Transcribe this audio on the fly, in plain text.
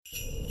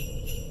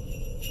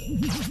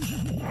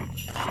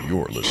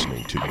You're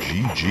listening to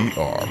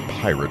GGR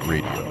Pirate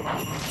Radio.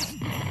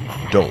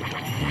 Don't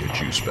be a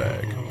juice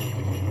bag.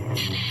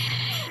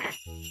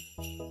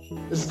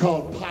 This is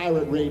called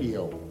Pirate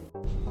Radio.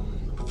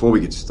 Before we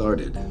get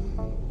started,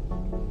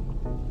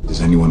 does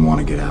anyone want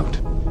to get out?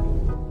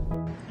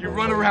 You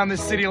run around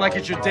this city like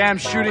it's your damn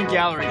shooting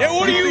gallery. Yeah,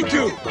 what do you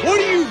do? What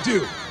do you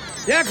do?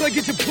 You act like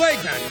it's a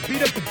playground. You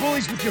beat up the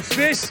bullies with your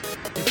fists.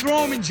 You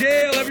throw them in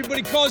jail.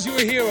 Everybody calls you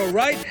a hero,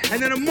 right?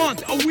 And then a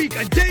month, a week,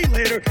 a day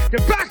later,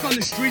 you're back on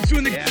the streets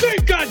doing the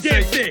same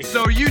goddamn thing.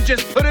 So you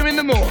just put him in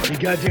the morgue. You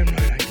goddamn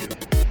right I do.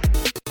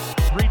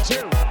 3-2.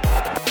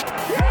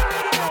 Here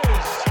it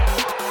is!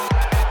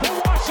 The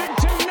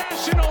Washington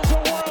Nationals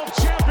are world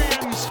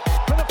champions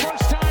for the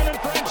first time in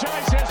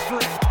franchise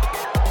history.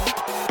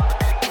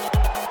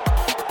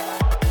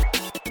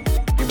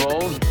 Be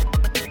bold.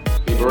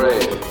 Be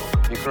brave.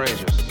 Be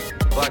courageous.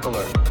 Black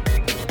alert.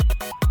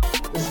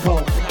 This is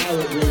called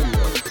Pirate Radio.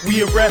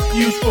 We a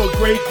refuge for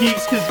great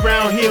geeks, cause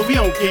round here we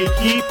don't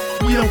gatekeep.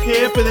 We don't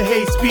care for the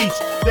hate speech,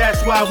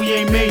 that's why we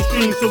ain't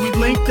mainstream. So we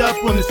linked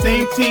up on the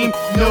same team,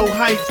 no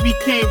heights we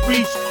can't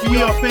reach. We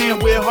are fan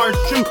where hearts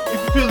true.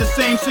 If you feel the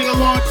same, sing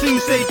along too.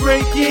 Say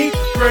great geek,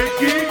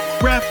 refuge,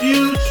 great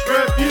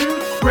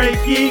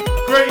geek,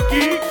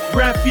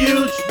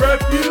 refuge.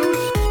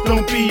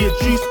 Don't be a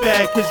juice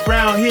bag, cause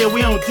round here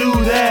we don't do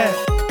that.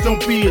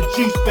 Don't be a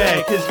juice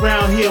bag, cause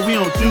round here we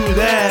don't do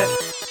that.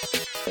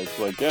 It's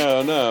like,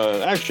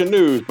 no, action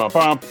news.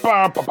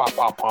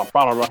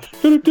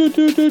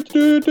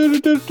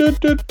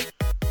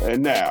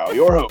 And now,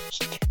 your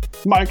host,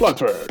 Mike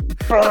Lunsford.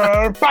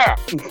 I'm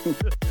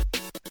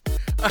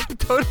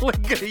totally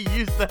going to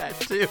use that,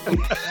 too.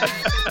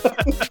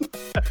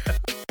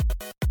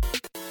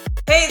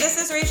 Hey, this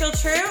is Rachel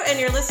True, and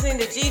you're listening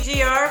to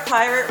GGR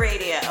Pirate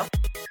Radio.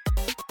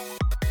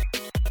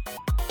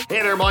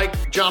 Hey there,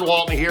 Mike. John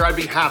Walton here. I'd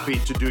be happy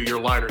to do your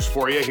liners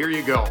for you. Here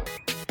you go.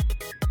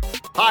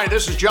 Hi,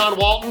 this is John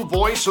Walton,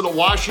 voice of the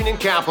Washington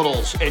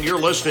Capitals, and you're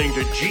listening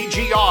to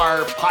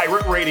GGR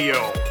Pirate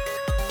Radio.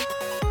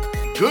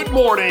 Good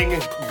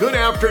morning, good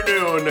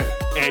afternoon,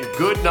 and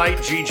good night,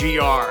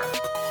 GGR.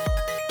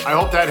 I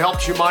hope that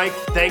helps you, Mike.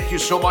 Thank you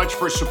so much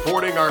for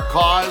supporting our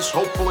cause.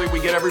 Hopefully we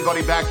get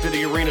everybody back to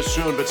the arena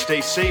soon, but stay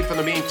safe in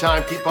the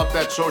meantime. Keep up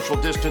that social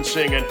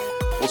distancing, and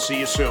we'll see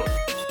you soon.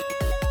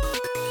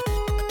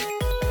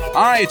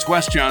 Hi, it's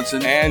Wes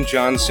Johnson and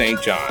John St.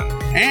 John.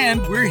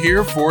 And we're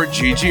here for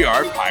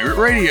GGR Pirate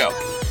Radio.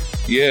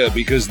 Yeah,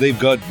 because they've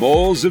got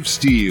balls of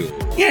steel.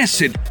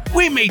 Yes, and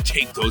we may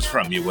take those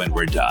from you when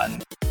we're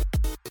done.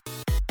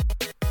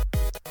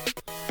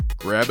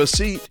 Grab a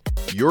seat.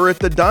 You're at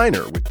the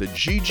diner with the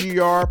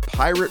GGR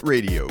Pirate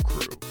Radio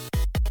crew.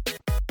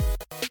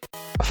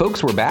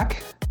 Folks, we're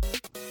back.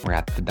 We're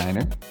at the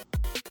diner.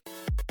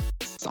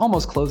 It's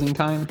almost closing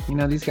time. You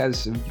know, these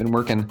guys have been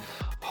working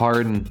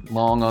hard and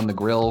long on the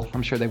grill.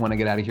 I'm sure they want to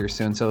get out of here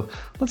soon. So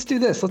let's do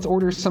this. Let's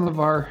order some of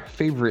our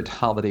favorite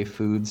holiday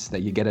foods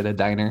that you get at a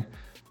diner.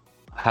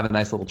 Have a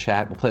nice little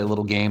chat. We'll play a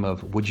little game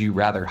of Would You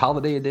Rather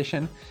Holiday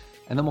Edition.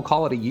 And then we'll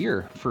call it a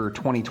year for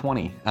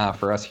 2020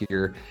 for us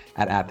here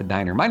at the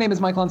Diner. My name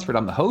is Mike Lunsford.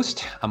 I'm the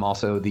host. I'm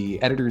also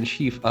the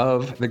editor-in-chief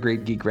of The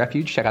Great Geek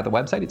Refuge. Check out the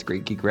website. It's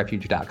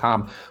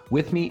greatgeekrefuge.com.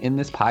 With me in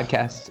this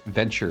podcast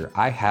venture,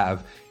 I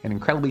have an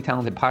incredibly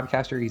talented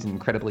podcaster. He's an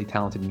incredibly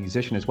talented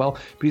musician as well,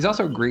 but he's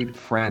also a great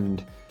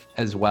friend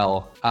as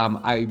well.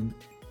 I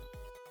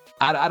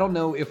don't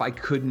know if I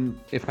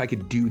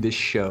could do this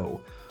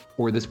show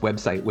or this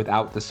website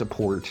without the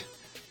support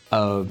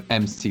of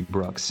MC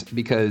Brooks,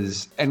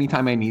 because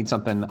anytime I need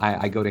something,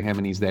 I go to him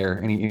and he's there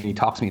and he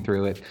talks me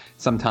through it.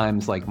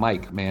 Sometimes like,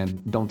 Mike,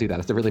 man, don't do that.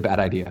 It's a really bad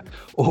idea.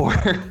 Or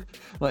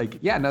like,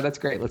 yeah, no, that's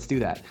great. Let's do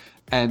that.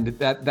 And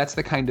that's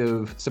the kind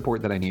of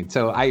support that I need.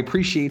 So I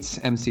appreciate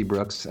MC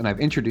Brooks, and I've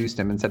introduced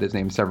him and said his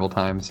name several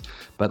times,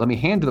 but let me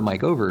hand the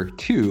mic over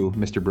to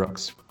Mr.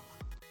 Brooks.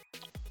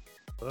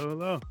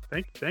 Hello.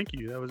 Thank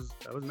you. That was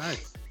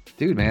nice.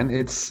 Dude, man,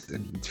 it's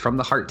from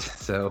the heart.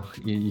 So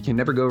you can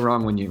never go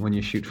wrong when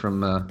you shoot from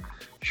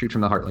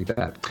the heart like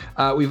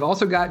that. We've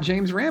also got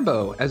James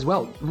Rambo as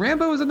well.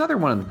 Rambo is another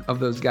one of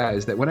those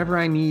guys that whenever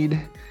I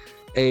need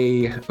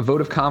a vote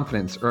of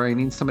confidence or I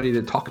need somebody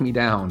to talk me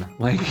down,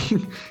 like,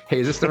 hey,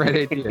 is this the right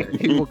idea?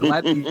 He will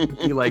gladly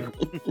be like,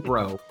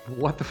 bro,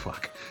 what the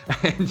fuck?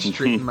 And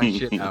straighten my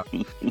shit out.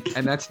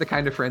 And that's the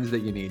kind of friends that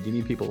you need. You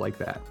need people like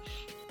that.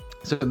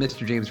 So,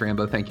 Mr. James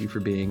Rambo, thank you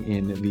for being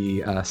in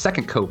the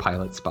second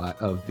co-pilot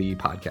spot of the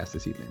podcast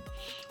this evening.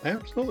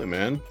 Absolutely,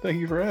 man. Thank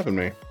you for having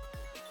me.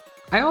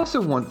 I also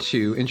want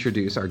to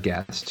introduce our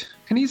guest,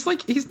 and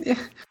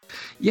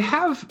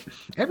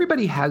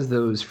everybody has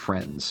those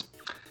friends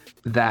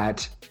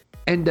that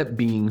end up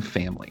being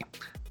family.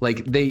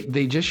 Like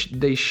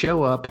they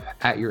show up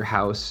at your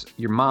house,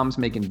 your mom's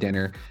making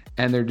dinner,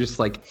 and they're just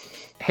like,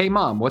 hey,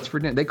 mom, what's for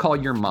dinner? They call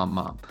your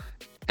mom.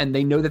 And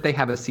they know that they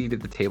have a seat at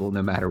the table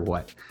no matter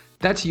what.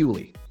 That's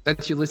Yuli.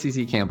 That's Ulysses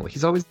E. Campbell.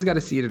 He's always got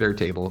a seat at our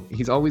table.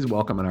 He's always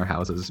welcome in our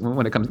houses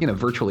when it comes,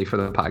 virtually for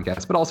the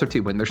podcast, but also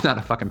too when there's not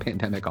a fucking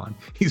pandemic on.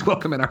 He's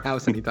welcome in our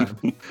house anytime.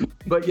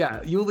 But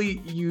yeah,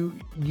 Yuli,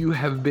 you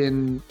have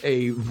been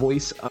a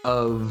voice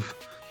of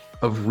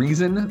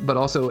reason, but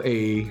also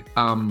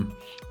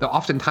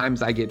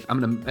oftentimes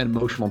I'm an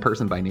emotional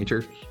person by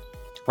nature.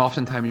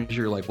 Oftentimes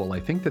you're like, well, I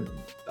think that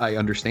I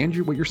understand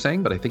what you're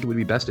saying, but I think it would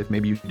be best if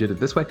maybe you did it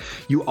this way.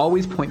 You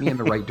always point me in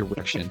the right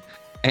direction.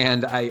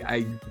 And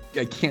I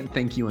can't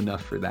thank you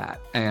enough for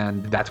that.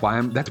 And that's why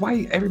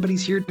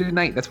everybody's here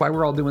tonight. That's why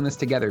we're all doing this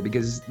together,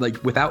 because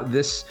without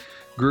this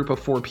group of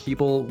 4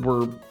 people,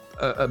 we're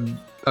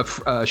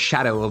a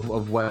shadow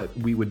of what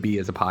we would be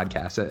as a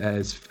podcast,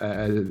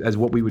 as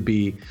what we would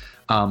be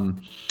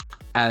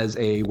as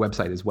a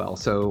website as well.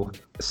 So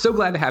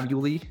glad to have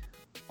Yuli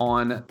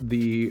on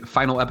the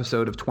final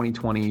episode of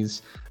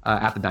 2020's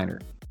At the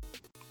Diner.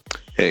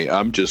 Hey,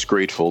 I'm just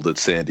grateful that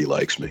Sandy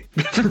likes me.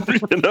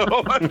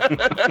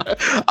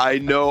 I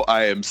know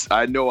I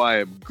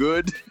am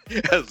good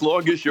as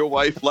long as your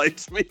wife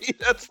likes me.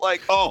 That's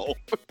like,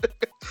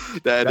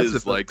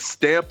 that's like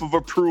stamp of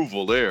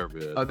approval there,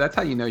 man. Oh, that's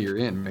how you know you're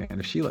in, man.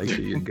 If she likes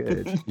you, you're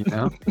good.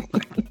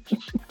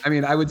 I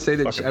mean, I would say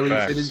that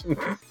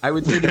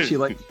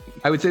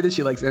she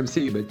likes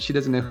MC, but she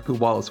doesn't know who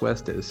Wallace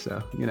West is.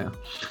 So you know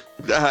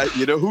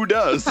who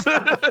does?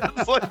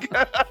 It's like.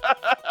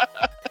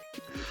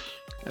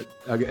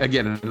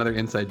 Again, another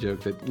inside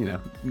joke that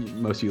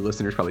most of you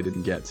listeners probably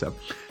didn't get. So,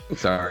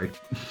 sorry.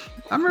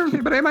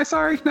 But am I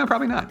sorry? No,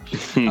 probably not.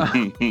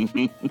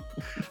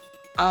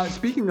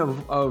 Speaking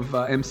of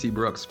MC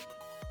Brooks,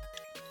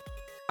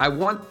 I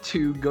want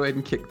to go ahead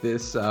and kick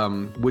this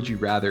 "Would You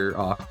Rather"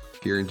 off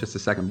here in just a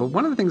second. But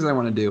one of the things that I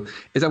want to do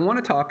is I want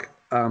to talk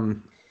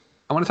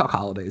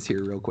holidays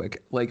here real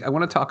quick. I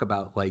want to talk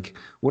about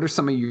what are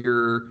some of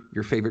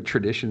your favorite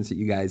traditions that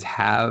you guys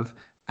have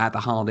at the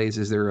holidays.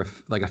 Is there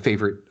a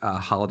favorite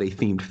holiday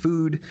themed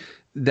food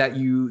that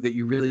you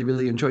really,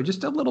 really enjoy?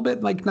 Just a little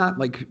bit, not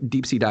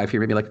deep sea dive here,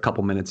 maybe a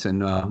couple minutes,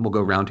 and we'll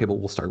go roundtable.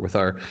 We'll start with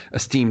our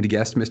esteemed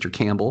guest, Mr.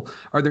 Campbell.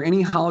 Are there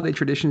any holiday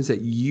traditions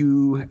that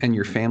you and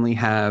your family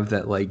have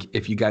that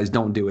if you guys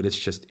don't do it, it's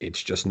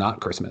just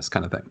not Christmas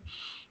kind of thing?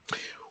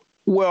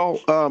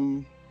 Well,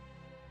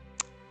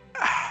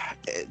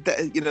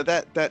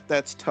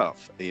 that's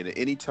tough.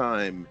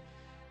 Anytime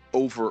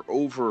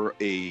over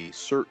a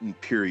certain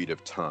period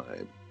of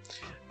time,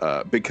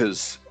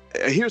 because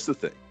here's the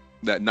thing,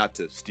 that not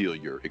to steal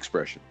your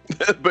expression,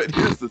 but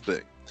here's the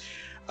thing.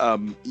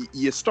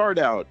 You start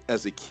out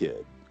as a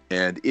kid,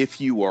 and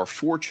if you are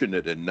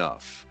fortunate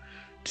enough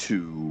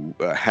to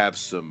have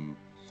some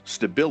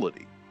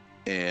stability,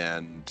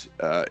 and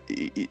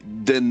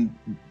then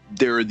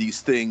there are these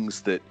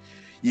things that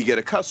you get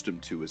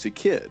accustomed to as a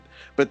kid,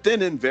 but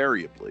then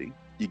invariably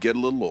you get a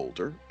little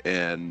older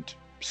and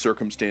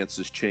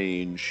circumstances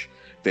change,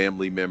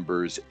 family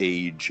members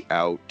age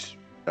out,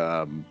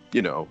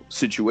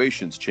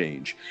 situations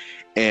change,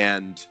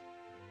 and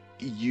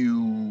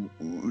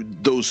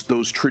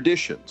those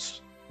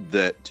traditions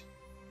that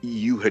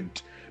you had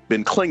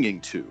been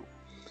clinging to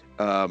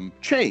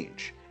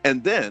change.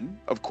 And then,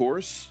 of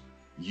course,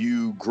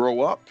 you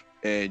grow up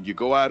and you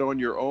go out on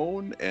your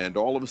own, and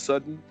all of a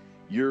sudden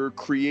you're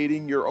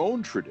creating your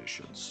own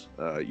traditions,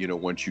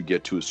 once you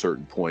get to a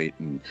certain point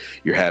and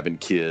you're having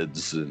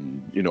kids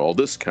and, all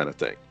this kind of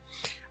thing.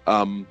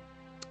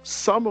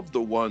 Some of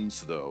the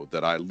ones, though,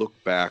 that I look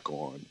back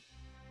on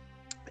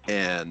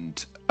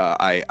and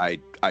I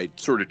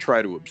sort of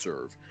try to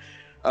observe,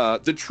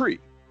 the tree,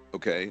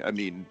 okay? I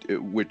mean,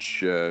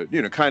 which,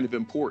 kind of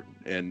important.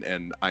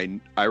 And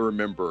I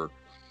remember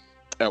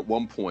at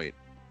one point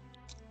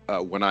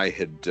when I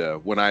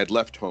had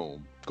left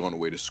home, gone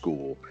away to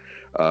school,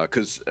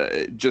 because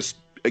just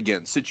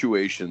again,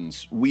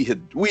 situations, we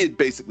had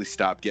basically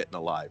stopped getting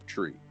a live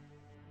tree.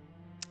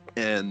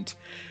 And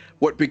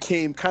what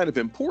became kind of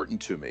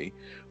important to me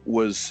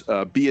was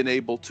being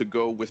able to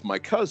go with my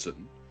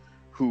cousin,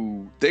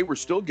 who they were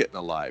still getting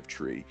a live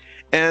tree.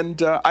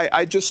 And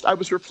I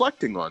was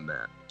reflecting on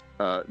that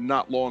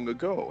not long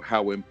ago,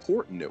 how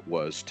important it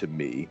was to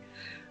me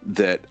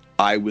that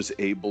I was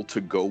able to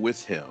go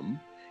with him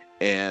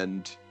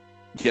and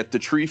get the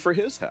tree for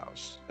his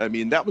house. I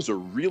mean, that was a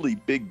really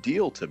big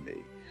deal to me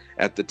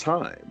at the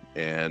time.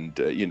 And,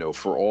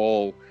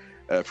 for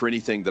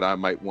anything that I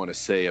might want to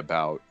say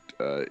about,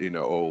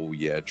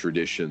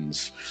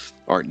 traditions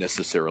aren't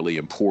necessarily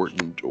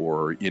important,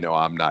 or,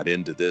 I'm not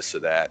into this or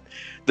that.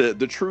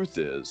 The truth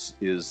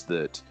is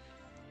that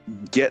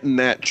getting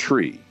that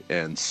tree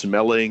and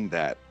smelling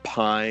that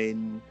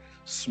pine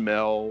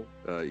smell,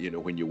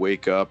 when you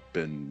wake up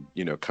and,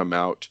 come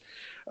out,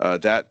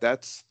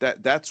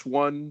 that's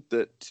one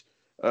that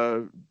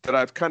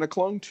I've kind of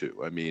clung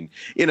to. I mean,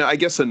 I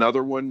guess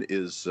another one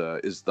is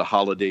the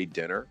holiday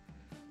dinner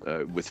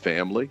with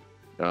family,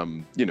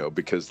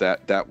 because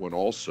that one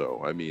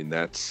also, I mean,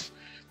 that's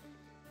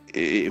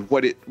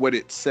what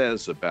it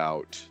says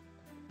about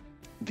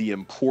the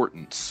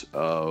importance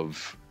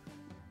of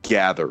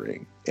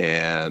gathering.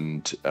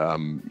 And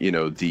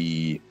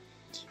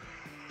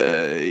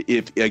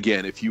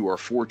if you are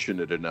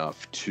fortunate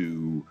enough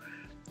to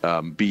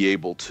be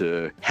able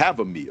to have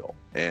a meal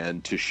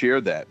and to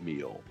share that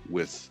meal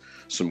with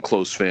some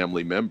close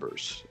family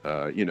members,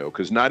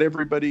 because not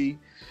everybody,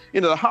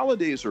 the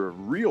holidays are a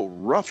real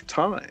rough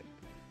time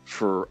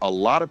for a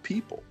lot of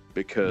people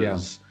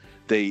because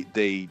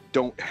they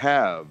don't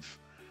have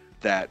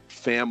that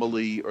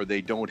family, or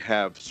they don't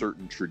have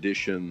certain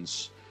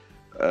traditions,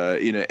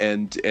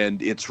 and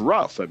it's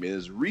rough. I mean,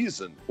 there's a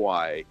reason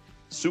why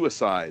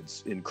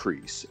suicides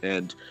increase,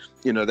 and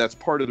that's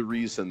part of the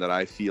reason that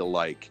I feel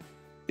like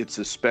it's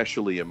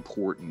especially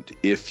important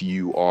if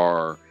you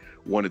are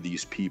one of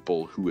these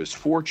people who is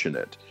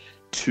fortunate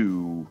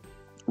to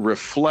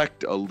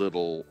reflect a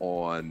little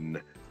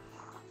on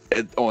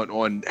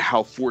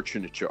how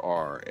fortunate you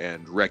are,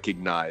 and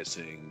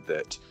recognizing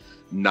that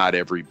not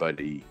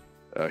everybody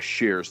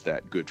shares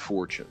that good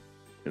fortune,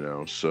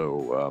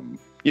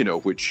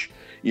 which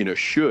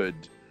should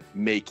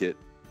make it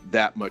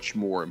that much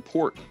more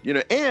important,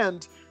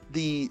 and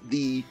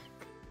the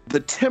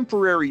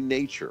temporary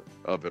nature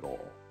of it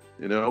all,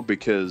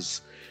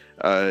 because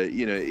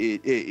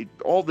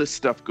all this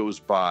stuff goes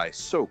by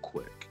so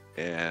quick,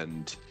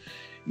 and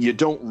you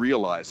don't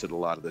realize it a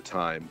lot of the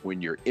time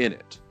when you're in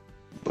it.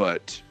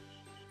 But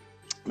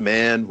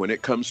man, when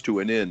it comes to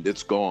an end,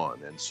 it's gone.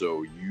 And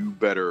so you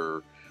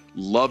better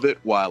love it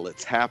while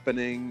it's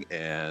happening,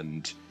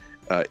 and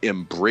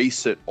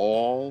embrace it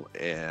all,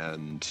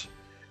 and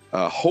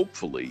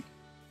hopefully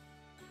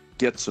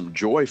get some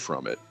joy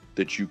from it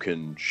that you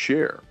can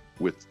share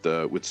with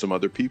some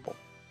other people.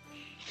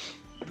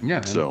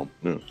 Yeah. So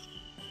yeah.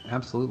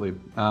 Absolutely.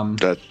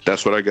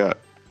 That's what I got.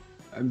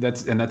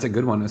 That's a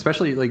good one,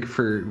 especially like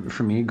for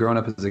me growing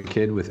up as a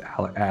kid with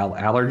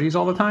allergies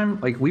all the time.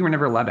 Like, we were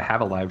never allowed to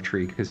have a live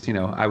tree because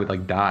I would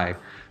like die.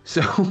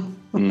 So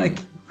like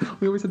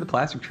we always had the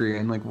plastic tree,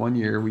 and like one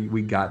year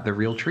we got the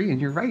real tree, and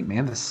you're right,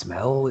 man. The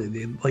smell,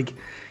 like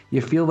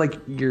you feel like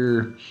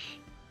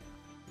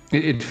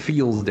it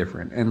feels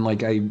different, and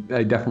like I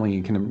definitely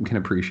can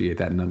appreciate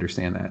that and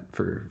understand that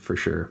for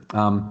sure.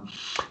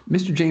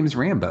 Mr. James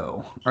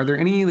Rambo, are there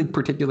any like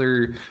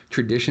particular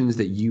traditions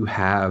that you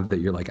have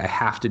that you're like, I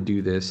have to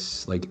do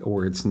this, like,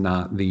 or it's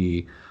not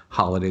the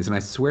holidays? And I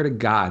swear to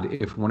God,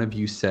 if one of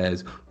you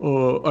says,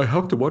 I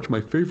have to watch my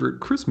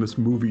favorite Christmas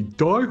movie,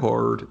 Die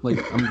Hard,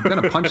 like, I'm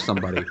gonna punch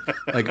somebody.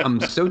 Like,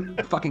 I'm so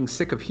fucking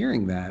sick of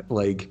hearing that.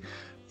 Like,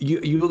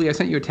 I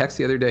sent you a text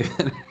the other day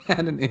that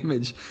had an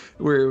image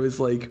where it was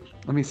like,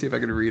 let me see if I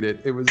can read it.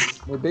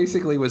 It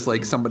basically was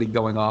like somebody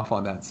going off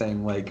on that,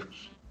 saying like,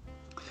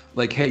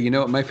 hey, you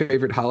know what my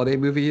favorite holiday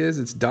movie is?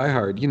 It's Die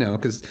Hard,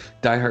 because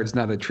Die Hard's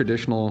not a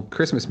traditional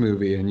Christmas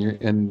movie.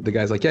 And the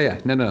guy's like,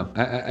 no,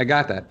 I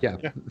got that. Yeah,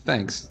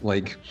 thanks.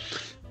 Like,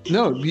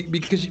 no,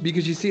 because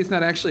you see, it's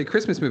not actually a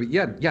Christmas movie.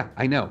 Yeah,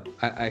 I know.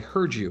 I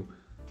heard you.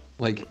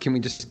 Like, can we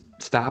just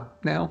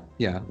stop now?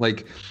 Yeah,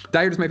 like, Die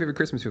Hard is my favorite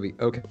Christmas movie.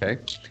 Okay,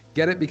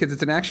 get it? Because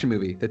it's an action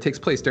movie that takes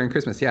place during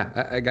Christmas.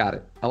 Yeah, I got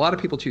it. A lot of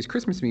people choose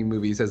Christmas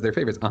movies as their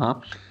favorites.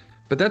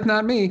 But that's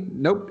not me.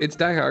 Nope, it's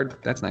Die Hard.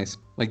 That's nice.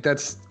 Like,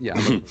 that's, yeah.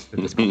 At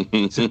this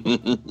point.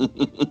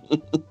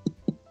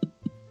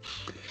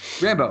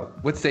 Rambo,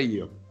 what say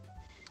you?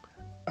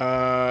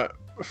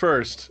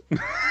 First.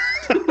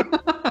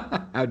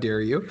 How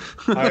dare you?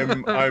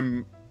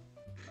 I'm.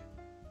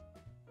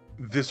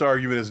 This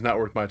argument is not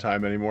worth my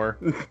time anymore.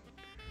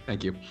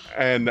 Thank you.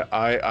 And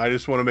I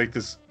just want to make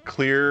this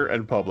clear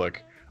and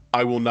public.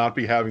 I will not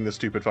be having this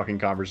stupid fucking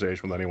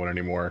conversation with anyone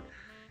anymore.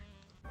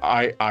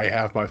 I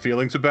have my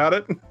feelings about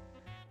it.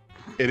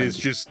 It is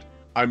just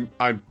I'm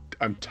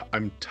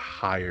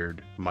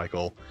tired,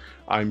 Michael.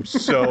 I'm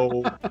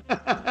so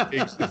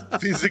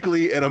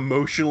physically and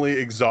emotionally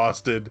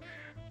exhausted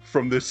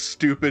from this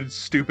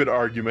stupid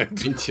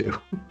argument. Me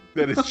too.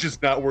 That it's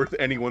just not worth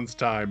anyone's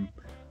time.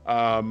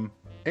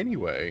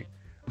 Anyway,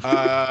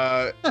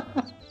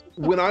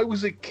 when I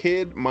was a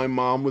kid, my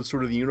mom was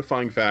sort of the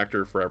unifying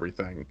factor for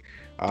everything.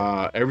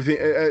 Everything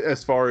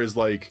as far as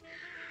like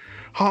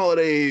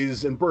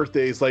holidays and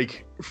birthdays.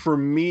 Like, for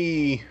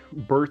me,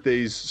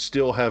 birthdays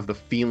still have the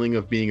feeling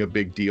of being a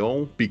big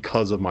deal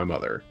because of my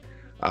mother.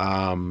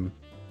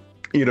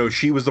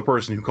 She was the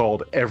person who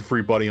called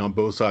everybody on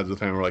both sides of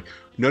the family, like,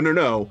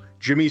 no,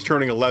 Jimmy's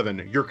turning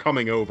 11, you're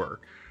coming over.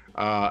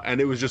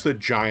 And it was just a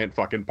giant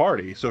fucking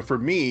party. So for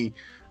me,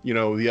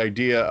 the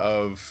idea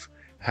of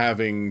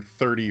having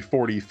 30,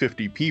 40,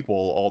 50 people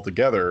all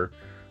together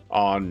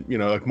on,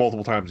 like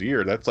multiple times a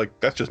year, that's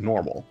just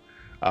normal.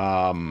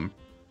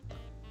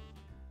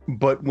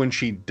 But when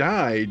she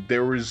died,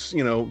 there was,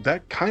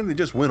 that kind of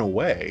just went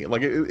away.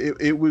 Like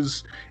it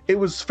was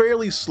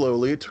fairly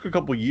slowly. It took a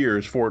couple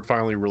years before it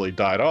finally really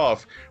died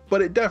off,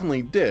 but it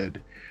definitely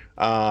did.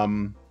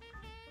 And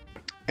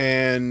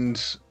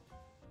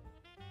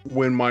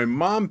when my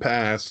mom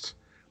passed,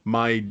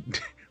 my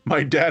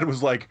dad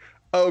was like,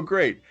 oh,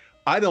 great.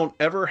 I don't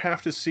ever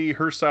have to see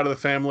her side of the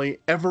family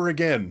ever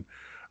again.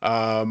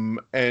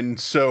 And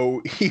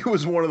so he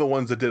was one of the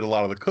ones that did a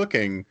lot of the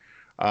cooking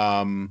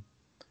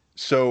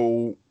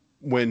So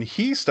when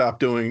he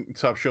stopped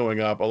showing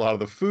up, a lot of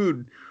the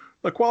food,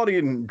 the quality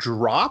didn't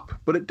drop,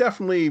 but it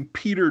definitely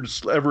petered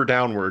ever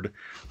downward.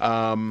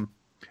 And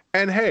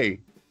hey,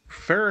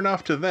 fair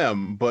enough to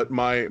them, but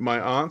my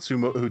aunts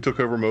who took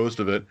over most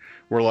of it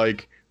were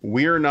like,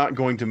 we're not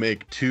going to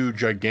make 2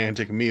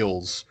 gigantic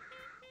meals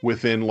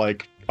within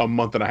like a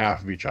month and a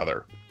half of each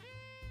other.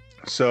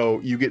 So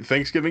you get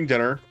Thanksgiving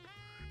dinner,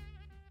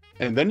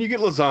 and then you get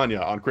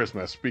lasagna on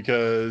Christmas,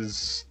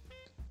 because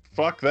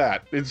fuck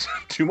that. It's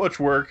too much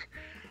work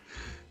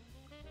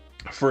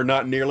for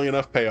not nearly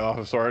enough payoff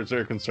as far as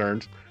they're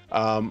concerned.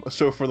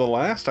 So for the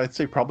last, I'd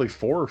say probably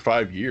 4 or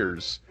 5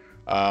 years,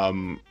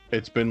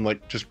 it's been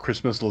like just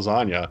Christmas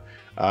lasagna,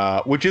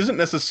 which isn't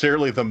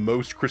necessarily the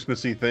most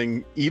Christmassy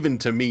thing even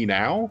to me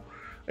now.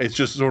 It's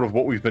just sort of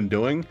what we've been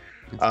doing.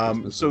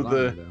 So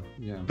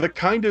the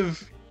kind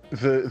of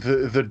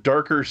the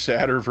darker,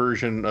 sadder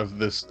version of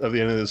the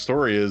end of this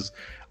story is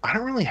I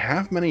don't really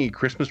have many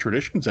Christmas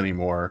traditions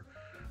anymore.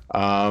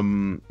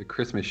 The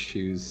Christmas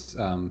shoes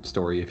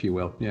story, if you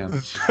will. Yeah.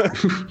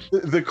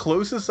 The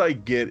closest I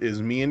get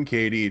is me and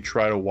Katie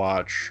try to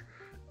watch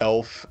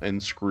Elf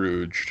and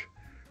Scrooged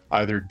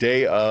either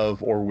day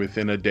of or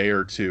within a day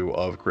or two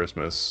of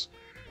Christmas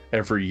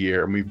every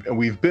year. And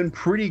we've been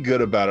pretty good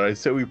about it. I'd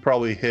say we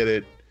probably hit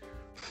it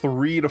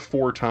 3 to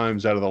 4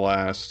 times out of the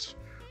last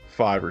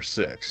 5 or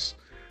 6.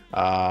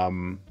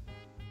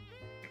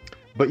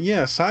 But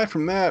yeah, aside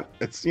from that,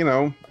 it's, I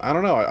don't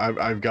know.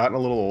 I've gotten a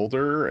little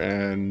older,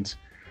 and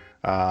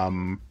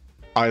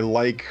I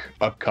like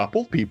a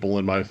couple people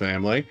in my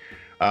family,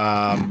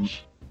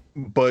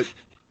 but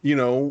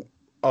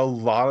a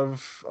lot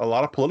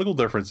of political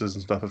differences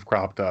and stuff have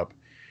cropped up,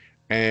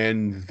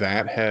 and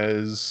that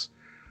has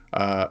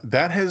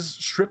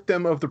stripped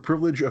them of the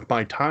privilege of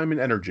my time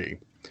and energy.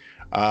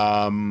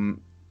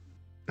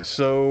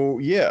 So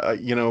yeah,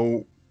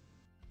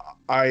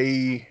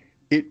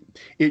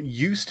 it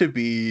used to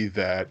be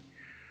that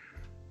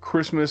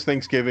Christmas,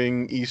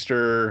 Thanksgiving,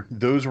 Easter,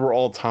 those were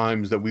all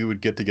times that we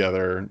would get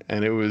together,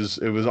 and it was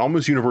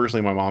almost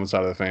universally my mom's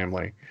side of the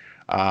family.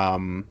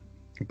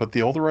 But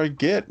the older I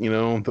get,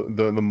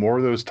 the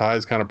more those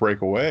ties kind of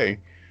break away.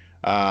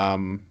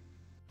 And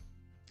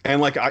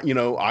like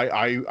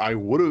I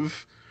would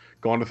have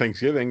gone to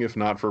Thanksgiving if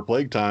not for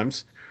plague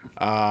times.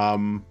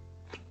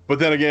 But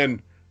then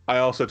again, I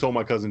also told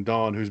my cousin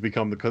Dawn, who's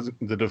become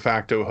the de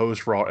facto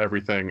host for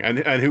everything, and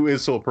who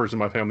is still a person in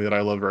my family that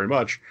I love very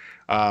much.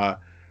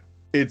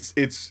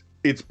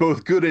 It's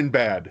both good and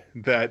bad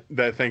that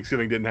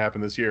Thanksgiving didn't happen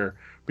this year,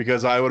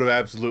 because I would have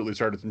absolutely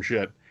started some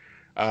shit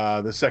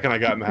the second I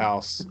got in the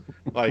house.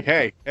 Like,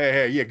 hey,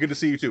 yeah, good to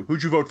see you too.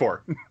 Who'd you vote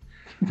for?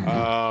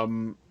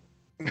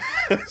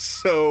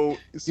 So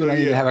you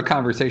need to have a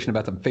conversation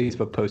about the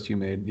Facebook post you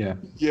made. Yeah.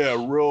 Yeah,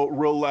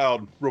 real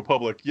loud, real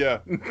public. Yeah.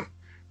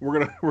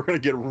 We're gonna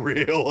get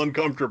real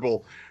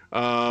uncomfortable,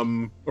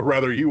 or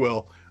rather, you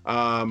will.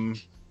 But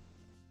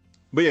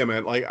yeah,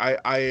 man, like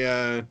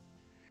yeah,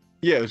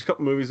 there's a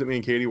couple movies that me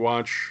and Katie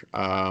watch.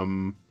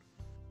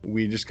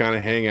 We just kind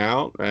of hang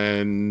out,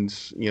 and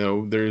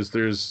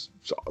there's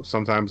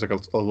sometimes like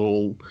a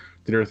little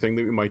dinner thing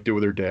that we might do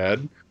with her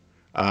dad.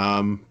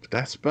 But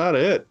that's about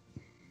it.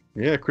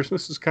 Yeah,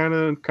 Christmas is kind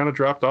of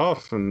dropped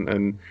off,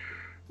 and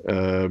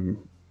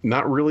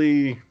not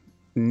really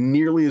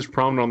nearly as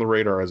prominent on the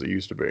radar as it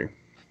used to be.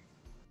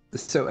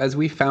 So as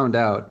we found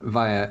out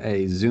via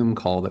a Zoom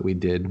call that we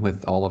did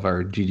with all of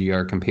our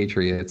GGR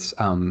compatriots,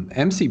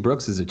 MC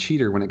Brooks is a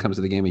cheater when it comes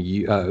to the game of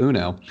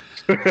Uno.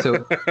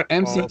 So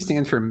MC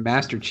stands for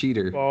Master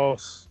Cheater.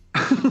 False.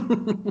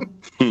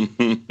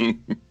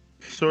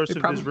 Source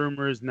of this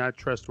rumor is not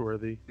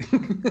trustworthy.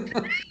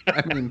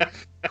 I mean,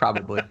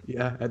 probably,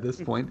 yeah, at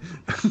this point.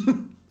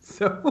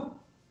 So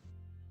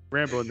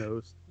Rambo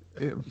knows.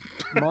 Yeah.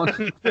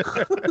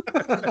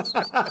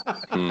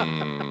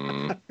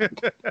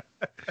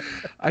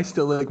 I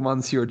still like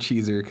Monsieur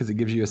Cheeser because it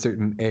gives you a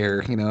certain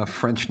air. A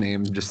French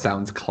name just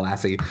sounds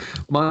classy.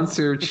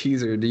 Monsieur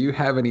Cheeser, do you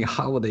have any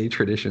holiday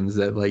traditions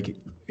that like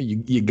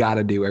you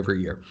gotta do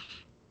every year?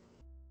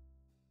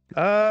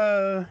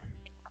 I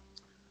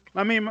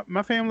mean,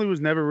 my family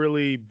was never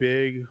really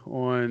big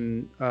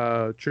on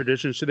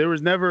traditions, so there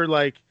was never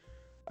like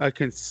a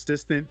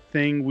consistent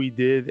thing we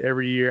did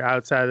every year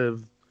outside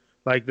of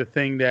like the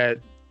thing that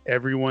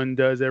everyone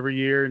does every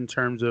year in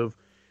terms of,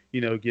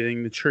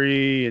 getting the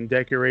tree and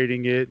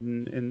decorating it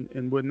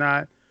and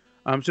whatnot.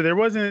 So there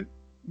wasn't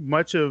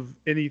much of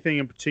anything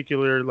in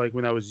particular like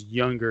when I was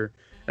younger.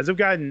 As I've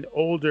gotten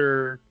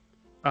older,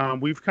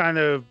 we've kind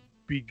of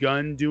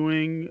begun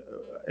doing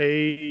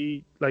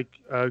a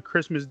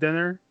Christmas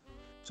dinner.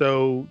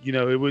 So,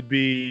 it would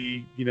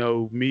be,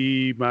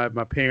 me,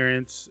 my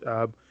parents,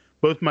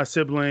 both my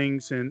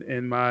siblings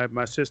and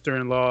my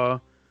sister-in-law,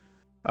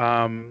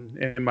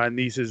 and my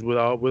nieces would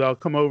all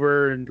come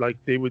over, and like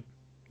they would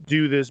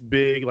do this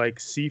big like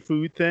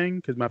seafood thing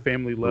because my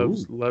family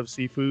loves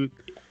seafood.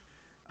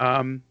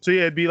 So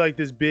yeah, it'd be like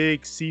this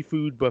big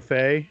seafood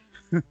buffet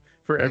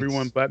for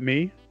everyone but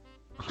me.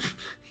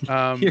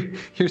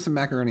 Here's some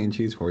macaroni and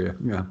cheese for you.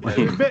 Yeah.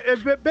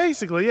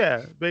 Basically,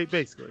 yeah.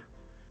 Basically.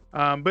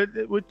 But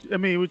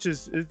which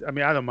is I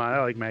don't mind.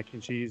 I like mac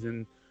and cheese,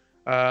 and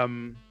I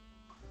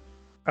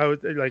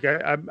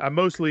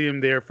mostly am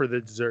there for the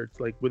desserts,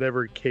 like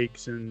whatever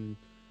cakes and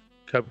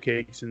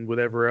cupcakes and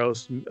whatever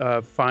else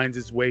finds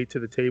its way to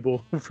the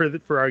table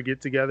for our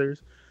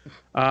get-togethers.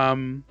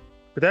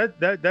 But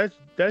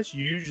that's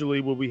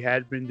usually what we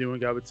had been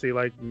doing. I would say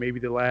like maybe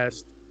the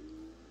last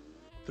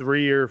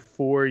 3 or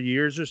 4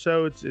 years or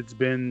so. It's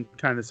been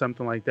kind of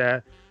something like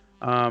that,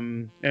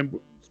 and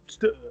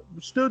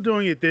still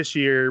doing it this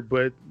year.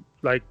 But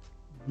like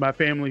my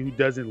family who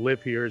doesn't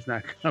live here is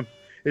not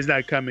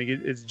coming.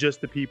 It's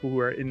just the people who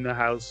are in the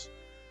house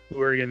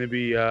who are going to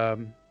be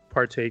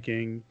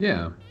partaking.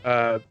 Yeah.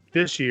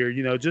 This year,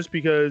 just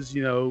because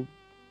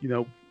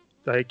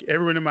like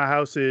everyone in my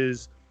house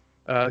is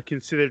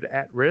considered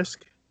at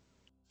risk,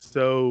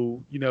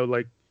 so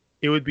like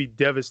it would be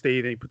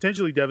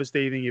potentially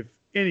devastating if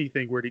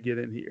anything were to get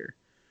in here,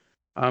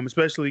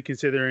 especially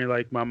considering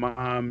like my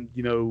mom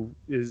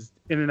is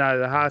in and out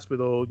of the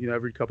hospital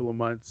every couple of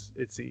months,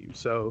 it seems.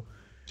 So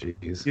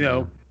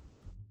jeez,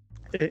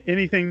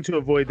 anything to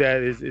avoid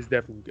that is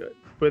definitely good.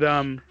 But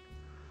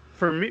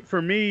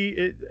for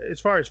me as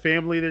far as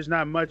family, there's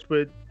not much.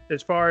 But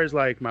as far as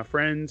like my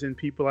friends and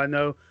people I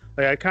know,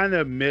 like I kind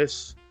of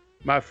miss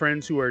my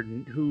friends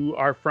who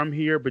are from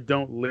here but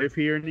don't live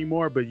here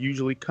anymore, but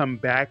usually come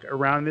back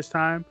around this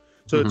time.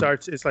 So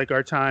it's like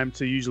our time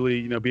to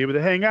usually be able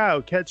to hang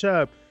out, catch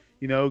up,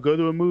 go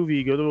to a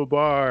movie, go to a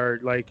bar,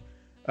 like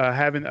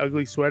have an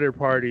ugly sweater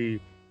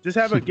party, just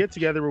have a get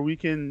together where we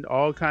can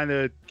all kind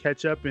of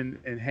catch up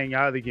and hang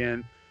out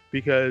again,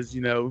 because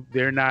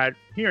they're not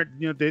here,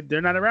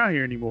 they're not around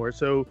here anymore.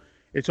 So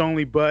it's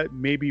only but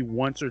maybe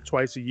once or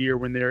twice a year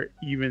when they're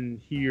even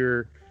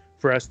here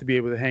for us to be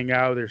able to hang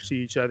out or see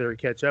each other or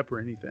catch up or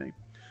anything,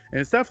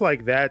 and stuff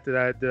like that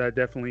I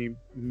definitely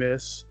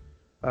miss,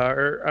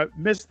 or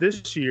missed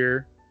this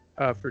year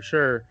for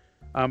sure.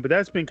 But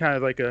that's been kind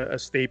of like a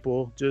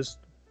staple, just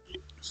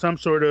some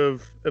sort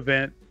of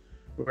event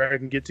where I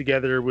can get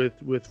together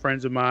with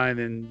friends of mine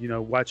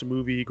and watch a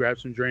movie, grab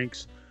some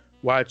drinks,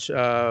 watch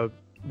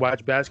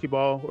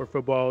basketball or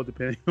football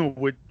depending on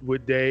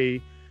what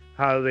day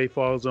holiday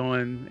falls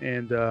on,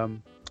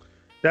 and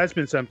that's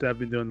been something I've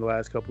been doing the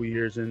last couple of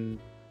years. And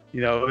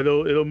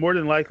it'll more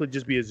than likely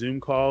just be a Zoom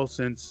call,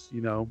 since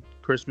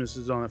Christmas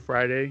is on a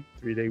Friday,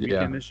 3-day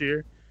weekend this year,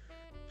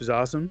 which is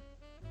awesome.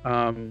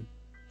 But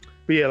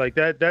yeah, like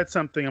that's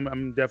something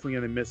I'm definitely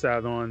going to miss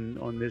out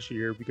on this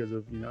year because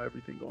of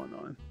everything going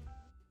on.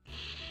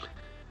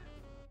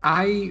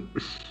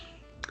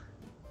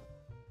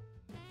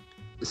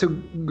 So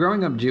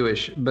growing up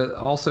Jewish, but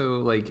also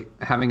like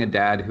having a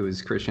dad who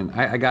is Christian,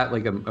 I got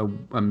like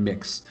a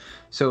mix.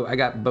 So I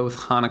got both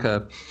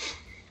Hanukkah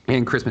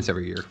and Christmas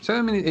every year. So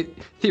I mean,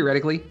 it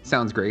theoretically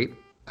sounds great.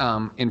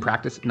 In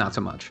practice, not so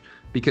much,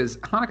 because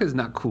Hanukkah is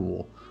not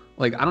cool.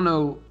 Like, I don't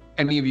know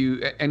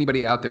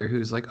anybody out there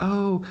who's like,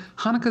 oh,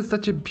 Hanukkah is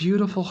such a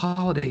beautiful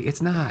holiday.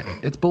 It's not.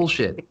 It's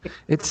bullshit.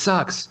 It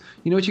sucks.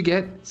 You know what you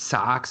get?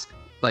 Socks,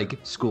 like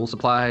school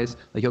supplies.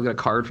 Like you'll get a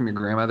card from your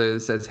grandmother that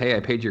says, hey, I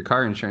paid your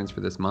car insurance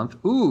for this month.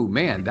 Ooh,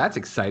 man, that's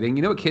exciting.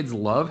 You know what kids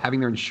love? Having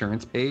their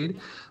insurance paid.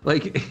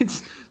 Like,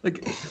 it's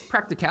like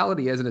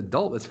practicality as an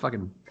adult. That's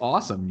fucking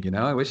awesome.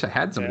 I wish I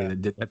had somebody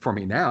that did that for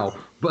me now.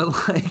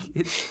 But like,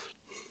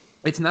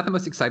 it's not the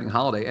most exciting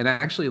holiday. And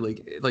actually,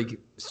 like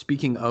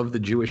speaking of the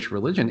Jewish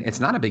religion, it's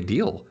not a big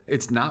deal.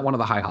 It's not one of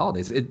the high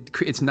holidays.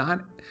 It's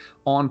not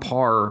on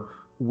par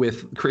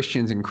with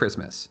Christians and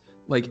Christmas.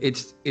 Like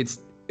it's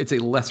a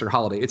lesser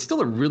holiday. It's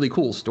still a really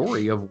cool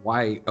story of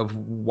why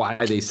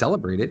they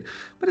celebrate it,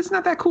 but it's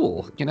not that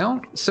cool,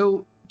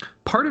 So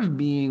part of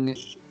being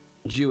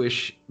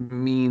Jewish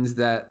means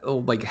that,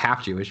 like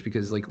half Jewish,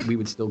 because like we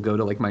would still go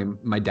to like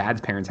my dad's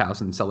parents'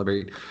 house and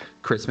celebrate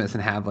Christmas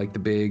and have like the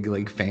big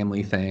like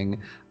family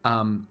thing.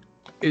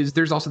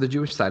 There's also the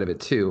Jewish side of it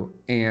too,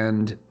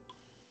 and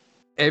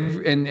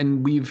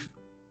we've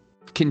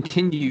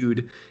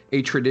continued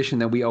a tradition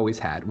that we always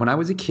had. When I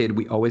was a kid,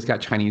 we always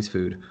got Chinese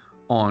food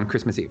on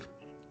Christmas Eve.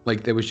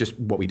 Like that was just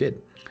what we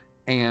did.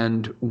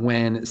 And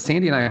when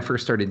Sandy and I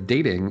first started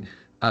dating,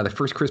 the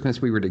first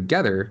Christmas we were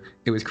together,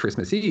 it was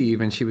Christmas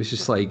Eve, and she was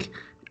just like,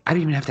 I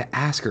didn't even have to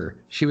ask her.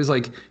 She was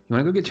like, you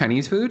want to go get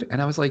Chinese food?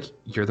 And I was like,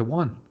 you're the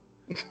one.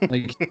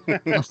 Like,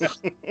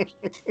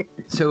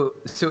 so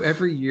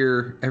every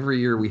year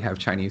we have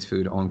Chinese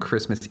food on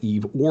Christmas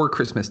Eve or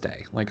Christmas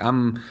Day. Like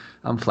I'm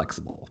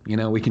flexible,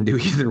 we can do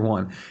either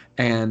one.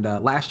 And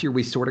last year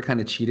we sort of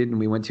kind of cheated and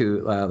we went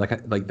to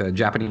like the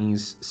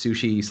Japanese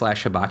sushi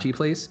 / hibachi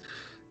place,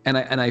 and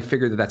I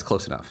figured that's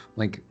close enough.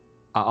 Like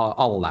I'll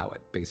allow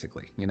it,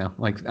 basically.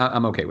 Like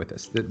I'm okay with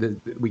this.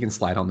 We can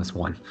slide on this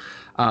one.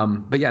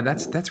 But yeah,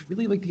 that's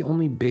really like the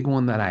only big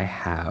one that I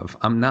have.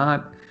 I'm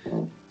not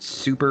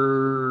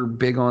super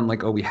big on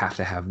like, oh, we have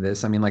to have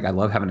this. I mean, like I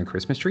love having a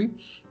Christmas tree.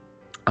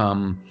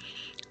 I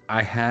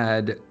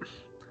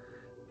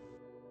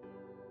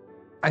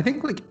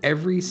think like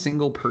every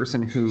single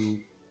person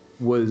who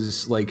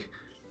was like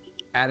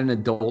at an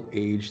adult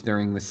age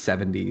during the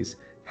 70s,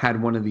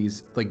 had one of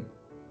these like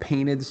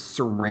painted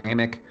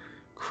ceramic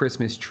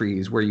Christmas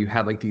trees where you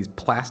had like these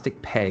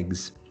plastic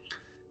pegs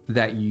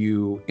that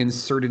you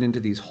inserted into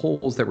these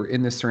holes that were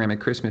in the ceramic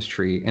Christmas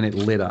tree, and it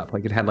lit up.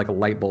 Like it had like a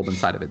light bulb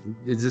inside of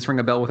it. Does this ring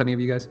a bell with any of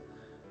you guys?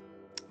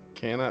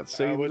 Cannot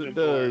say that it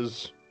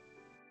does.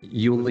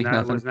 Yuli,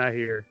 nothing? Was not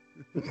here.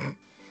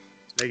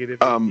 Negative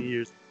 15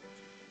 years.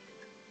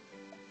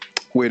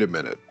 Wait a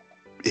minute.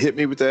 Hit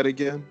me with that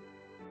again.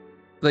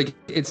 Like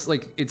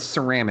it's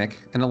ceramic,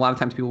 and a lot of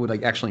times people would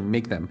like actually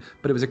make them,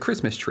 but it was a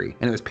Christmas tree,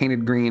 and it was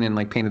painted green and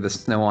like painted the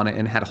snow on it,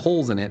 and had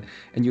holes in it,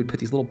 and you would put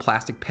these little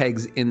plastic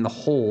pegs in the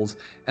holes,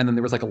 and then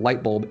there was like a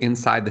light bulb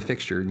inside the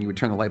fixture, and you would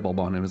turn the light bulb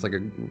on, and it was like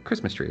a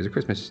Christmas tree. It was a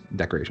Christmas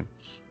decoration.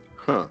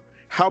 Huh?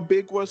 How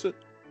big was it?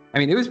 I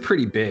mean, it was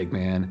pretty big,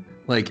 man.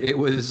 Like it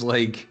was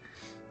like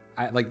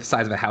the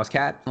size of a house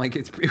cat. Like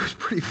it was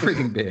pretty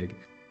freaking big.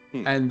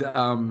 And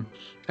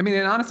I mean,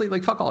 and honestly,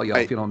 like fuck all y'all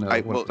if you don't know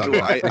what I'm talking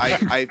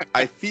about.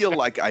 I feel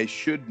like I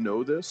should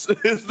know this.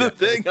 Is the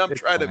thing I'm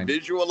trying to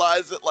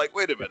visualize it? Like,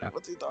 wait a minute,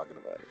 what's he talking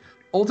about?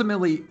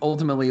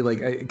 Ultimately,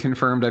 like I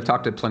confirmed, I've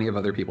talked to plenty of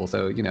other people,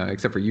 so you know,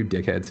 except for you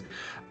dickheads.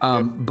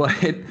 But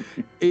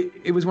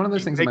it was one of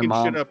those things that my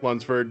mom. Shit up,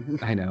 Lunsford.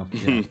 I know.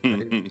 Yeah,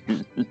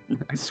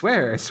 I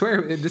swear,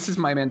 this is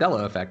my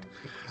Mandela effect.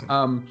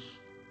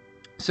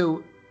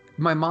 So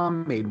my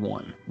mom made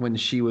one when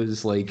she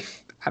was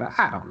like,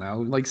 I don't know,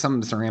 like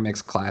some ceramics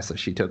class that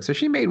she took. So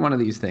she made one of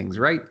these things,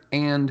 right?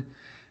 And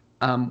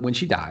when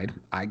she died,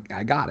 I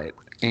got it.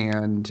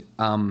 And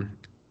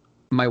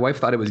my wife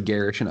thought it was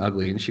garish and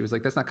ugly, and she was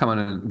like, that's not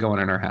going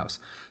in our house.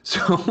 So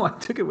I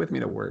took it with me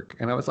to work,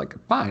 and I was like,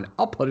 fine,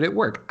 I'll put it at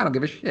work. I don't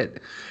give a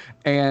shit.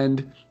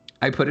 And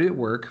I put it at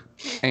work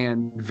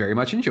and very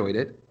much enjoyed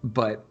it.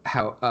 But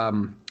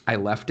I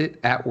left it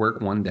at work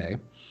one day,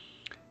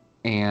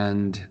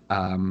 and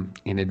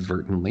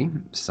inadvertently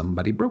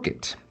somebody broke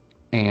it.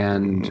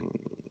 And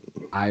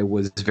I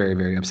was very,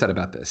 very upset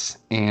about this.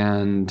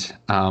 And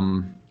I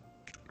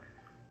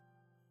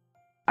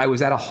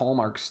was at a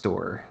Hallmark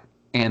store,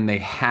 and they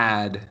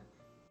had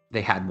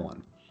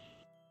one.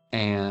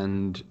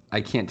 And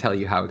I can't tell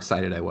you how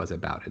excited I was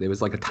about it. It was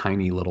like a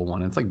tiny little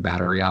one. It's like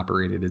battery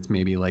operated. It's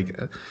maybe like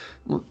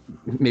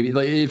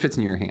it fits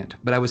in your hand.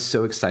 But I was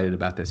so excited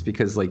about this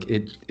because like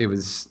it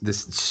was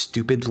this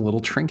stupid little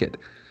trinket.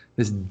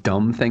 This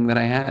dumb thing that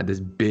I had, this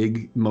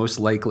big, most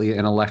likely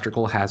an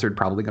electrical hazard,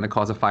 probably going to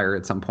cause a fire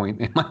at some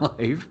point in my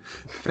life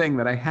thing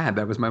that I had.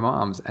 That was my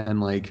mom's.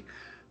 And like,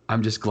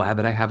 I'm just glad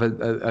that I have a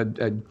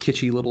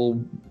kitschy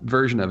little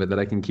version of it that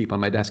I can keep on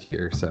my desk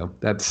here. So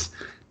that's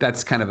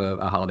kind of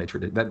a holiday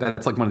tradition.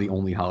 That's like one of the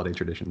only holiday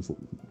traditions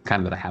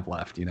kind of that I have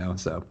left, you know?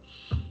 So.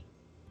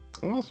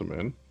 Awesome,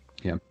 man.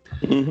 Yeah.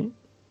 Mm-hmm.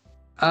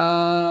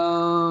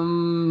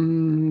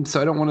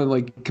 So I don't want to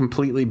like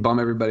completely bum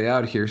everybody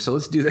out here. So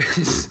let's do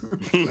this.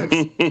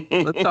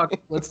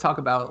 let's talk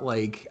about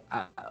like,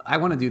 I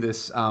want to do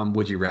this.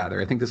 Would you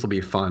rather? I think this will be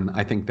fun.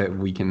 I think that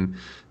we can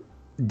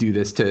do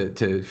this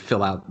to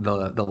fill out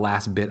the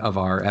last bit of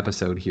our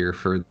episode here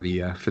for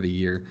the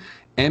year.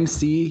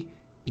 MC,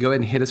 go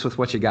ahead and hit us with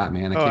what you got,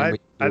 man. I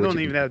don't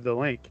even have the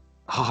link.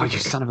 Oh, you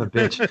son of a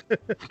bitch.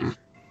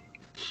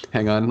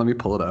 Hang on, let me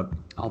pull it up.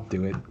 I'll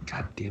do it.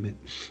 God damn it.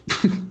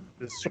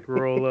 Just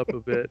scroll up a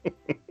bit.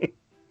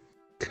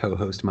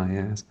 Co-host my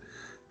ass.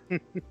 I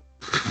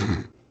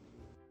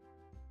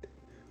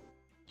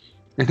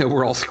know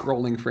we're all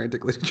scrolling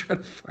frantically to try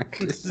to find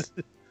this.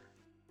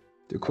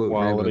 To quote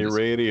Quality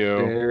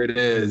radio. There it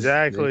is.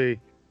 Exactly.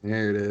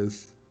 There it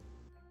is.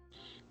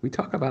 We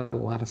talk about a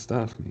lot of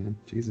stuff, man.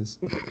 Jesus.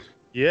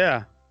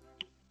 Yeah.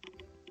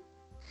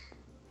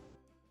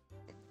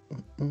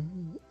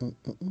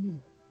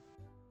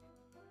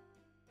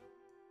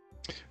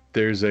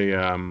 There's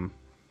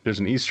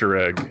an Easter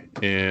egg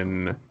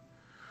in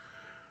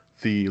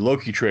the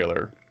Loki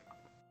trailer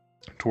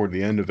toward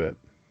the end of it,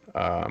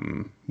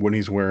 when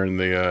he's wearing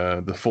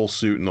the full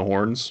suit and the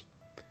horns.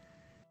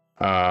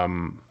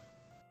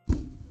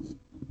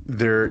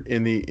 There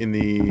in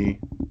the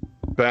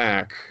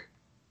back,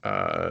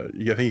 I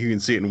think you can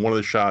see it in one of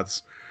the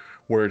shots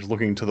where it's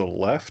looking to the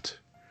left.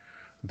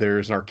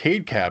 There's an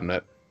arcade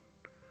cabinet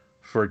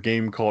for a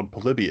game called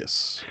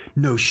Polybius.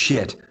 No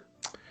shit.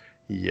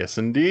 Yes,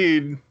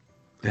 indeed.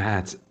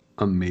 That's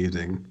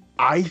amazing.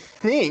 I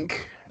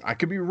think, I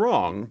could be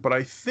wrong, but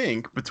I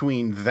think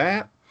between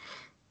that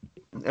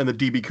and the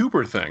DB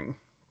Cooper thing,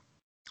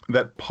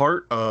 that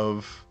part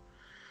of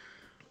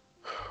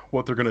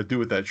what they're going to do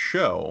with that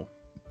show,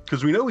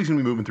 because we know he's going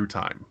to be moving through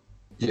time.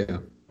 Yeah.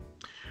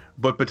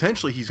 But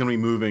potentially he's going to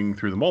be moving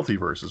through the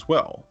multiverse as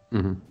well.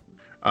 Mm-hmm.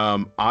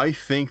 I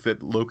think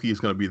that Loki is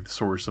going to be the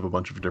source of a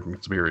bunch of different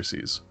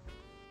conspiracies.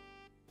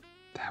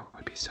 That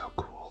would be so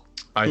cool.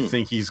 I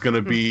think he's going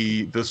to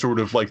be the sort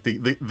of like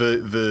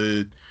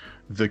the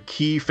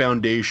key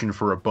foundation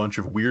for a bunch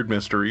of weird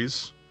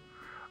mysteries.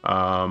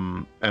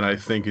 And I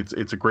think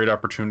it's a great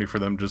opportunity for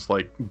them to just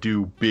like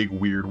do big,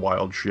 weird,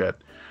 wild shit.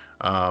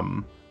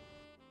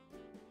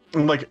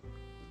 Like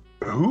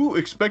who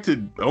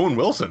expected Owen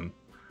Wilson?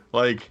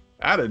 Like,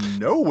 out of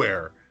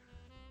nowhere.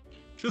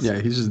 He's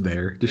just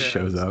there. Just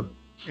shows up.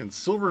 And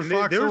Silver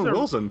Fox Owen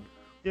Wilson.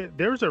 Yeah,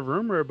 there was a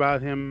rumor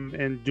about him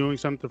and doing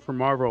something for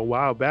Marvel a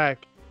while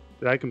back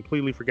that I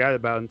completely forgot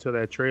about until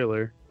that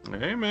trailer.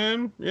 Hey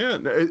man, yeah,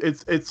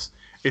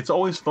 it's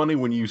always funny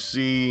when you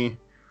see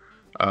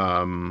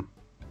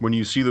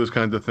those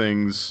kinds of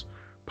things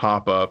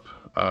pop up.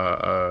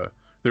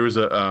 There was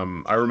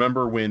I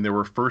remember when they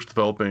were first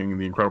developing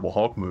the Incredible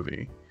Hulk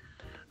movie,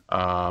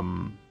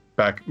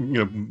 back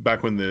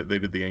when they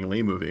did the Ang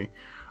Lee movie.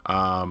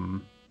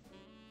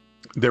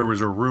 There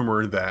was a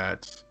rumor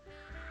that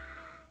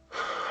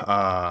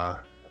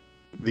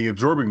the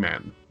Absorbing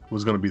Man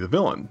was going to be the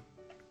villain.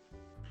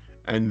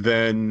 And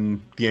then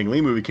the Ang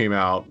Lee movie came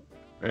out,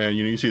 and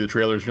you see the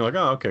trailers, and you're like,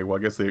 oh, okay, well,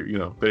 I guess they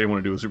didn't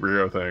want to do a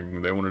superhero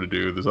thing. They wanted to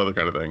do this other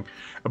kind of thing.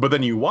 But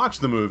then you watch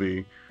the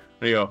movie,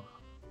 and you go,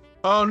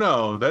 oh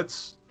no,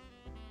 that's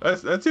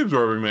the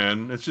Absorbing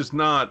Man. It's just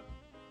not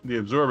the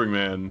Absorbing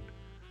Man.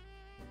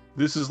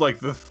 This is like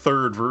the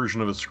third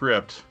version of a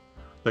script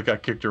that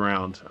got kicked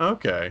around.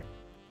 Okay,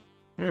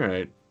 all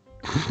right.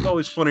 It's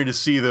always funny to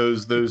see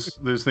those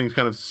things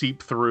kind of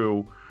seep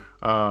through.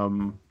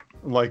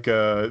 Like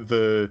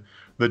the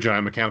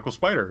giant mechanical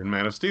spider in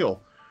Man of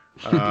Steel.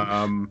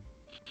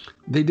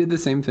 They did the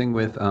same thing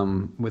with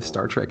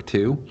Star Trek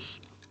 2,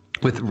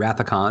 with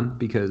Wrath of Khan,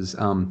 because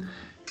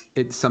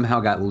it somehow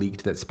got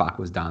leaked that Spock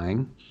was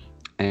dying,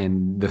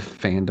 and the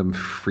fandom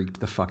freaked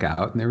the fuck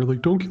out, and they were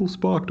like, "Don't kill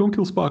Spock! Don't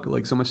kill Spock!"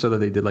 Like, so much so that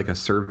they did like a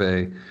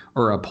survey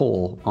or a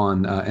poll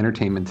on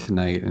Entertainment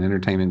Tonight, and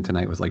Entertainment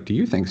Tonight was like, "Do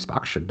you think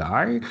Spock should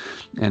die?"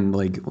 And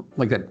like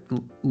that,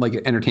 like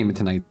Entertainment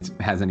Tonight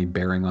has any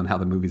bearing on how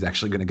the movie's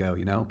actually going to go,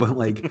 But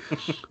like,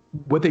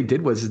 what they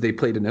did was they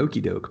played an okey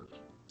doke.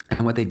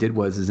 And what they did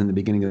was in the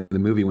beginning of the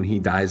movie, when he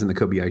dies in the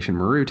Kobayashi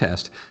Maru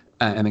test,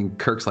 and then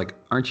Kirk's like,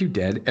 "Aren't you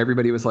dead?"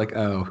 Everybody was like,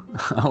 I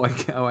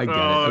get it.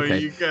 Okay.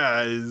 You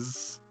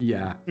guys.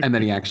 Yeah, and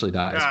then he actually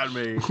dies. Got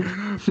me.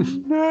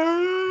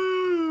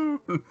 No.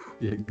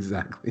 Yeah,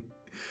 exactly.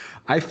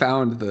 I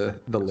found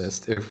the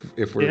list.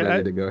 If we're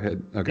ready to go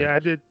ahead. Okay. Yeah, I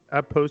did. I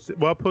posted.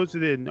 Well, I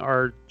posted it in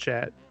our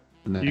chat.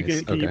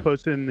 Nice. Can you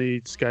post it in the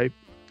Skype?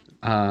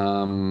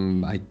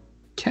 I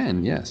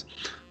can. Yes.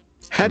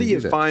 How do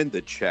you find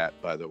the chat,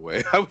 by the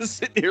way? I was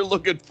sitting here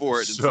looking for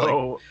it. It's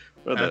so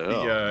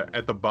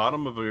at the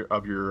bottom of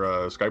your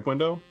Skype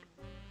window,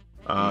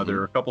 there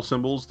are a couple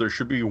symbols. There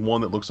should be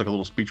one that looks like a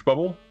little speech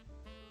bubble,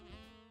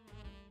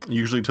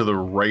 usually to the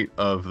right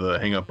of the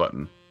hang up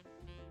button.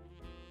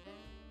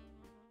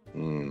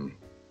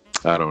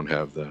 I don't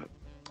have that.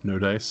 No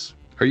dice.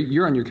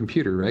 You're on your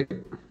computer, right?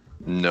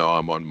 No,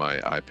 I'm on my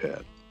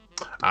iPad.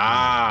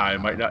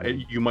 It might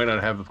not. You might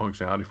not have the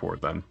functionality for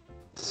it then.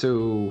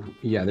 So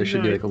yeah, there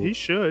should be like a. He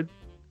should.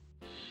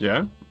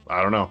 Yeah,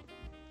 I don't know.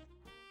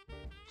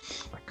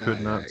 I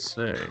could not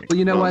say. Well,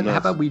 you know what? How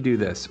about we do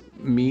this?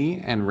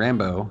 Me and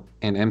Rambo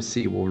and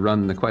MC will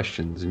run the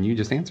questions, and you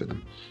just answer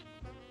them.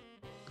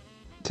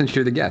 Since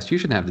you're the guest, you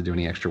shouldn't have to do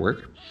any extra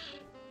work.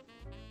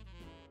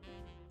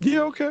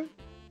 Yeah, okay.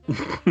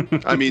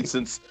 I mean,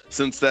 since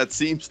that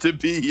seems to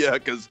be,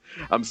 because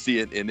I'm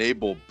seeing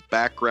enable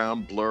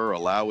background blur,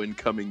 allow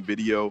incoming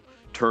video,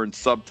 turn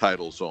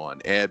subtitles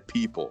on, add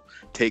people,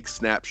 take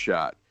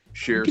snapshot,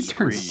 share you can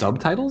screen, turn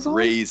subtitles on?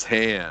 Raise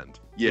hand.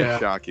 Yeah,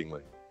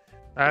 shockingly.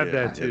 I have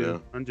that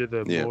too, under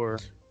the blur.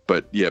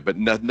 But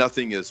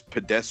nothing as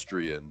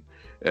pedestrian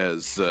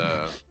as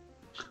the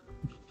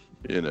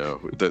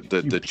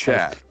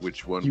chat,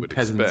 which one would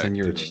expect. You peasants in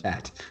your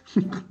chat.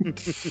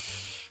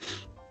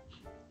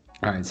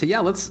 All right, so yeah,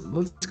 let's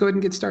go ahead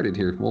and get started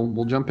here.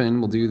 We'll jump in.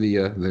 We'll do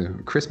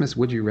the Christmas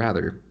Would You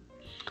Rather.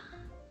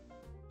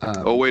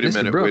 Wait a Mr.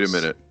 minute. Brooks.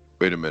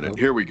 Wait a minute.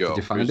 Here we go. Did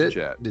you find Here's it?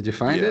 the chat. Did you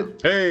find it?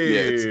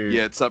 Hey.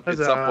 It's up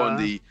on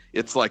the.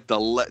 It's like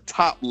the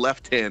top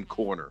left-hand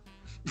corner.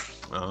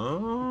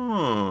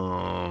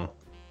 Oh.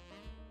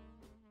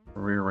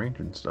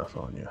 Rearranging stuff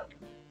on you.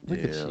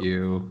 Look at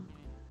you.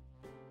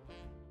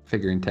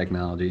 Figuring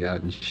technology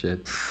out and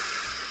shit.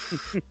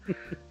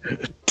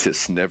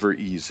 It's never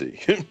easy.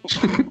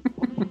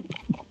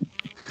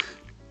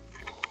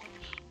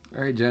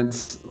 All right,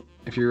 gents.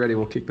 If you're ready,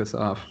 we'll kick this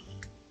off.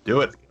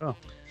 Do it. Oh.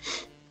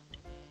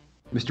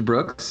 Mr.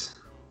 Brooks.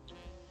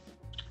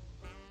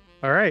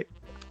 All right.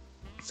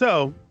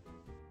 So,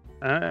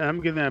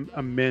 I'm going to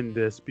amend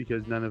this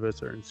because none of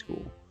us are in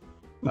school.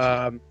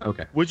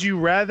 Okay. Would you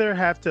rather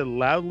have to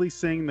loudly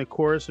sing the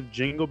chorus of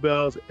Jingle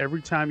Bells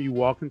every time you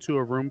walk into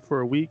a room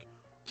for a week,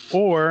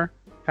 or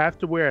have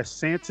to wear a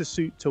Santa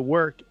suit to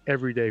work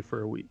every day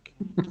for a week?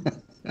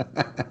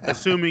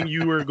 Assuming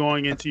you were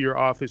going into your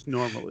office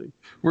normally.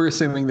 We're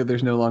assuming that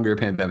there's no longer a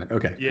pandemic.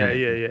 Okay. Yeah.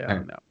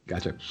 Right. No.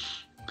 Gotcha.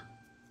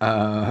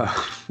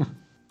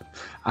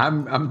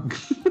 I'm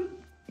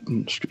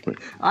Excuse me.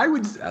 I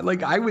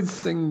would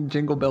sing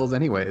Jingle Bells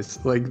anyways.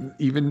 Like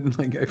even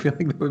like I feel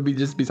like that would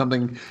just be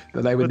something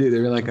that I would do. They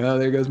were like, oh,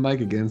 there goes Mike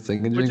again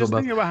singing Jingle just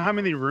Bells. Think about how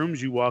many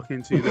rooms you walk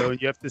into though,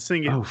 and you have to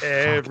sing it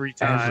every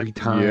time. Every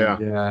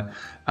time. Yeah.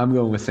 I'm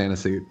going with Santa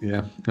Suit.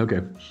 Yeah. Okay.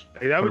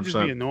 Like, that would just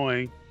be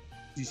annoying.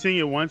 You sing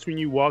it once when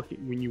you walk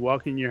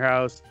in your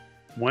house,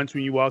 once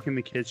when you walk in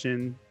the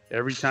kitchen,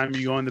 every time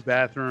you go in the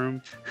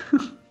bathroom.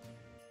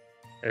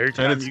 Every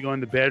time you go in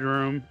the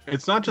bedroom.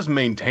 It's not just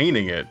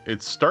maintaining it,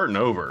 it's starting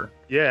over.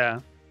 Yeah.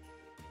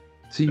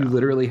 So you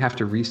literally have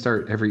to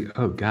restart every.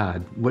 Oh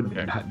God, what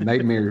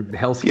nightmare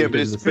hellscape? Yeah,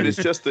 but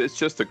it's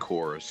just the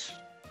chorus.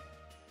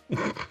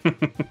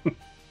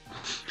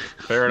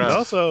 Fair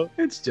enough.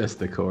 It's just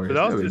the chorus.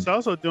 But it's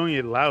also doing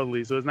it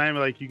loudly, so it's not even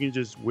like you can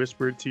just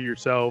whisper it to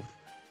yourself,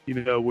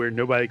 where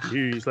nobody can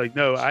hear you. It's like,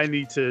 no, I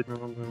need to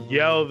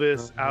yell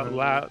this out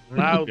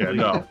loudly. Yeah,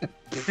 no.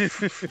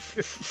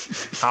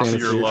 Top of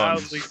your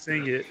lungs. Loudly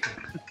sing it.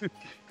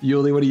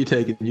 Yuli, what are you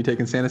taking? You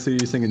taking Santa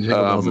Suit? Or you singing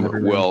Jingle Bells?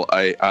 Well,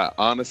 I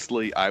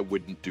honestly I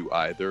wouldn't do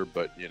either,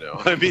 but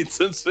I mean,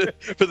 since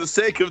for the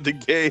sake of the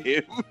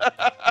game,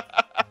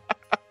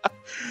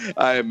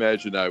 I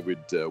imagine I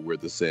would wear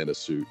the Santa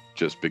suit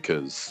just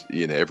because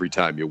every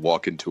time you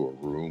walk into a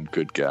room,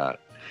 good God.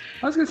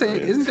 I was gonna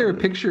say, isn't there a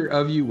picture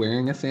of you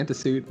wearing a Santa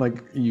suit?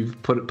 Like you've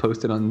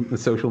posted on the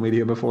social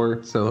media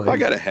before? So like... I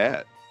got a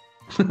hat.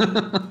 I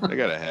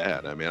got a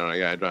hat. I mean,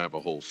 I don't have a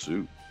whole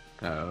suit.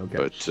 Oh, okay.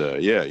 But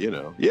yeah.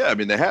 I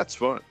mean, the hat's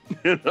fun.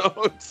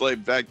 It's like,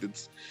 in fact,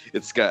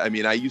 it's got. I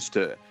mean,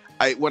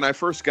 when I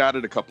first got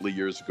it a couple of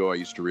years ago, I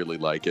used to really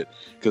like it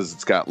because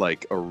it's got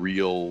like a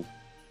real.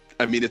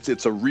 I mean,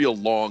 it's a real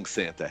long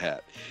Santa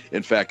hat.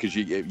 In fact, because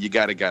you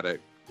gotta.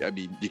 I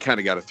mean, you kind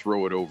of got to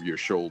throw it over your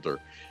shoulder.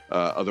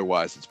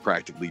 Otherwise, it's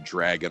practically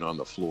dragging on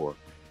the floor.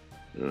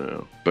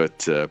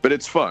 But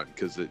it's fun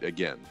because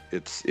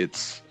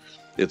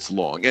it's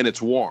long and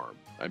it's warm.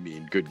 I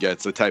mean,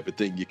 it's the type of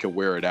thing you can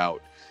wear it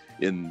out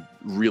in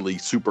really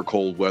super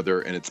cold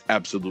weather, and it's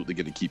absolutely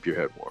going to keep your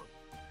head warm.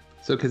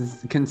 So,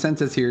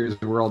 consensus here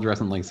is we're all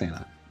dressing like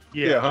Santa.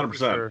 Yeah,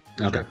 100%.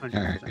 Okay, 100%.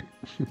 All right.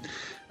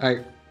 All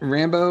right,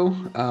 Rambo,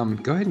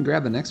 go ahead and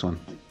grab the next one.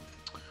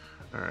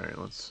 All right,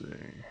 let's see.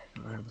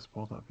 Do I have this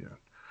pulled up yet?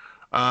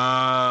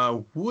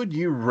 Would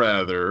you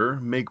rather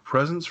make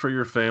presents for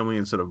your family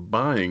instead of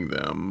buying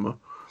them,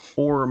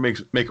 or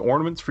make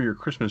ornaments for your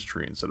Christmas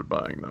tree instead of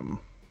buying them?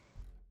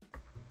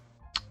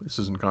 This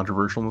isn't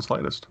controversial in the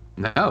slightest.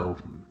 No,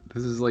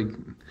 this is like,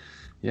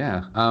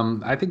 yeah.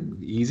 I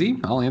think easy.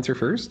 I'll answer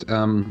first.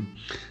 I'm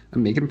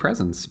making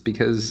presents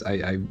because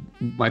I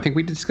think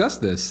we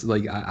discussed this.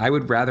 Like, I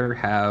would rather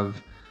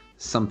have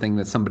something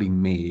that somebody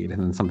made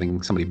and then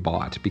something somebody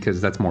bought because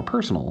that's more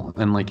personal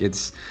and like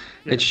it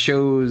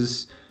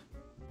shows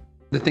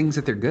the things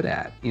that they're good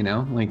at,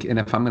 like, and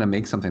if I'm going to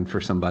make something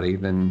for somebody,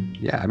 then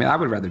yeah, I mean, I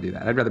would rather do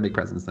that. I'd rather make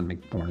presents than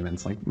make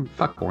ornaments. Like,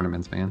 fuck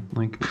ornaments, man.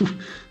 Like,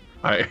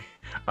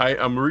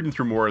 I'm reading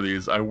through more of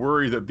these. I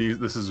worry that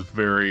this is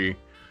very,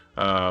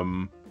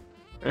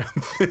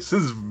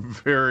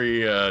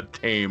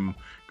 tame.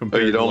 Oh,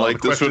 you don't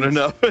like this one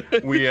enough?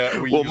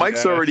 Well,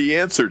 Mike's already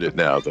answered it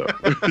now, though.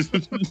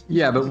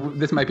 Yeah, but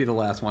this might be the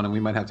last one, and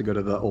we might have to go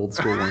to the old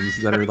school ones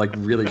that are like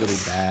really, really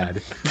bad.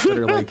 That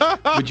are like,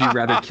 would you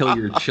rather kill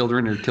your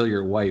children or kill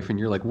your wife? And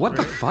you're like, what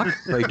the fuck?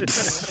 Like,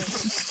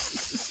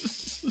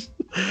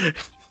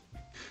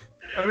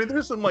 I mean,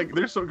 there's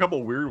a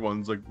couple weird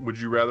ones. Like, would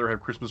you rather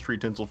have Christmas tree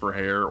tinsel for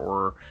hair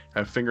or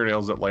have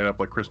fingernails that light up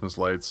like Christmas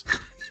lights?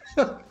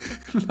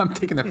 I'm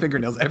taking the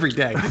fingernails every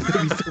day.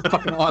 That'd be so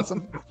fucking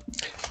awesome.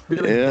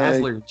 Really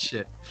dazzler and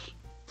shit.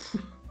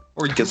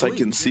 Or I guess I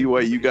can see why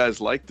you guys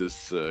like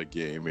this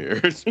game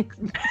here.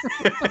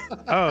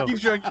 Oh, keep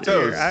showing your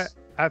toes.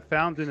 I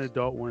found an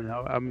adult one.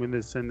 I'm going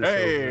to send this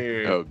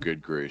over. Oh,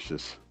 good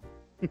gracious.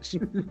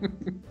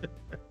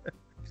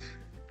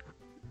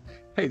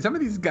 Hey, some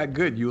of these got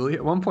good, Yuli.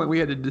 At one point, we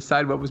had to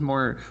decide what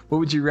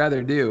would you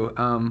rather do?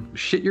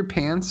 Shit your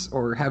pants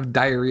or have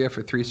diarrhea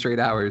for 3 straight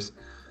hours?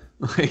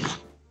 Like,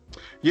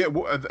 yeah,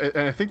 well,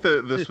 and I think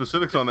the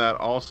specifics on that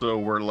also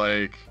were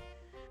like,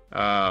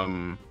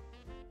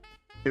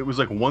 it was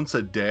like once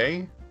a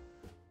day.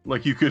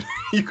 Like you could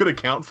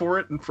account for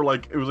it, and for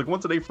like it was like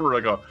once a day for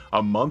like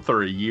a month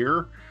or a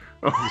year,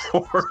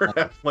 or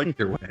have like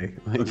your way,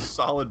 a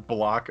solid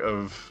block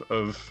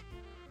of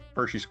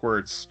Hershey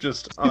Squirts,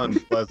 just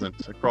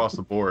unpleasant across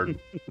the board.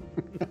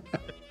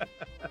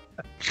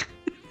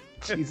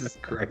 Jesus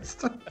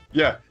Christ.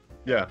 Yeah.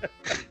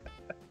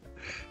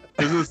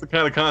 Isn't this the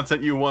kind of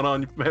content you want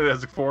on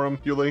as a forum,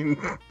 Yulene?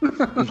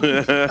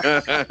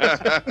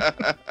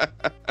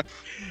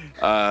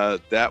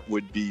 That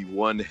would be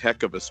one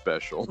heck of a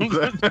special.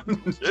 I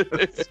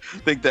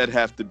think that'd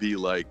have to be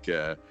like,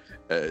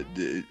 what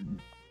do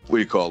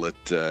you call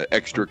it?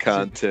 Extra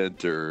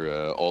content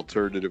or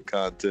alternative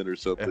content or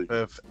something.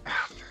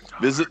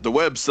 Visit the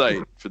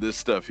website for this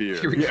stuff here.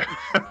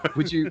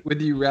 Would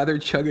you rather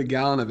chug a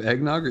gallon of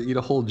eggnog or eat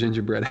a whole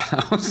gingerbread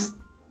house?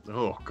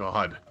 Oh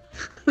God.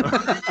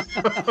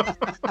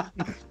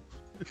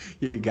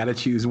 You gotta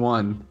choose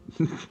one.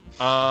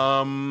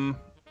 I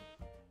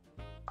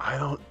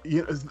don't.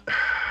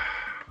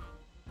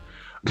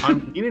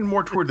 I'm leaning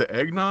more toward the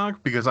eggnog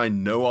because I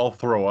know I'll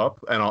throw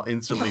up and I'll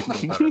instantly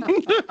feel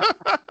better.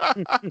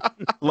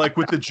 Like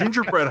with the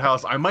gingerbread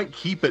house, I might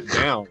keep it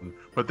down,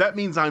 but that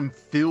means I'm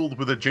filled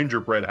with a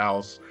gingerbread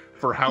house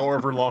for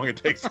however long it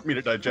takes for me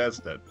to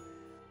digest it.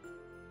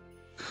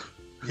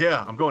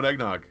 Yeah, I'm going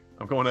eggnog.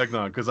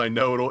 Because I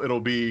know it'll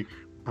be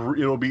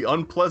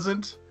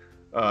unpleasant,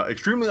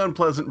 extremely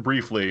unpleasant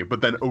briefly,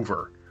 but then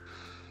over.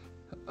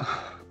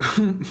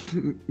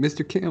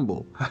 Mr.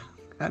 Campbell,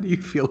 how do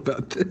you feel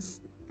about this?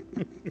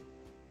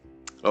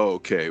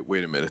 Okay,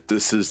 wait a minute.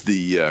 This is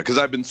the because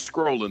I've been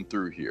scrolling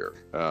through here.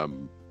 All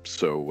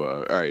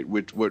right.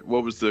 What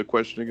was the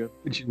question again?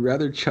 Would you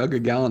rather chug a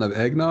gallon of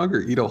eggnog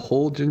or eat a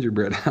whole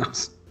gingerbread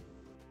house?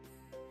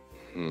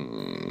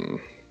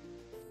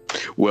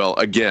 Well,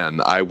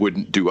 again, I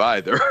wouldn't do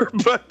either,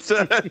 but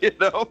for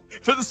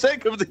the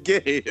sake of the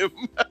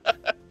game,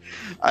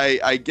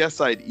 I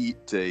guess I'd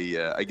eat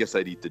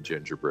the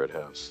gingerbread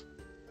house.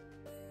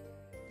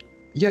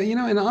 Yeah,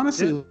 and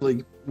honestly,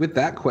 like with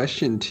that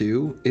question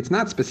too, it's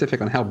not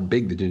specific on how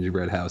big the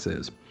gingerbread house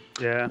is.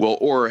 Yeah. Well,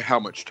 or how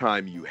much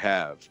time you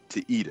have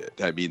to eat it.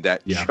 I mean,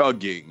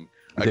 chugging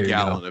a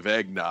gallon of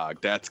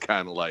eggnog, that's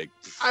kind of like.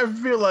 I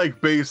feel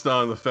like based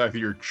on the fact that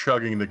you're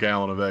chugging the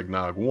gallon of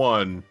eggnog,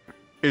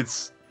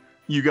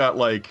 you got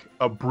like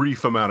a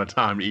brief amount of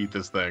time to eat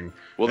this thing.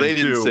 Well, they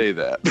didn't say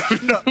that.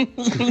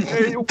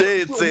 They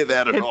didn't say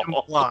that at all.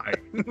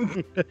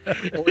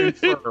 Or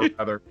infer,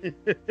 rather.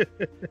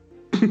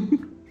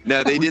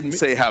 Now, they didn't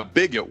say how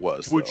big it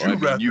was. Would though. you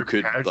rather you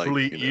could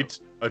casually eat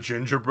a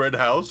gingerbread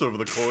house over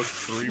the course of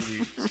 3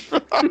 weeks?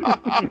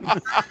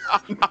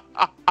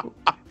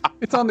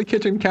 It's on the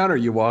kitchen counter.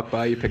 You walk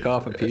by, you pick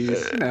off a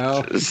piece.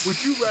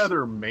 Would you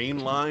rather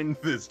mainline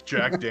this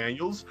Jack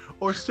Daniels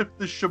or sip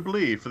the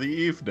Chablis for the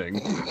evening?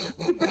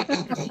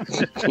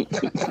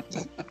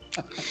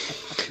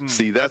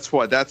 See, that's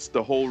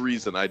the whole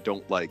reason I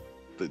don't like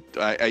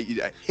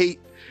I hate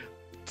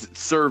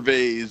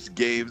surveys,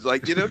 games.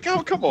 Like,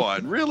 come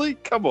on, really?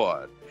 Come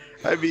on.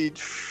 I mean,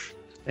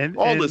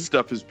 this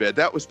stuff is bad.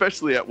 That,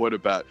 especially at what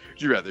about,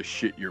 would you rather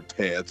shit your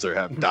pants or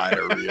have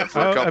diarrhea for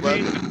a couple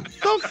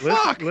of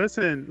fuck?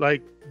 Listen,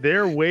 like,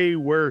 they're way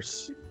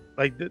worse.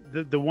 Like,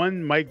 the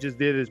one Mike just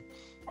did is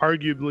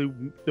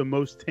arguably the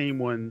most tame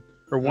one,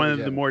 or one of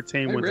the more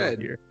tame ones out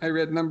here. I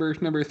read number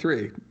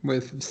 3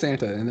 with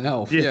Santa and the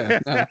elf.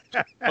 Yeah.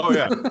 Oh,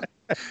 yeah.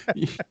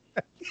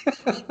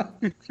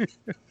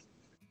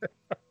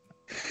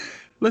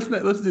 Let's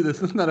do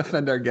this. Let's not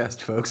offend our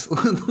guest, folks.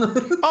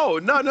 Oh,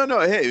 no.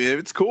 Hey,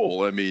 it's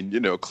cool. I mean,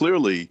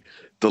 clearly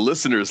the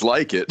listeners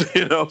like it,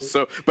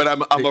 so, but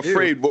I'm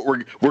afraid what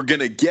we're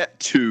going to get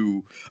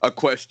to a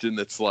question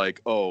that's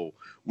like, oh,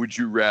 would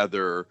you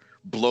rather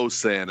blow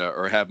Santa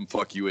or have him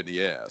fuck you in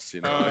the ass?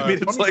 I mean,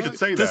 it's like,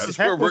 this is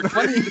where we're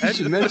funny you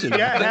should mention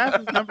that.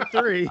 Half is number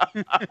 3.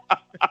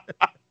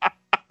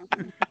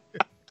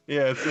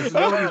 Yeah, it's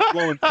nobody's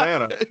blowing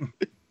Santa.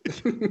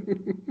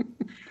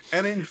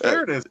 And in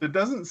fairness, it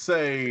doesn't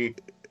say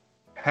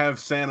have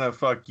Santa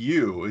fuck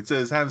you. It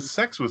says have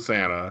sex with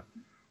Santa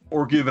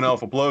or give an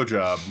elf a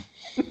blowjob.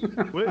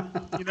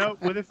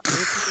 What if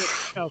you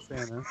tell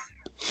Santa,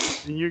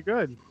 then you're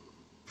good.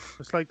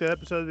 It's like the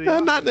episode of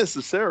the not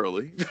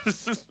necessarily.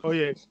 Oh,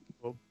 yeah.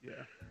 Well, yeah.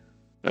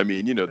 I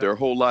mean, there are a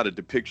whole lot of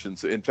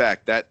depictions. In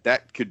fact,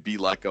 that could be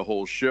like a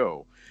whole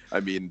show.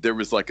 I mean, there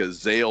was like a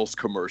Zales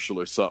commercial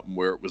or something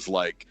where it was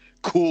like,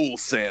 cool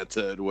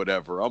Santa and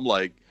whatever. I'm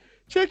like,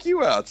 check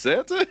you out,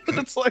 Santa.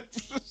 It's like,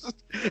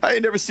 I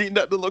ain't never seen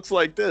nothing that looks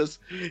like this.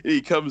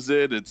 He comes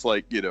in, it's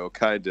like,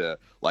 kind of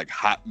like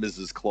hot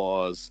Mrs.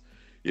 Claus,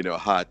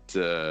 hot,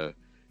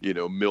 MILF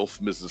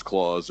Mrs.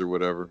 Claus or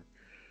whatever,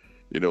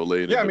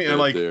 laying in the bed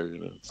like, there.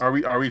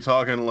 Are we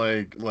talking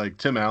like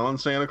Tim Allen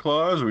Santa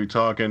Claus? Are we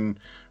talking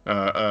Ed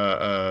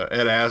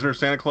Asner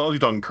Santa Claus? Are you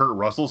talking Kurt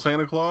Russell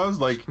Santa Claus?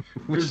 Like,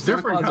 there's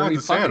different kinds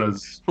of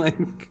Santas. I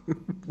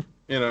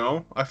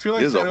feel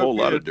like there's a whole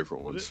lot of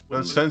different ones.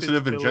 A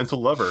sensitive and gentle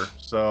lover.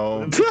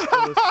 So,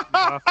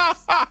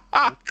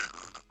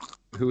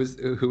 who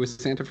was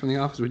Santa from The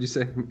Office? Would you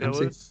say?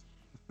 Phyllis.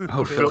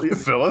 Oh,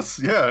 Phyllis.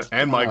 Yeah,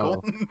 and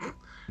Michael. Oh.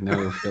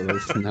 No,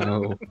 Phyllis.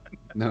 No,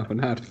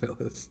 not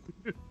Phyllis.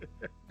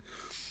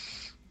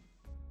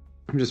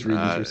 I'm just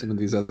reading through some of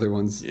these other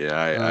ones.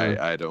 Yeah,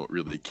 I don't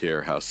really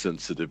care how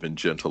sensitive and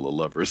gentle a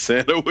lover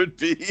Santa would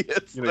be.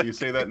 You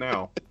say that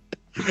now.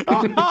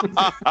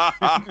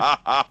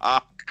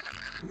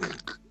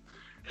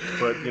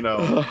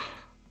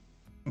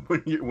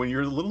 But when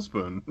you're the little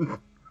spoon,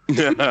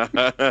 this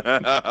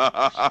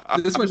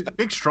one,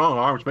 big strong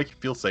arms make you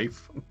feel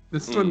safe.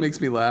 This one makes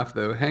me laugh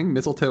though. Hang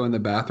mistletoe in the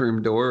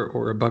bathroom door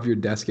or above your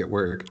desk at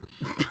work.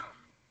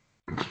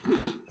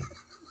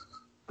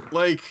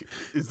 Like,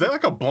 is that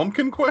like a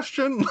Blumpkin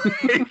question?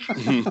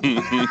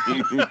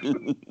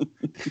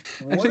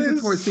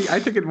 I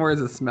took it more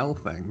as a smell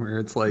thing, where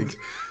it's like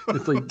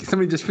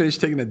somebody just finished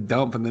taking a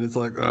dump, and then it's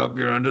like, oh,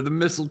 you're under the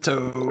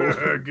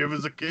mistletoe. Give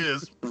us a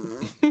kiss.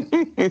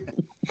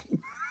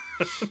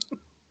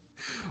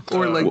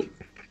 Or like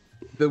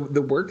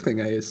the work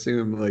thing. I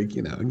assume, like,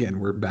 you know, again,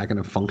 we're back in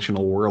a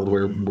functional world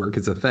where work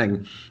is a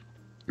thing.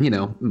 You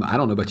know, I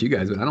don't know about you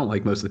guys, but I don't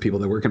like most of the people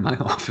that work in my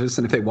office.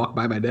 And if they walk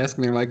by my desk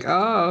and they're like,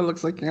 "Oh, it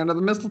looks like you're under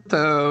the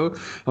mistletoe,"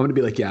 I'm gonna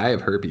be like, "Yeah, I have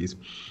herpes."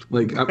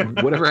 Like,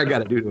 whatever I got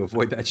to do to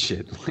avoid that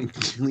shit.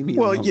 Like, leave me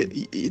alone.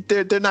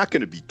 They're not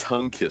going to be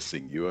tongue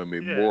kissing you. I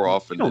mean, more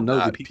often you don't than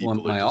know not, the people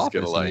in my are just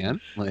office, gonna, like,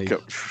 man. Like,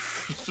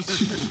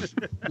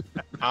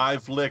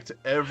 I've licked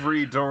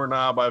every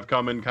doorknob I've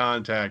come in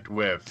contact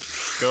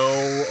with.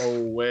 Go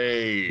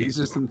away. These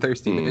are some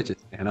thirsty bitches,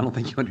 man. I don't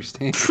think you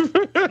understand.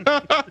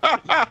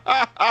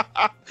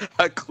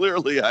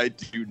 Clearly, I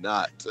do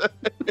not.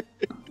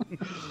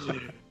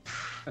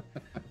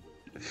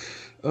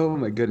 Oh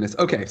my goodness.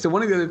 Okay, so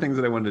one of the other things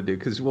that I wanted to do,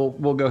 because we'll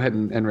go ahead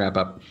and wrap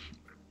up,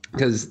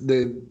 because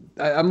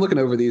I'm looking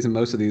over these, and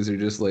most of these are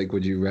just like,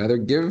 would you rather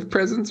give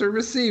presents or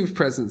receive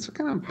presents? What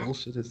kind of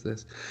bullshit is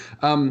this?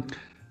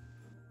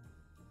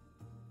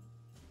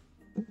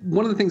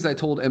 One of the things I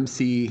told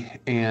MC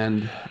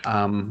and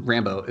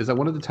Rambo is I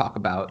wanted to talk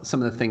about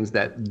some of the things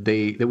that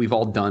we've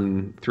all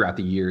done throughout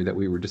the year that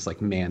we were just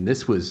like, man,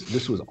 this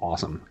was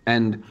awesome.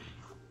 And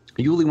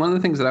Yuli, one of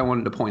the things that I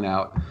wanted to point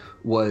out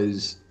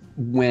was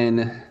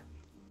when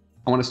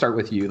I want to start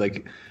with you,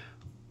 like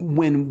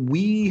when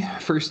we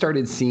first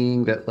started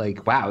seeing that,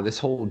 like, wow, this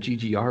whole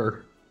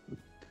GGR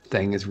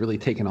thing is really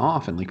taken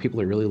off, and like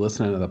people are really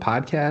listening to the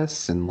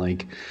podcasts, and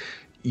like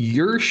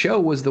your show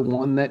was the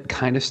one that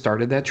kind of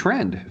started that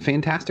trend.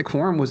 Fantastic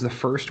Forum was the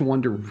first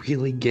one to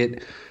really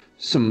get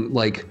some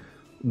like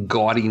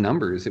gaudy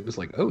numbers. It was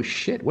like, oh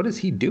shit, what is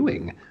he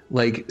doing?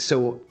 Like,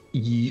 so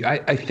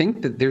I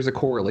think that there's a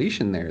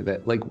correlation there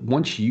that like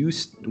once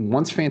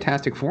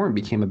Fantastic Forum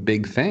became a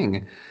big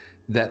thing,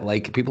 that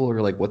like people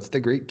were like, what's the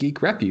Great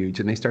Geek Refuge?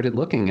 And they started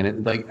looking, and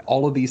it like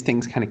all of these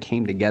things kind of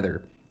came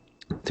together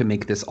to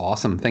make this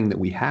awesome thing that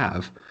we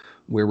have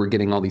where we're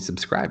getting all these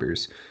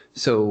subscribers.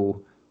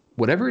 So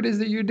whatever it is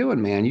that you're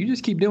doing, man, you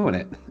just keep doing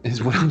it,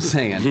 is what I'm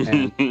saying.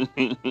 And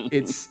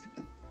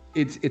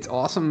it's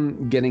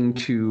awesome getting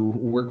to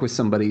work with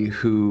somebody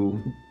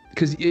who,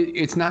 because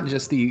it's not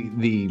just the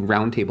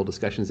roundtable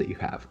discussions that you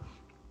have.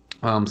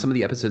 Some of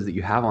the episodes that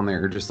you have on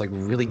there are just like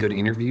really good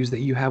interviews that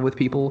you have with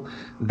people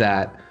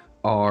that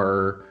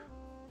are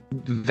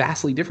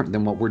vastly different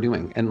than what we're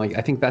doing. And like,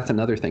 I think that's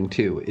another thing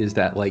too, is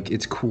that like,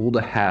 it's cool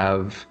to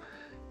have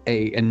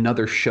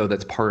another show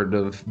that's part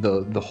of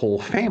the whole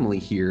family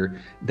here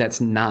that's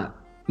not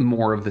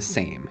more of the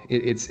same.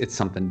 It's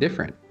something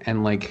different.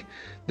 And like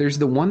there's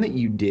the one that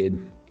you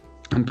did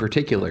in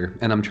particular,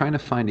 and I'm trying to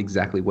find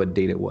exactly what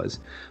date it was,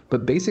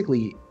 but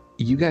basically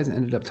you guys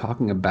ended up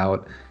talking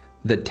about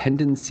the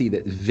tendency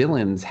that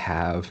villains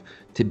have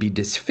to be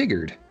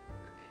disfigured.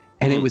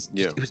 And it was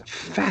a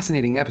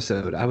fascinating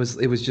episode.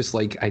 It was just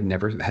like, I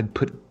never had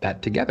put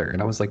that together. And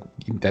I was like,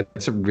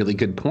 that's a really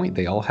good point.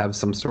 They all have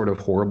some sort of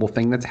horrible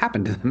thing that's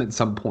happened to them at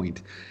some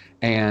point.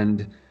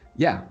 And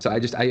yeah, so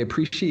I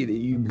appreciate that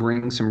you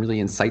bring some really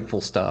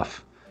insightful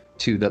stuff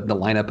to the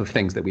lineup of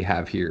things that we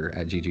have here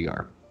at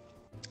GGR.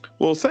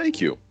 Well,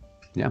 thank you.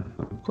 Yeah,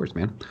 of course,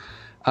 man.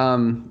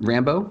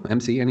 Rambo,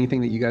 MC,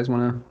 anything that you guys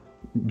want to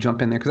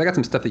jump in there? Because I got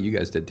some stuff that you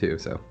guys did too,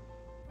 so.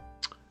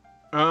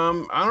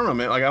 I don't know,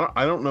 man. Like,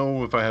 I don't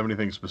know if I have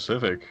anything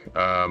specific.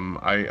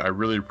 I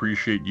really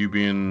appreciate you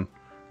being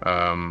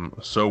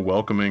so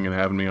welcoming and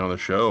having me on the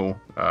show.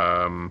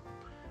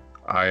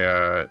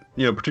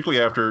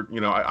 Particularly after,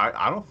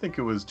 I don't think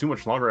it was too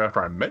much longer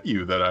after I met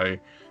you that I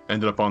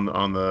ended up on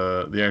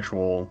the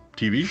actual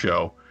TV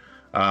show.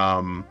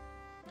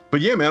 But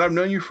yeah, man, I've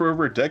known you for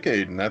over a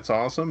decade, and that's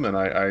awesome. And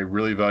I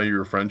really value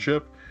your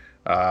friendship.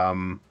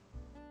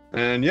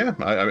 And yeah,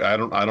 I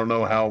don't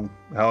know how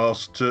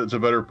else to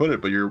better put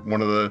it, but you're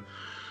one of the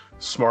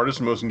smartest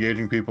and most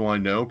engaging people I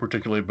know,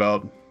 particularly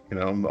about,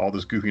 all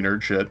this goofy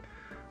nerd shit.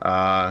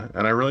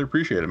 And I really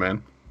appreciate it,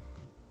 man.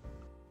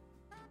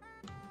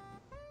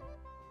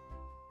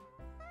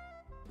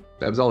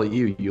 That was all at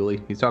you,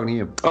 Yuli. He's talking to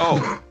you.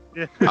 Oh,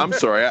 I'm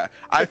sorry.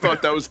 I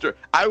thought that was.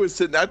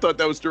 I thought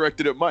that was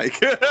directed at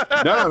Mike.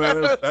 No,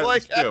 man, that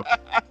was you.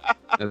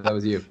 That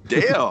was you.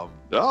 Damn.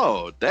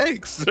 Oh,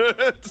 thanks.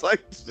 It's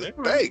like,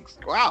 thanks.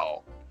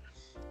 Wow.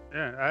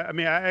 Yeah, I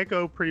mean, I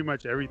echo pretty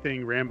much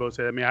everything Rambo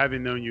said. I mean, I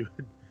haven't known you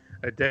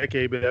a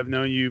decade, but I've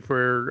known you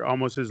for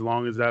almost as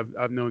long as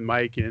I've known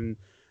Mike. And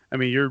I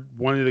mean, you're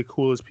one of the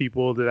coolest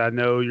people that I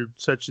know. You're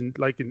such an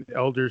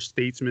elder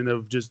statesman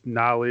of just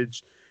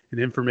knowledge and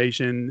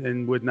information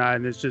and whatnot.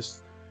 And it's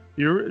just,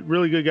 you're a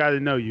really good guy to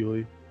know,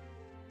 Yuli.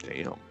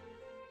 Damn.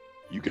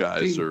 You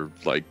guys are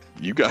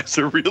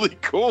really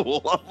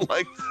cool. I'm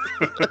like,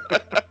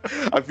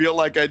 I feel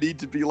like I need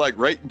to be like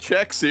writing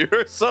checks here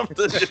or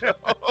something.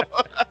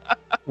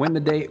 when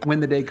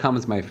the day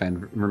comes, my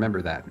friend,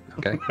 remember that.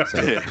 Okay.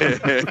 So.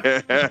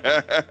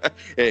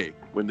 Hey,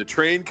 when the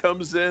train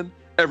comes in,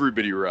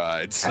 everybody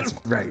rides. That's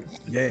right.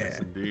 Yeah. Yes,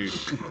 indeed.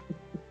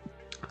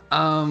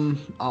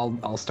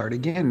 I'll start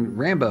again.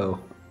 Rambo,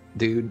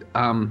 dude.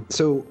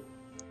 So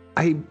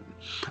I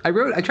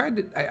wrote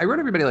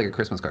everybody like a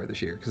Christmas card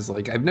this year because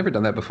like I've never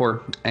done that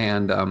before,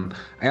 and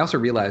I also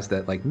realized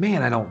that like,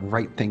 man, I don't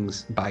write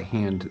things by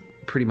hand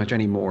pretty much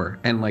anymore,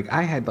 and like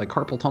I had like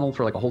carpal tunnel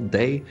for like a whole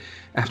day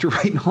after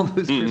writing all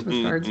those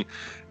Christmas cards,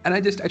 and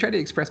I tried to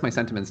express my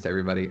sentiments to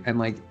everybody, and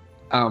like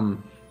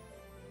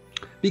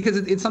because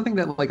it's something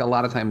that like a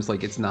lot of times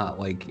like it's not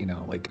like, you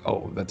know, like,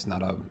 oh, that's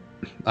not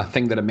a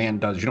thing that a man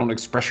does. You don't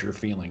express your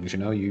feelings, you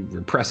know, you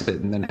repress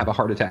it and then have a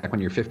heart attack when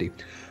you're 50.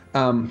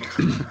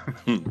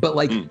 But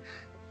like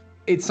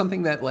it's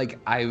something that like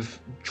I've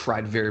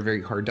tried very,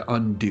 very hard to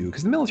undo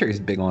because the military is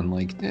big on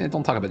like,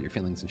 don't talk about your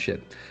feelings and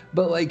shit.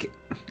 But like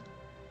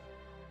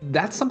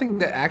that's something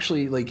that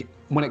actually, like,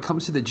 when it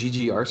comes to the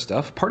GGR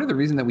stuff, part of the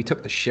reason that we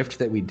took the shift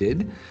that we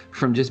did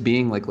from just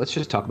being like, let's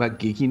just talk about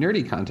geeky,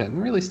 nerdy content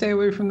and really stay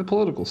away from the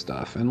political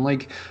stuff. And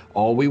like,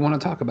 all we want to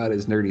talk about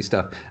is nerdy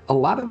stuff. A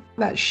lot of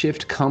that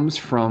shift comes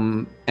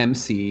from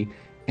MC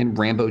and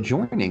Rambo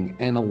joining.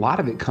 And a lot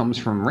of it comes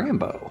from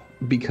Rambo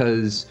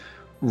because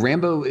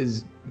Rambo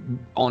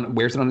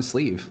wears it on his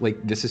sleeve.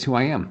 Like, this is who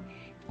I am.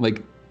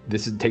 Like,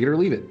 this is take it or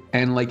leave it.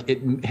 And like,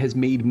 it has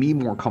made me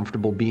more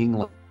comfortable being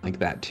like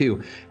that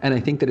too. And I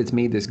think that it's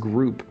made this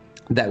group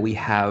that we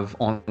have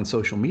on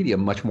social media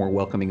much more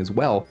welcoming as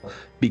well,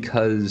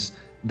 because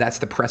that's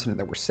the precedent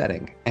that we're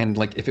setting. And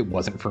like, if it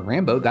wasn't for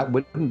Rambo, that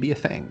wouldn't be a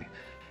thing.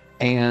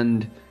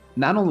 And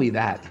not only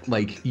that,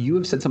 like, you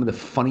have said some of the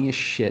funniest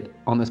shit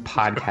on this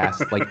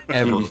podcast, like,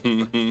 ever.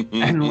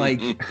 And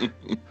like,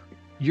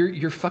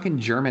 your fucking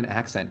German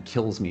accent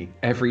kills me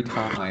every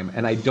time,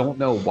 and I don't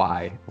know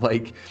why.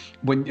 Like,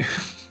 when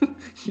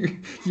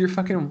your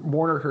fucking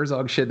Werner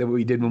Herzog shit that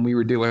we did when we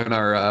were doing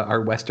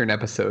our Western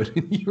episode,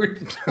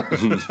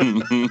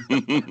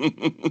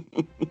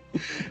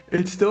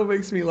 it still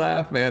makes me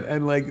laugh, man.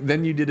 And like,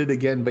 then you did it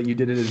again, but you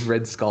did it as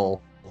Red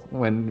Skull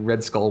when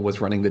Red Skull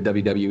was running the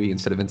WWE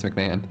instead of Vince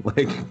McMahon.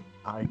 Like,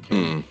 I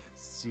can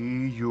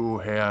see you,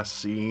 Herr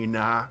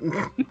Cena.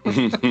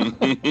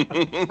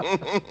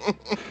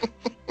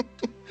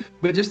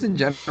 But just in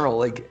general,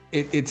 like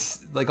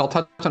it's like, I'll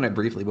touch on it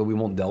briefly, but we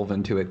won't delve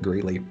into it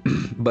greatly.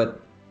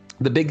 But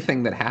the big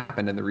thing that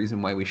happened, and the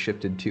reason why we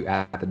shifted to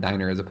At the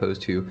Diner as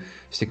opposed to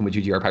sticking with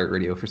GGR Pirate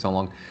Radio for so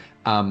long,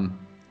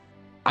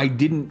 I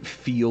didn't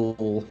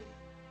feel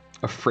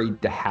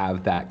afraid to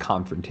have that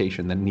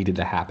confrontation that needed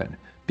to happen,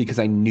 because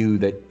I knew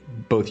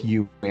that both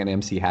you and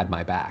MC had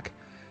my back.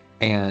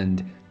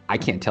 And I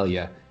can't tell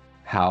you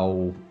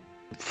how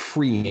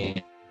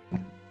freeing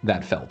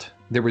that felt.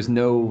 There was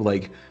no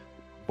like,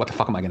 what the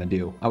fuck am I gonna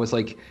do? I was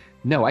like,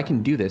 no, I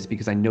can do this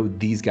because I know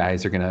these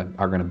guys are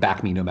gonna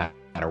back me no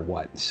matter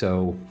what.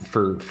 So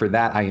for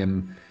that, I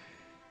am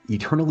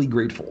eternally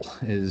grateful,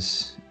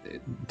 is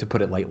to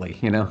put it lightly,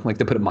 you know, like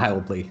to put it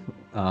mildly,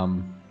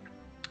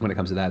 when it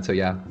comes to that. So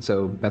yeah,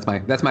 so that's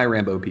my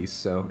Rambo piece.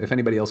 So if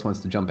anybody else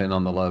wants to jump in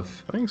on the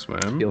love, thanks,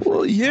 man.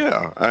 Well,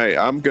 yeah,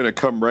 I'm gonna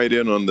come right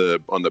in on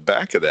the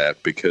back of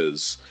that,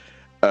 because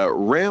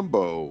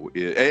Rambo and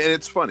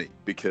it's funny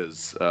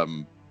because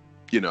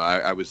you know,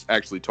 I was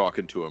actually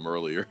talking to him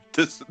earlier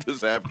this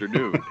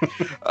afternoon,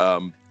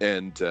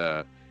 and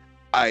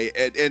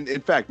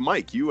in fact,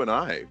 Mike, you and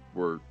I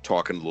were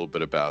talking a little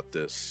bit about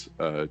this,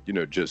 you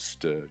know,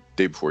 just day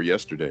before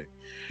yesterday.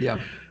 Yeah.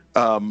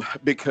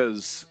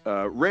 Because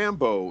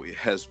Rambo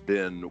has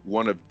been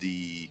one of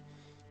the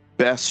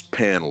best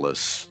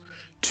panelists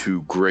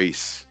to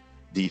grace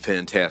the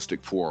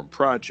Fantastic Forum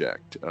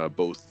project,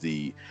 both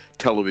the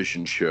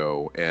television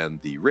show and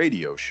the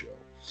radio show.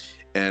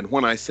 And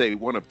when I say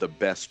one of the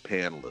best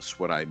panelists,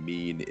 what I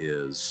mean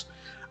is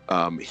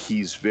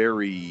he's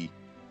very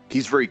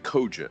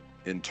cogent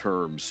in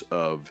terms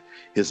of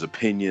his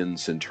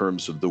opinions, in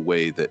terms of the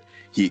way that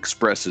he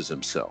expresses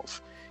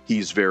himself.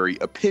 He's very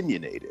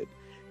opinionated,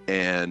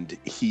 and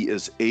he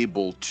is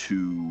able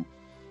to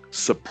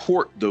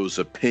support those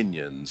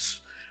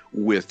opinions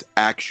with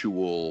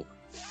actual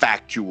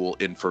factual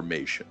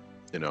information,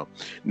 you know.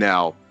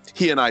 Now,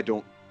 he and I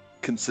don't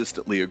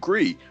consistently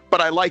agree,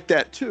 but I like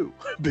that too,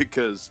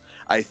 because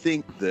I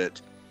think that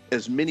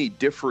as many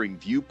differing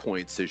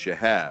viewpoints as you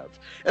have,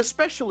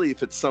 especially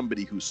if it's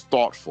somebody who's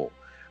thoughtful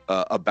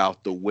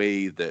about the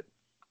way that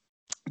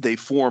they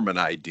form an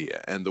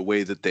idea and the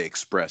way that they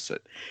express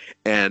it,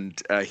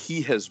 and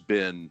he has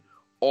been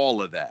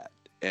all of that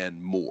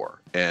and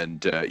more,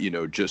 and you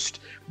know,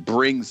 just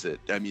brings it.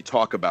 I mean,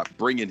 talk about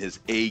bringing his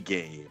A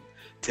game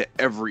to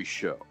every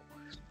show.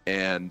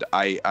 And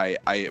I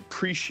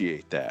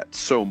appreciate that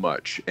so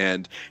much,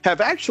 and have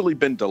actually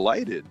been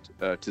delighted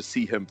to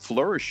see him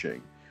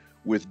flourishing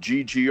with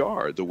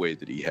GGR the way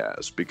that he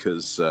has,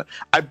 because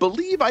I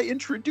believe I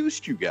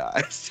introduced you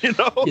guys, you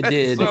know. You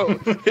did. So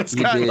it's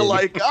kind of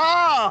like,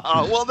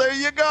 well, there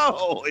you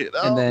go, you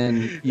know. And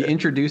then you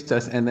introduced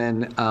us, and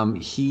then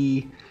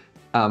he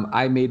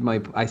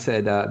I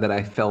said that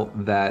I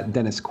felt that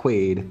Dennis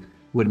Quaid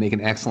would make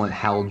an excellent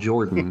Hal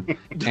Jordan,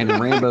 and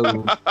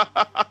Rambo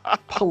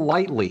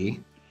politely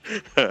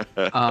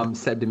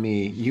said to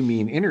me, "You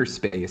mean Inner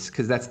Space?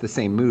 Because that's the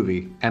same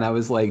movie." And I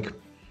was like,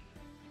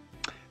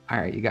 "All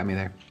right, you got me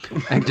there."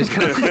 I just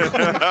kind of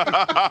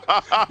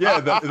yeah.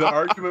 The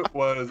argument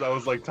was, I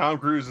was like, Tom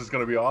Cruise is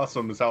going to be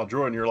awesome as Hal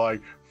Jordan. You're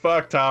like,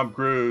 fuck Tom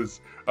Cruise.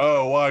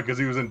 Oh, why? Because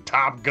he was in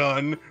Top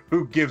Gun.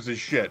 Who gives a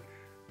shit?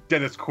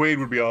 Dennis Quaid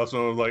would be awesome.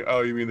 I was like,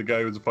 oh, you mean the guy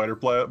who was a fighter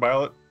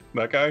pilot?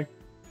 That guy?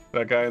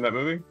 That guy in that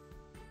movie?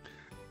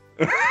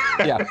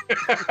 Yeah.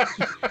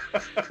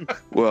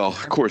 Well,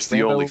 of course,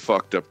 the only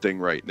fucked up thing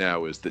right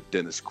now is that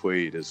Dennis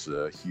Quaid is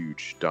a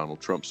huge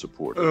Donald Trump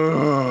supporter.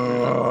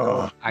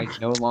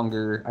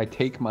 I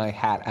take my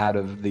hat out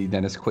of the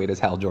Dennis Quaid as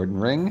Hal Jordan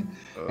ring,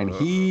 and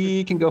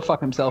he can go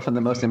fuck himself in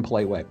the most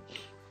impolite way.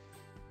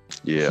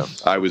 Yeah,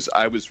 I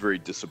was very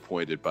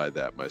disappointed by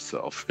that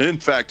myself. In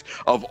fact,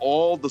 of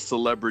all the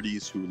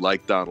celebrities who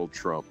like Donald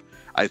Trump,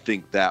 I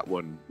think that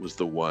one was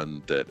the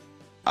one that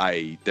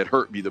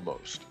hurt me the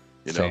most.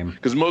 You know,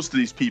 because most of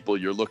these people,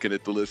 you're looking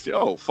at the list,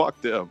 oh, fuck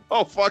them.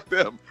 Oh, fuck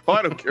them. Oh,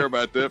 I don't care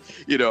about them.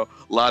 You know,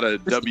 a lot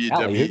of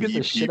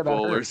WWE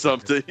people or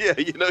something. Yeah,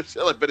 you know,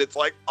 but it's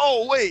like,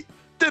 oh, wait,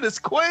 Dennis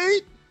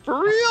Quaid?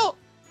 For real?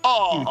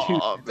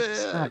 Oh,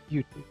 man.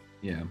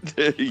 Yeah.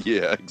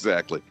 Yeah,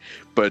 exactly.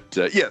 But,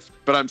 yes,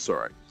 but I'm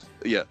sorry.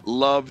 Yeah,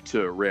 love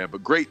to Rambo.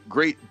 Great,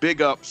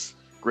 big ups.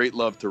 Great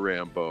love to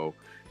Rambo.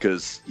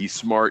 Because he's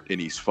smart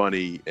and he's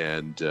funny,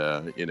 and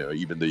you know,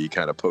 even though you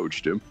kind of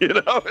poached him, you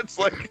know, it's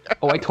like,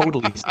 oh, I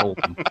totally stole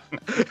him.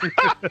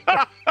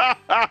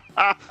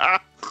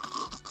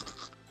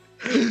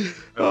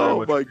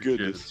 Oh my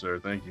goodness, sir!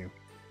 Thank you.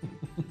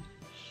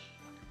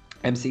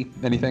 MC,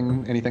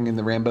 anything in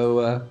the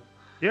Rambo?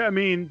 Yeah, I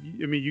mean,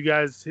 you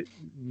guys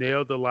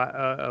nailed a lot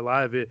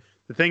of it.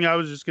 The thing I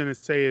was just gonna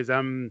say is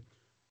I'm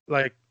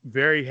like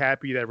very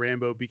happy that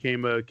Rambo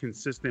became a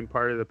consistent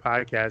part of the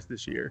podcast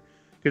this year.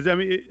 Because I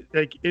mean,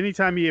 like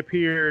anytime he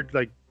appeared,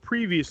 like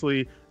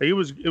previously, like,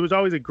 it was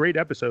always a great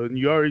episode, and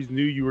you always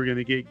knew you were going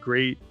to get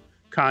great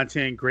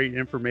content, great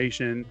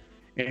information,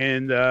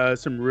 and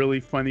some really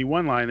funny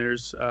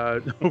one-liners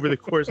over the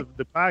course of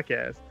the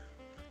podcast.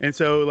 And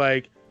so,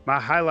 like, my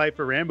highlight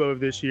for Rambo of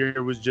this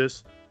year was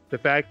just the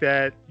fact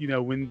that, you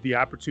know, when the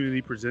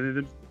opportunity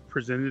presented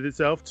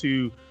itself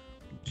to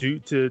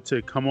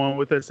come on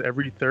with us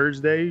every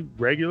Thursday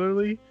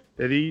regularly,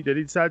 that he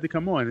decided to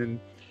come on,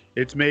 and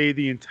it's made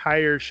the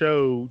entire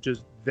show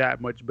just that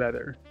much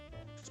better,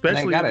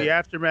 especially in the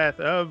aftermath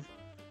of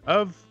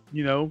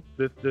you know,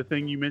 the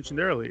thing you mentioned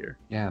earlier.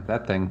 Yeah,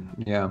 that thing.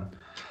 Yeah.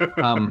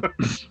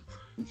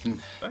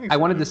 I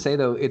wanted to say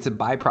though, it's a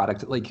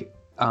byproduct. Like,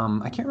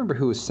 I can't remember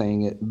who was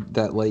saying it,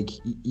 that like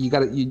you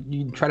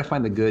try to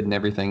find the good in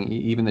everything,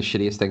 even the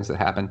shittiest things that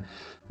happen.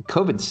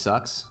 COVID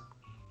sucks,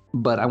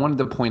 but I wanted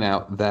to point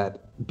out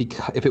that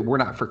because if it were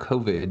not for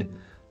COVID,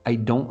 I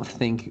don't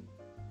think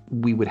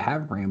we would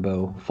have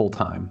Rambo full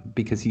time,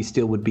 because he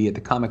still would be at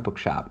the comic book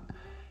shop.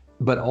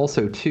 But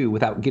also too,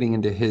 without getting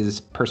into his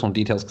personal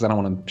details, because I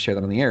don't want to share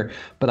that on the air,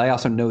 but I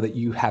also know that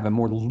you have a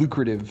more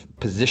lucrative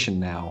position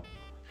now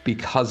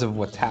because of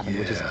what's happened,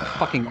 which is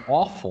fucking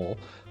awful.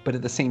 But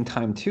at the same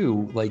time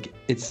too, like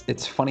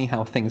it's funny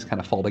how things kind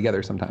of fall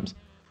together sometimes.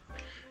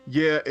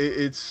 Yeah,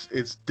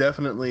 it's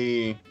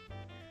definitely.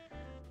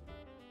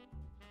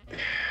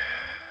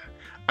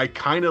 I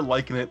kind of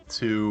liken it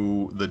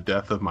to the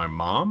death of my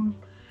mom.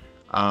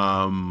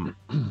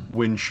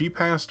 When she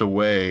passed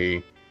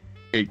away,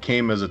 it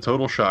came as a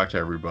total shock to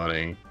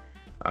everybody.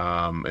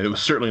 It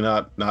was certainly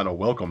not a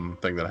welcome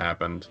thing that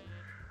happened,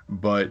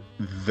 but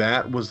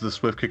that was the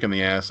swift kick in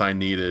the ass I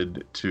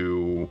needed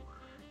to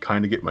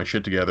kind of get my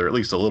shit together, at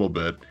least a little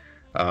bit.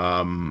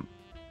 And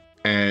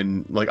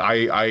like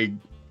I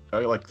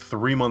like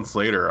 3 months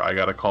later, I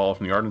got a call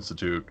from the Art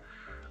Institute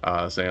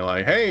saying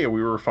like, hey,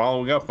 we were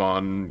following up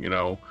on, you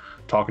know,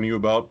 talking to you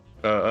about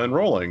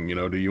enrolling, you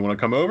know, do you want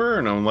to come over?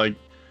 And I'm like,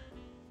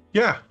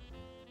 yeah,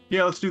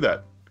 let's do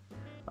that.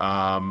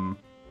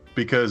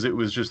 Because it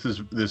was just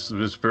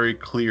this very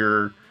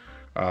clear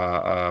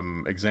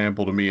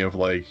example to me of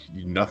like,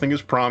 nothing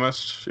is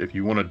promised. If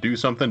you want to do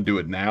something, do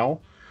it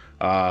now.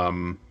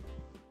 And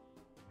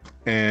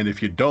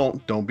if you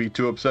don't be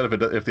too upset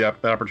if the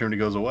opportunity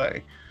goes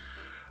away.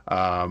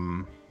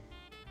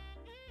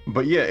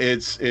 But yeah,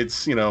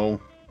 it's you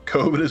know,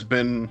 COVID has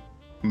been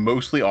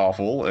mostly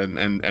awful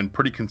and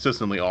pretty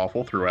consistently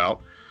awful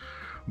throughout,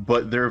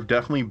 but there have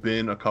definitely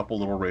been a couple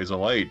little rays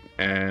of light,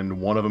 and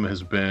one of them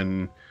has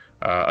been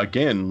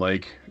again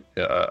like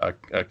a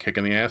kick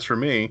in the ass for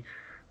me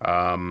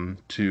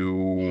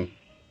to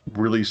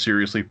really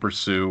seriously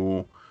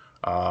pursue.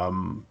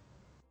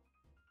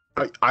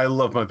 I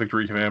love my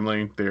Victory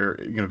family.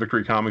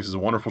 Victory Comics is a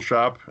wonderful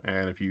shop,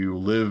 and if you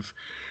live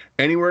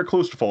anywhere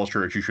close to Falls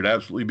Church, you should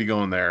absolutely be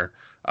going there.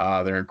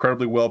 They're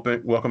incredibly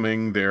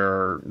welcoming.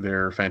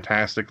 They're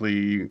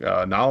fantastically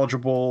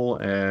knowledgeable,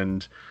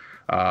 and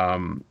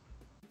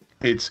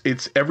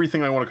it's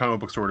everything I want a comic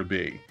book store to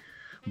be.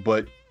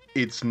 But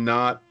it's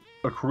not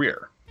a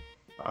career,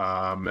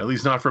 at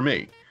least not for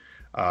me.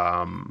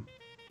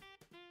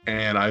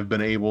 And I've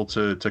been able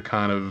to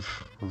kind of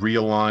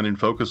realign and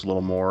focus a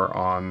little more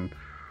on,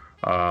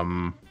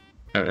 and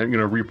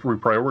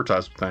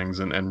reprioritize things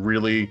and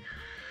really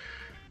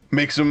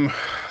make some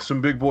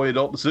big boy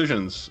adult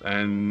decisions,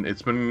 and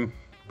it's been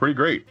pretty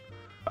great.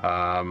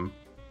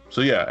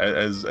 So yeah,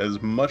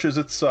 as much as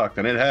it sucked,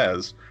 and it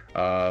has,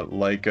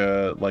 like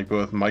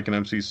both Mike and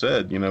MC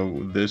said,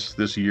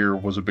 this year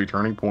was a big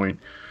turning point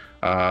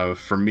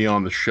for me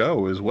on the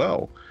show as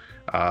well.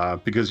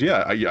 Because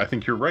I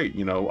think you're right.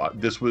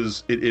 This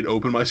was it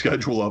opened my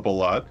schedule up a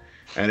lot,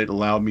 and it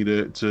allowed me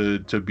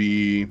to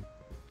be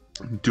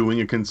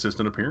doing a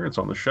consistent appearance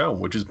on the show,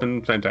 which has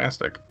been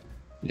fantastic.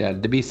 Yeah,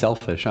 to be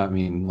selfish, I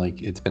mean, like,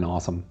 it's been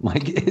awesome.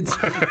 Like, it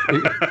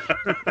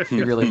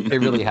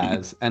really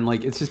has, and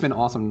like, it's just been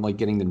awesome, like,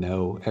 getting to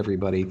know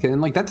everybody,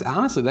 and like, that's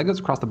honestly, that goes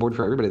across the board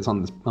for everybody that's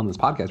on this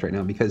podcast right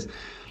now,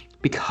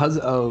 because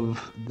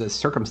of the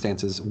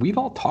circumstances, we've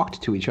all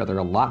talked to each other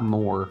a lot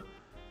more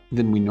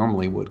than we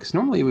normally would, because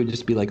normally it would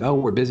just be like, oh,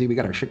 we're busy, we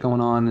got our shit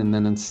going on, and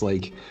then it's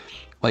like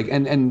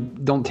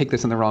and don't take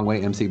this in the wrong way,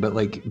 MC, but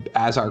like,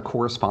 as our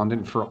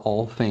correspondent for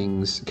all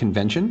things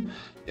convention,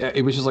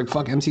 it was just like,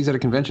 fuck, MC's at a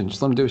convention,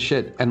 just let him do his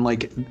shit, and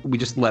like, we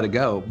just let it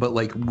go. But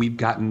like, we've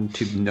gotten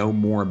to know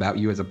more about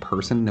you as a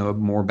person, know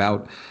more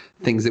about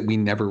things that we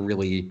never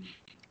really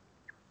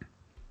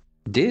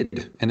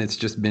did, and it's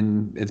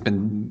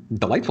been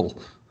delightful.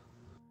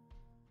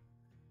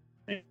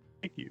 Thank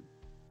you.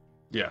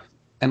 Yeah.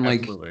 And like,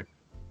 absolutely.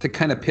 To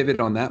kind of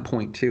pivot on that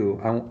point too,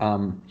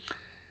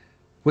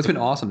 what's been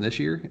awesome this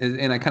year is,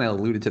 and I kind of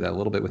alluded to that a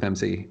little bit with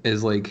MC,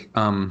 is like,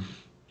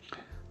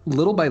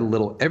 little by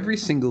little, every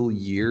single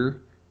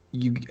year,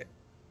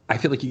 I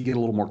feel like you get a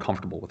little more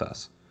comfortable with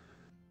us,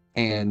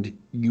 and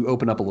you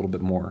open up a little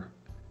bit more.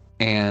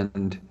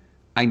 And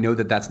I know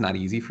that that's not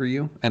easy for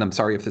you, and I'm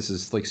sorry if this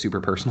is like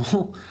super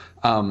personal,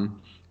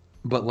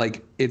 but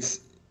like, it's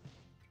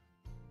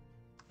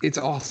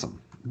awesome.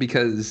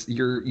 Because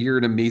you're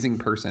an amazing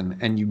person,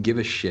 and you give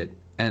a shit,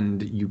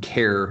 and you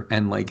care,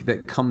 and like,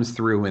 that comes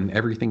through in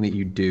everything that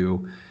you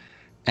do.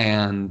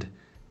 And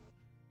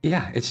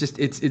yeah,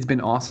 it's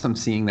been awesome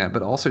seeing that.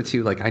 But also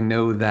too, like, I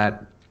know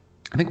that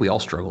I think we all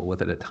struggle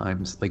with it at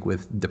times, like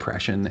with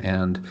depression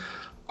and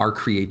our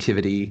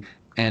creativity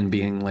and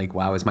being like,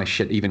 wow, is my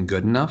shit even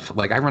good enough?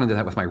 Like, I run into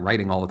that with my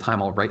writing all the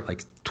time. I'll write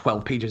like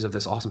 12 pages of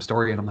this awesome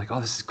story, and I'm like, oh,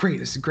 this is great.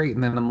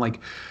 And then I'm like,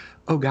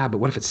 oh God, but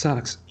what if it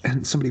sucks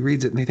and somebody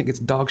reads it and they think it's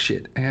dog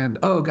shit? And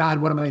oh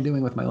God, what am I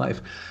doing with my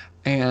life?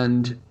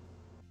 And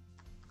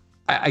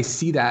I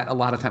see that a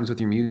lot of times with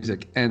your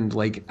music, and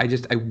like,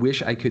 I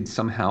wish I could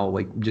somehow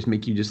like just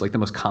make you just like the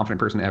most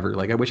confident person ever.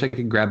 Like, I wish I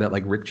could grab that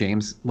like Rick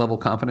James level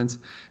confidence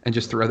and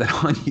just throw that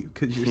on you,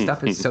 because your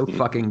stuff is so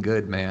fucking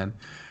good, man.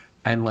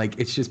 And like,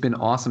 it's just been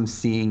awesome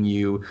seeing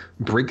you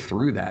break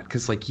through that,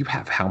 because like, you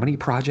have how many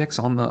projects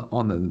on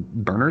the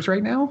burners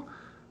right now?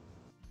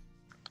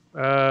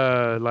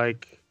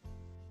 Like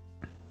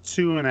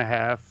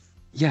 2.5.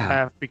 Yeah.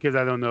 Half, because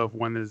I don't know if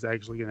one is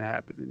actually going to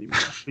happen anymore.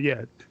 But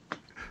yeah.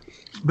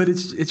 But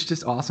it's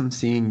just awesome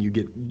seeing you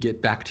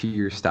get back to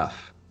your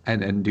stuff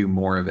and do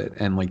more of it.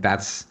 And like,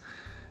 that's,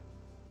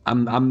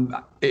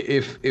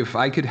 if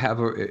I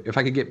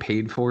could get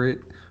paid for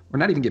it, or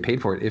not even get paid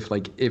for it,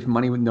 if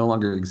money no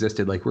longer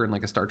existed, like, we're in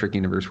like a Star Trek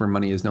universe where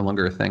money is no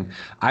longer a thing,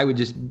 I would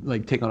just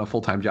like take on a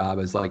full-time job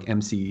as like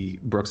MC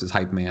Brooks's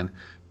hype man,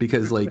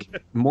 because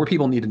like, more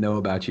people need to know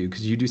about you,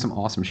 because you do some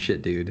awesome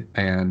shit, dude.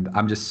 And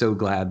I'm just so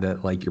glad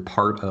that like, you're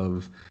part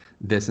of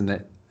this, and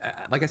that,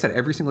 like I said,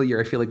 every single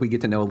year I feel like we get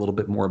to know a little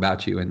bit more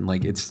about you, and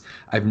like,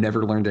 I've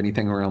never learned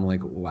anything where I'm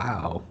like,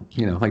 wow,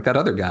 like that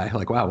other guy,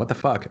 like, wow, what the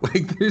fuck?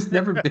 Like, there's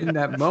never been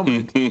that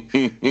moment.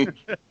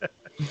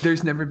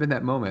 There's never been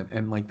that moment,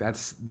 and like,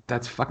 that's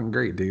fucking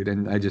great, dude.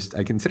 And I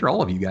consider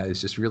all of you guys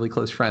just really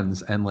close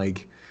friends, and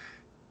like,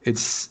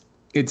 it's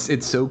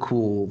so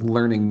cool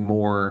learning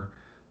more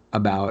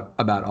about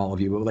all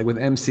of you. But like, with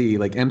MC,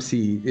 like,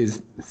 MC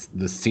is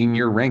the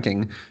senior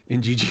ranking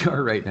in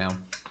GGR right now,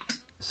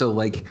 so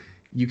like,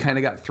 you kind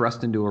of got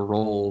thrust into a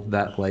role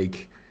that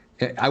like,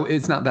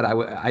 it's not that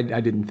I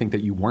didn't think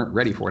that you weren't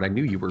ready for it. I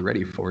knew you were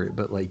ready for it,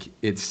 but like,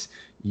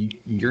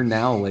 you're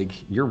now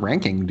like, you're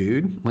ranking,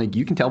 dude. Like,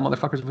 you can tell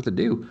motherfuckers what to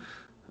do.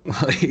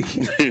 Like,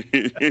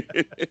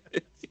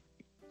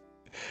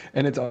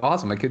 and it's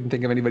awesome. I couldn't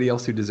think of anybody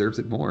else who deserves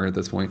it more at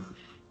this point.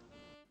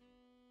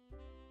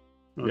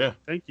 Well, yeah.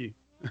 Thank you.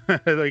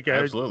 Like,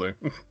 absolutely.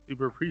 I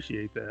super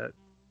appreciate that.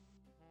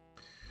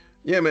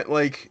 Yeah, man.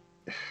 Like,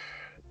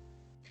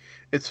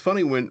 it's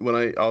funny when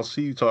I'll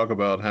see you talk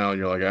about how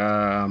you're like,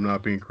 I'm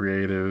not being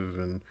creative,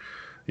 and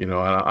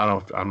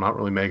I'm not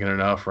really making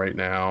enough right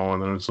now,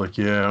 and then it's like,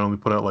 yeah, I only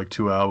put out like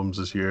 2 albums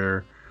this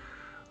year.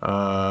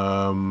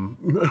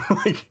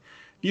 Like,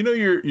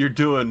 you're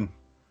doing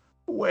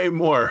way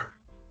more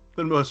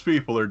than most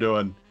people are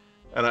doing,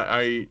 and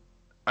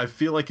I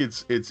feel like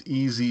it's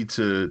easy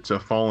to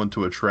fall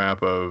into a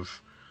trap of,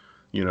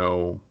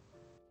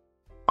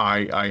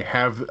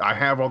 I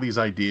have all these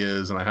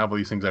ideas and I have all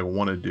these things I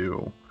want to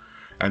do,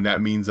 and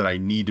that means that I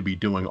need to be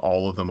doing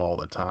all of them all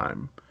the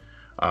time.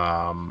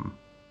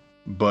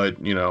 But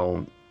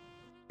a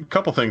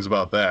couple things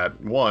about that.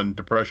 One,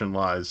 depression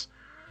lies.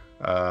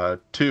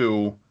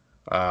 Two,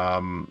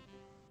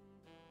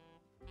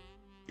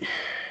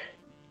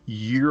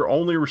 your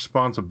only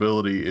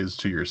responsibility is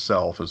to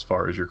yourself as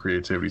far as your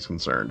creativity is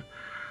concerned.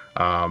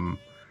 But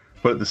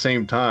at the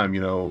same time,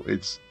 you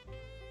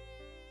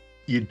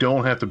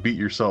don't have to beat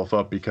yourself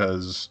up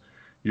because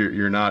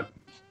you're not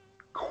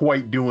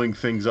quite doing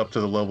things up to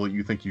the level that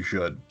you think you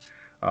should.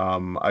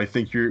 I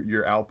think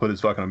your output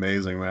is fucking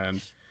amazing,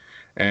 man.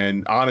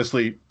 And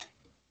honestly,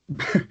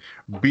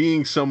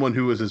 being someone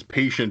who is as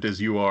patient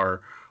as you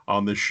are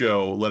on this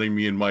show, letting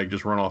me and Mike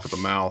just run off at the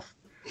mouth,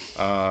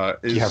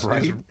 is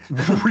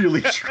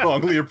really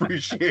strongly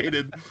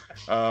appreciated.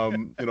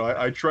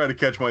 I try to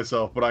catch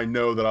myself, but I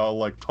know that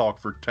I'll talk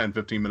for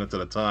 10-15 minutes at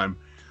a time.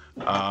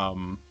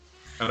 And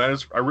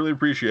I really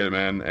appreciate it,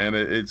 man. And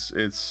it's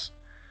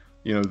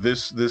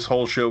this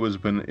whole show has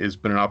been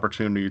an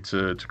opportunity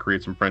to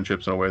create some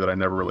friendships in a way that I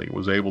never really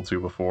was able to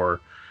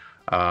before.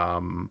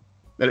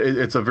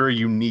 It's a very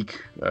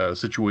unique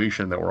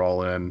situation that we're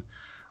all in,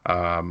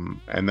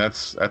 and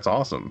that's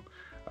awesome.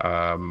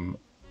 And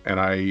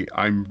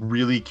I'm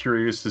really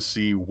curious to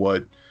see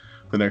what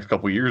the next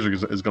couple of years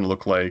is going to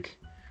look like,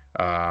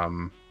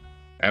 and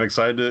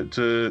excited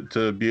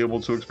to be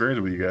able to experience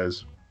it with you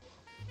guys.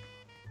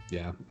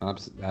 Yeah,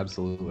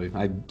 absolutely.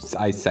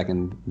 I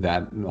second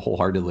that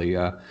wholeheartedly.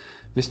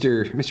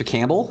 Mr.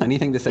 Campbell,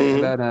 anything to say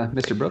about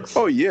Mr. Brooks?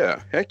 Oh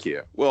yeah, heck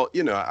yeah. Well,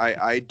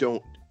 I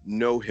don't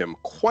know him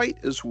quite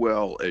as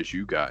well as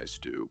you guys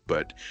do,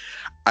 but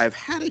I've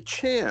had a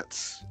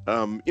chance,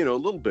 a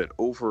little bit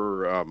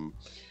over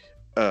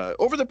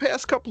the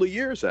past couple of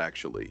years,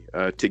 actually,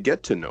 to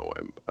get to know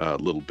him a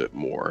little bit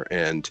more,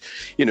 and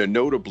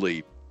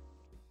notably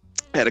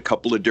at a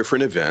couple of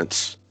different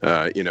events,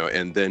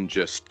 and then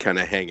just kind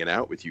of hanging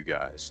out with you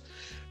guys.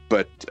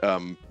 But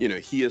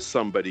he is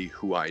somebody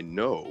who I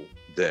know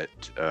that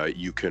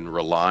you can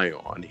rely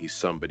on. He's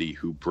somebody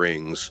who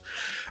brings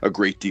a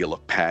great deal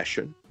of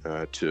passion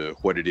to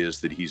what it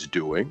is that he's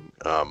doing,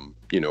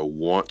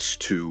 wants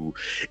to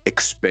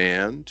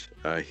expand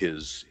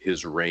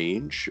his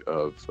range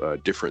of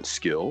different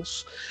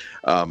skills.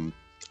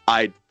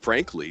 I'd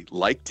frankly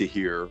like to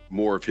hear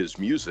more of his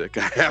music.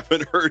 I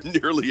haven't heard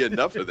nearly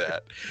enough of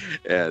that.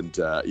 And,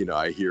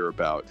 I hear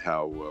about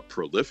how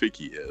prolific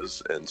he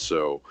is. And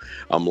so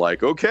I'm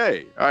like,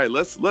 okay, all right,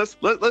 let's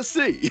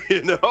see,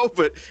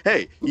 but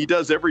hey, he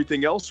does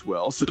everything else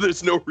well. So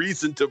there's no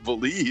reason to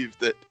believe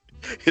that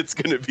it's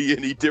going to be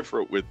any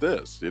different with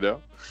this,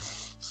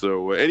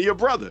 So, and your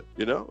brother,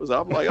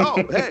 so I'm like, oh,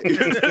 hey.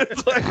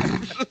 It's like,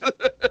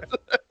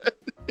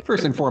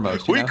 first and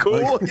foremost, we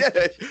cool,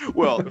 yeah.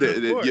 Well,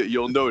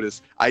 you'll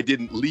notice I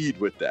didn't lead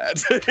with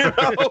that,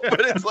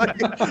 but it's like,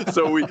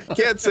 so we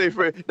can't say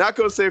not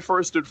going to say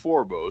first and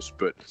foremost,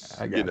 but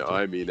I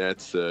mean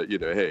that's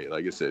hey,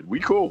 like I said, we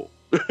cool.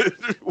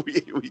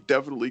 we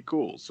definitely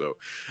cool. So,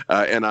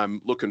 and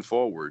I'm looking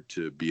forward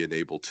to being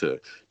able to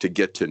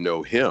get to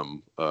know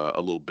him a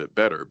little bit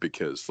better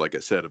because, like I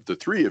said, of the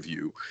three of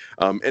you,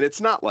 and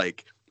it's not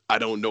like I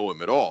don't know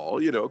him at all,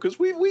 because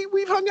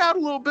we've hung out a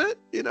little bit,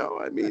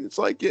 I mean, it's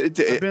like I've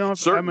been on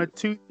I'm a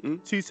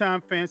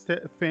two-time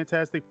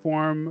Fantastic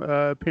Forum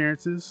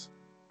appearances.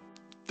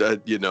 I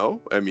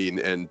mean,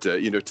 and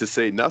to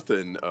say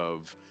nothing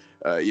of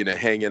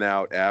hanging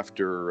out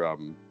after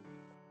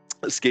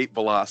Escape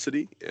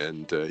Velocity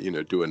and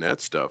doing that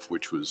stuff,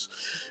 which was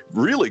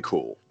really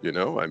cool,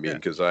 I mean,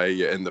 because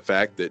and the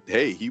fact that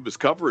hey, he was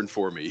covering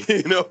for me,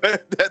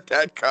 at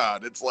that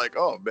con, it's like,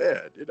 oh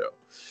man,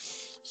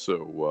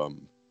 So,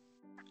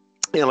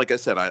 like I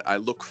said, I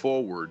look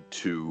forward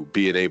to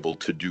being able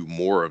to do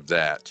more of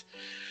that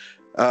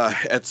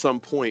at some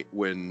point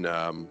when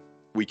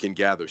we can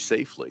gather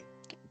safely.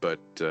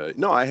 But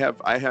no, I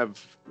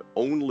have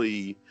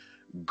only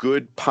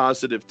good,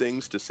 positive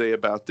things to say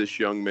about this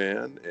young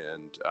man,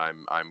 and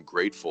I'm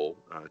grateful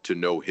to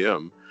know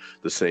him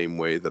the same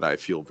way that I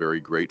feel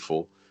very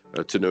grateful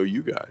to know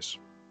you guys.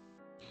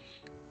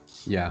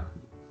 Yeah,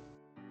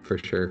 for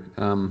sure.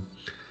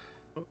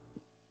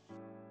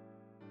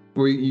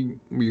 Were you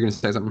going to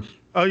say something?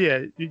 Oh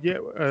yeah.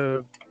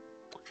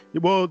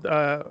 Well,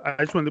 I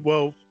just wanted to,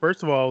 well,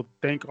 first of all,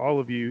 thank all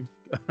of you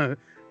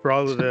for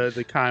all of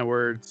the kind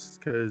words,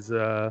 because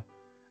I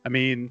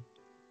mean,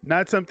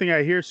 not something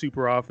I hear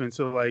super often.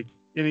 So like,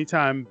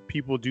 anytime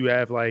people do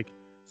have like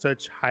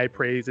such high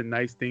praise and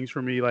nice things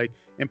for me, like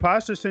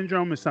imposter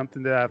syndrome is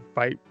something that I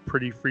fight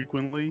pretty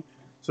frequently.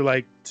 So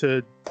like,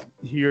 to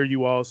hear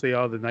you all say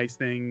all the nice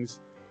things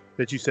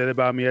that you said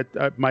about me,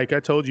 Mike, I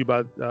told you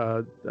about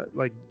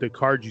like the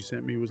card you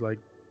sent me was like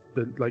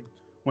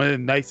one of the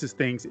nicest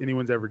things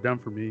anyone's ever done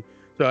for me.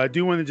 So I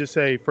do want to just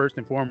say, first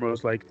and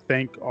foremost, like,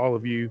 thank all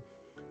of you.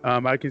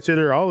 I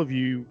consider all of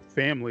you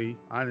family,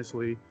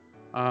 honestly.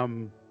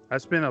 I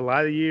spent a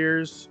lot of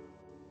years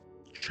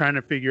trying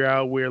to figure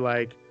out where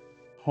like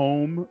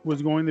home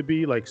was going to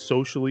be, like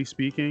socially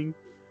speaking.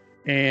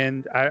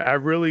 And I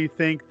really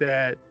think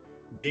that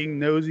being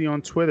nosy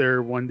on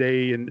Twitter one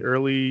day in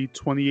early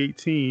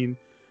 2018,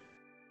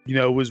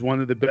 was one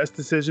of the best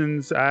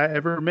decisions I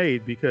ever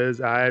made,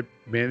 because I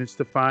managed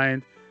to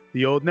find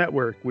the old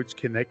network, which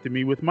connected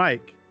me with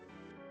Mike.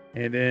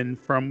 And then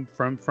from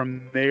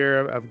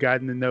there, I've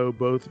gotten to know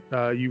both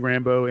you,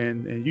 Rambo,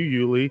 and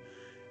you, Yuli.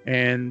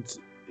 And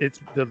it's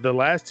the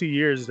last 2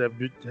 years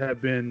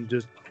have been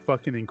just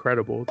fucking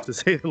incredible, to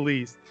say the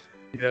least.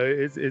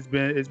 It's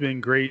been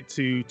great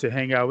to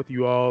hang out with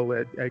you all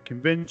at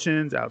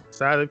conventions,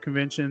 outside of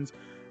conventions,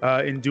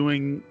 and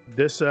doing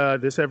this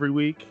every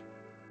week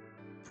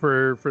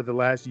for the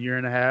last year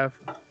and a half.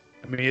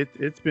 I mean,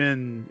 it's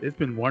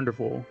been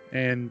wonderful.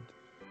 And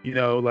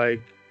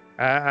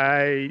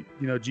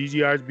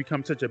GGR has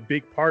become such a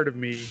big part of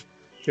me,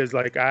 because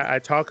like I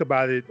talk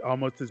about it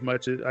almost as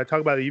much as I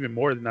talk about it, even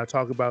more than I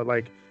talk about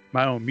like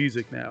my own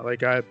music now.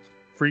 Like I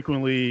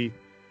frequently,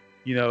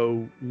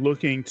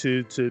 looking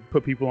to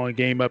put people on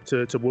game up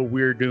to what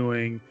we're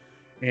doing,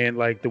 and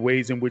like the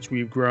ways in which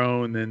we've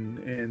grown,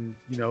 and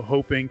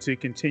hoping to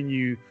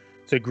continue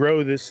to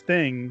grow this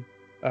thing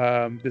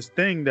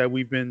that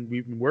we've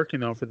been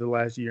working on for the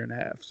last year and a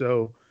half.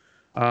 So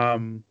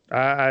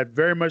I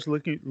very much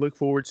look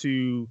forward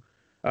to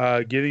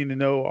getting to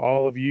know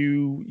all of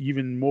you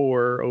even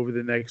more over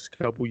the next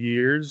couple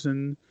years,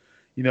 and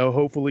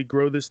hopefully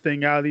grow this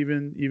thing out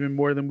even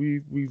more than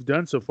we've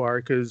done so far.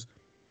 Because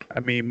I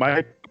mean,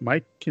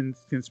 Mike can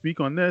speak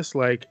on this.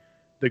 Like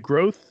the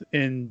growth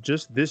in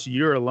just this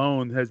year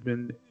alone has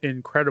been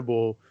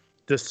incredible,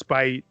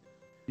 despite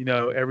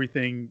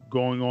everything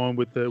going on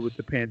with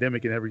the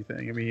pandemic and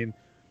everything. I mean,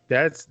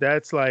 that's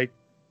like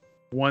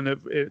one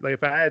of, like,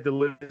 if I had to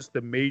list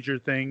the major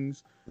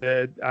things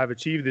that I've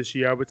achieved this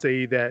year, I would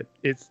say that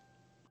it's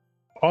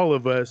all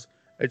of us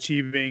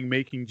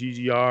making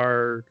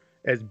GGR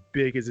as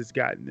big as it's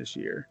gotten this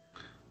year.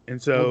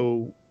 And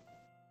so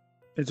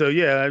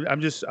yeah,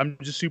 I'm just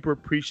super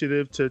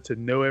appreciative to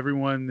know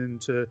everyone and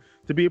to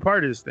be a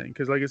part of this thing.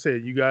 Cause like I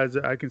said, you guys,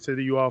 I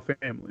consider you all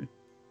family.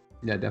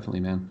 Yeah,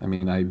 definitely, man. I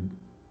mean, I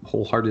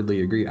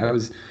wholeheartedly agree. I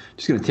was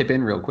just going to tip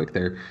in real quick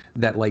there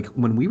that like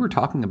when we were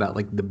talking about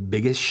like the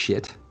biggest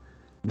shit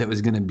that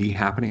was going to be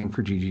happening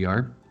for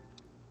GGR,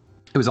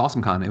 it was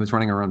AwesomeCon. It was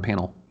running our own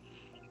panel.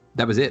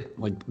 That was it.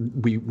 Like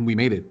we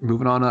made it.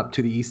 Moving on up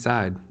to the east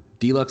side,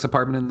 deluxe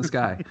apartment in the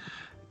sky.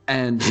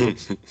 And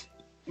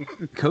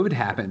COVID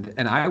happened,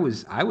 and I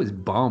was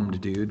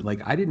bummed, dude.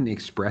 Like I didn't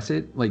express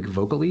it like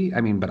vocally. I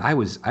mean, but I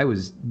was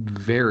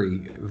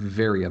very,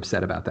 very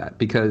upset about that,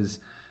 because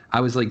I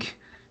was like,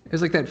 it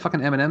was like that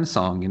fucking Eminem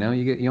song, you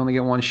only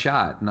get one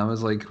shot. And I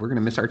was like, we're going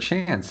to miss our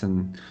chance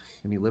and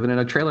be living in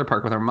a trailer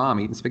park with our mom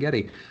eating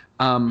spaghetti.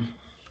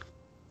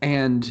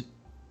 And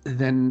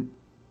then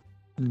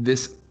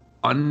this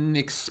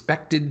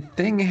unexpected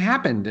thing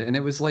happened. And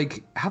it was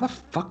like, how the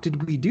fuck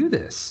did we do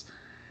this?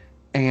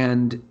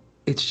 And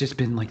it's just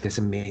been like this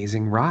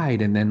amazing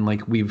ride. And then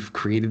like we've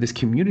created this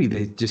community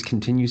that just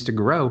continues to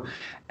grow.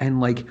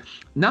 And like,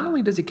 not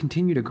only does it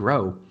continue to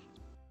grow,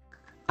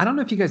 I don't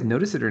know if you guys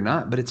notice it or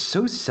not, but it's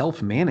so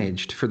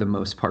self-managed for the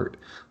most part.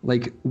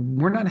 Like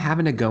we're not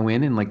having to go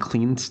in and like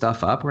clean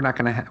stuff up. We're not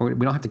going to,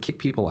 we don't have to kick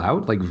people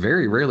out. Like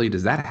very rarely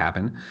does that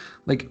happen.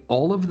 Like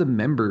all of the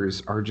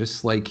members are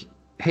just like,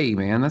 hey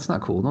man, that's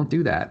not cool. Don't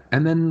do that.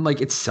 And then like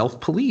it's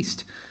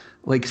self-policed.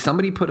 Like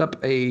somebody put up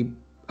a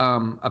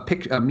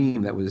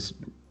meme that was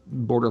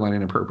borderline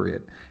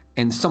inappropriate,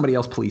 and somebody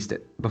else policed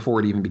it before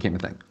it even became a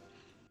thing.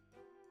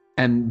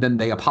 And then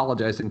they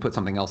apologized and put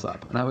something else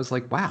up. And I was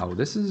like, wow,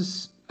 this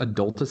is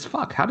adult as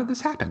fuck. How did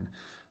this happen?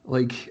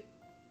 Like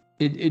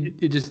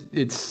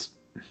it's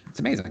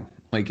amazing.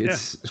 Like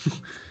it's, yeah.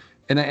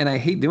 and I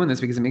hate doing this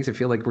because it makes it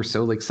feel like we're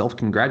so like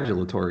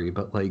self-congratulatory,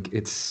 but like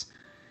it's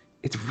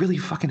really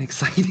fucking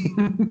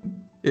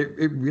exciting.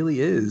 It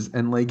really is.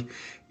 And like,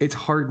 it's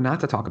hard not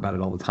to talk about it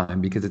all the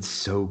time because it's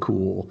so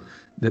cool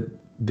that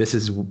this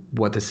is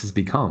what this has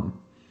become.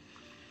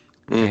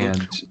 Mm-hmm.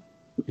 And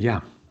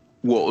yeah.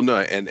 Well, no,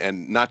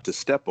 and not to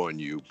step on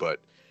you, but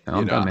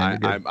I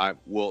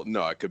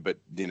could, but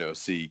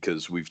see,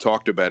 because we've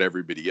talked about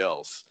everybody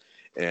else,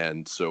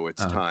 and so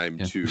it's time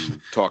to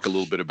talk a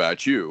little bit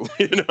about you.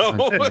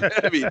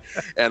 I mean,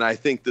 and I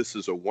think this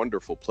is a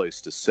wonderful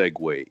place to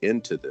segue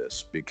into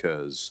this,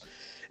 because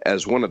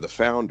as one of the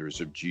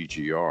founders of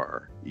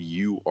GGR,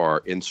 you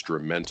are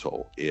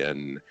instrumental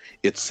in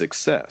its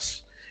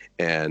success,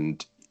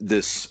 and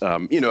this,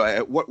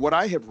 what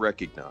I have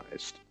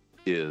recognized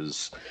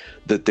is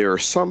that there are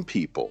some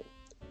people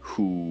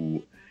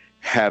who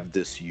have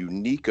this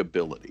unique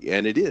ability,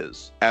 and it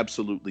is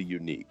absolutely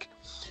unique,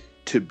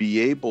 to be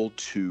able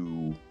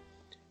to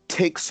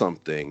take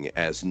something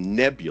as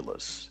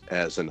nebulous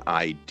as an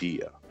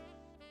idea,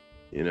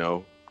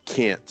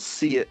 can't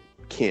see it,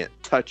 can't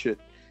touch it,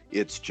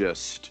 it's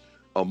just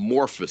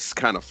amorphous,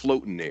 kind of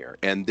floating there,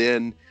 and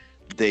then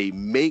they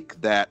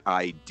make that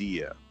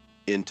idea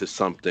into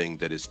something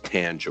that is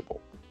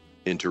tangible,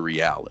 into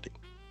reality.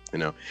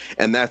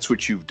 And that's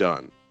what you've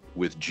done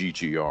with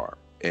GGR.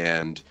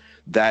 And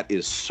that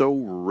is so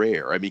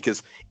rare. I mean,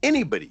 because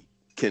anybody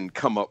can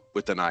come up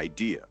with an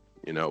idea,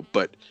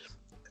 but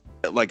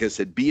like I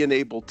said, being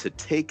able to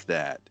take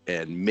that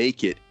and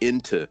make it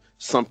into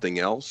something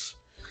else,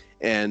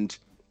 and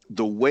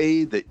the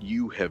way that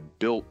you have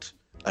built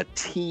a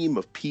team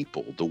of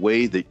people, the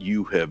way that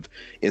you have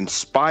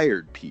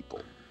inspired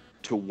people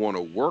to want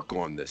to work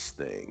on this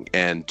thing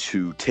and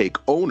to take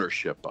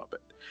ownership of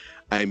it.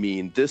 I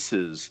mean,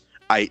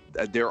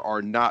 there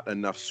are not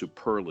enough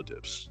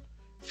superlatives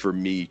for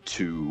me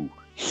to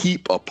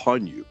heap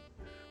upon you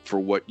for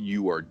what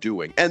you are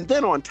doing. And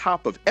then on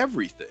top of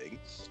everything,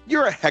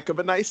 you're a heck of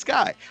a nice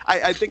guy.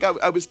 I think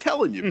I was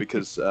telling you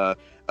because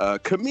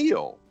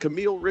Camille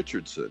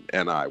Richardson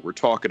and I were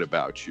talking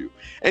about you,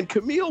 and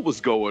Camille was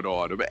going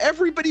on.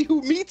 Everybody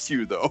who meets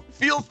you, though,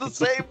 feels the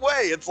same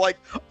way. It's like,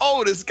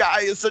 oh, this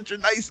guy is such a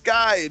nice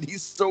guy, and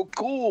he's so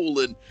cool,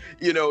 and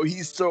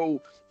he's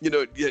so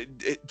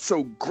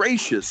so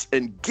gracious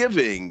and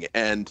giving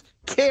and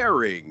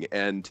caring,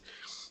 and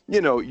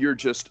you're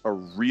just a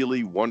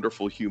really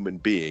wonderful human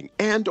being.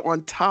 And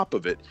on top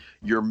of it,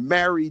 you're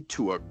married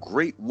to a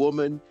great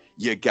woman.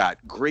 You got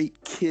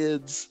great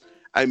kids.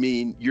 I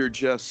mean, you're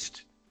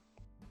just...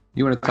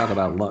 You want to talk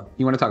about luck?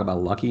 You want to talk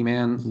about lucky,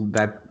 man?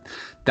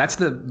 That's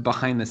the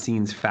behind the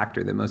scenes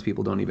factor that most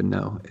people don't even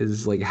know,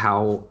 is like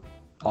how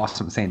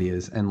awesome Sandy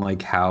is, and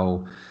like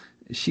how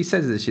she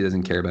says that she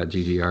doesn't care about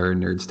GGR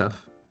and nerd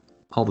stuff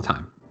all the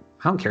time.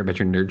 I don't care about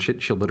your nerd shit.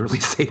 She'll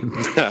literally say to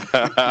me.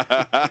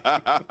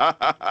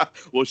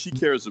 Well, she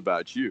cares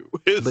about you.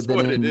 It's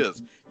what it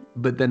is.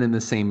 But then in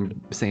the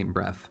same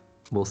breath,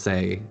 will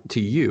say to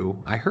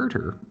you, I heard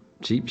her.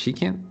 She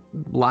can't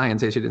lie and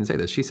say she didn't say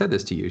this. She said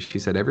this to you. She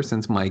said ever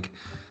since Mike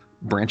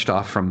branched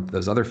off from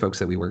those other folks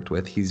that we worked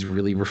with, he's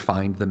really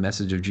refined the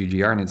message of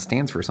GGR, and it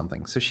stands for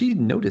something. So she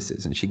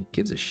notices and she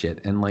gives a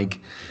shit. And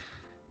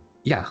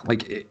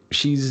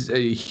she's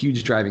a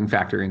huge driving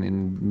factor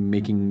in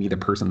making me the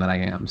person that I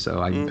am.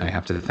 So I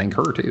have to thank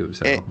her too.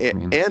 So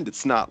and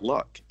it's not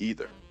luck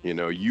either.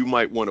 You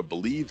might want to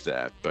believe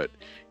that, but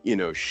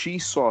she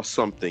saw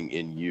something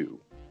in you,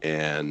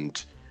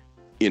 and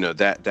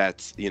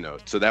that's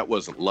so that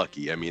wasn't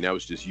lucky. I mean, that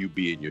was just you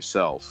being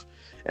yourself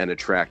and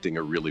attracting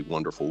a really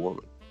wonderful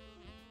woman.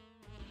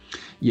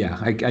 Yeah,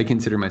 I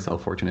consider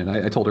myself fortunate.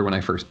 I told her when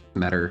I first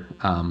met her,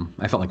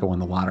 I felt like I won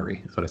the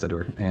lottery. That's what I said to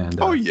her. And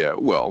oh yeah,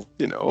 well,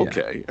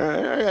 okay,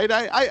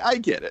 I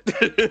get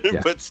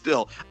it, but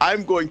still,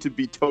 I'm going to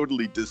be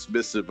totally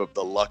dismissive of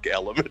the luck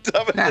element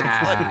of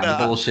it.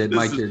 Bullshit,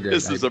 Mike, you're great.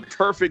 This is a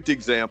perfect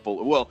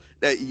example. Well,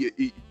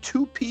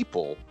 two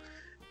people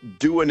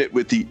doing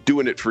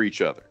it for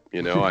each other.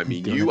 I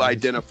mean, you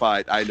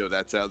identified, I know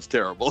that sounds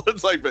terrible.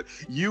 It's like, but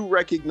you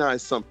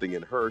recognized something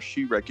in her,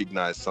 she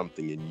recognized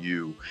something in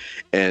you,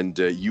 and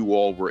you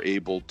all were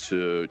able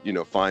to,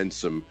 find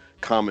some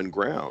common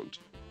ground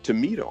to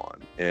meet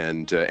on.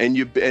 And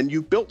you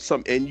built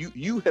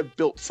you have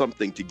built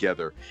something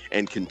together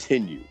and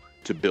continue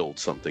to build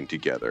something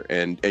together.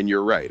 And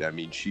you're right. I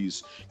mean,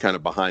 she's kind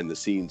of behind the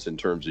scenes in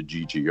terms of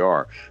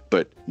GGR,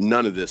 but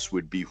none of this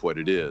would be what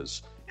it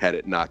is had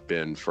it not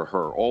been for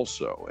her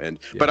also. And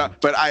but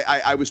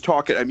I was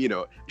talking, I mean,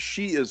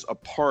 she is a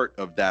part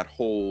of that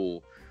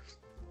whole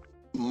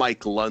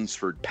Mike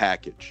Lunsford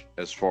package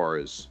as far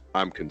as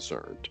I'm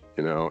concerned,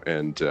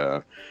 and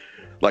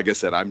like I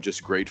said, I'm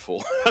just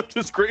grateful. I'm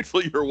just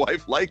grateful your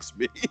wife likes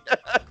me.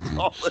 That's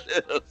all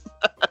it is.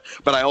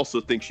 But I also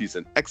think she's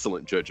an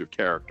excellent judge of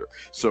character.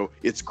 So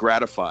it's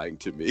gratifying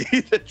to me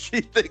that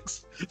she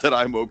thinks that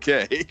I'm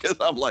okay, because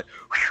I'm like,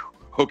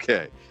 whew,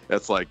 okay.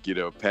 That's like,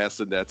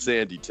 passing that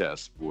Sandy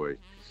test, boy,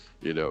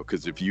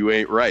 because if you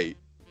ain't right,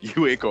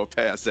 you ain't gonna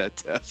pass that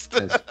test.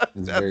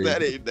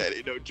 That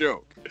ain't no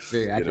joke.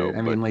 Very accurate.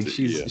 I mean,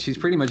 she's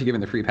pretty much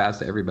giving the free pass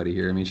to everybody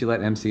here. I mean, she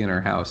let MC in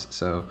her house,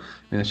 so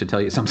I mean, that should tell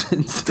you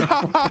something.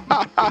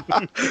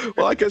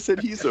 Well, like I said,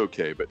 he's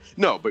okay, but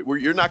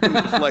you're not going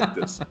to deflect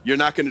this. You're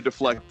not going to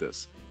deflect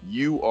this.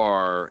 You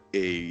are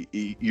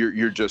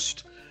you're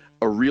just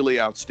a really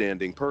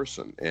outstanding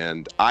person,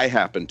 and I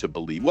happen to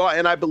believe,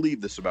 and I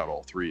believe this about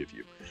all three of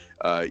you.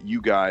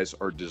 You guys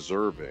are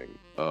deserving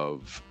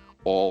of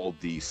all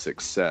the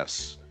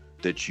success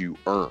that you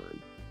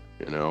earn,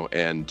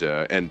 and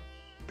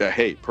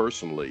hey,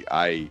 personally,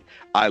 I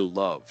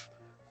love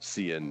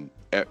seeing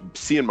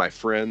my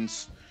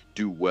friends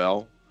do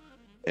well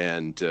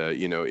and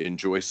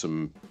enjoy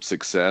some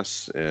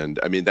success, and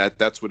I mean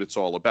that's what it's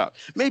all about.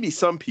 Maybe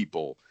some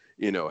people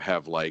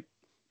have, like,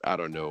 I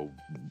don't know,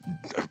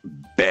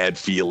 bad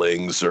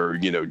feelings or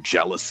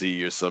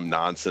jealousy or some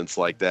nonsense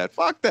like that.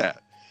 Fuck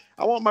that.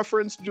 I want my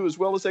friends to do as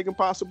well as they can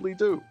possibly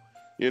do.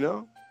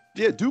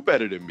 Yeah, do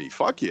better than me.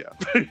 Fuck yeah.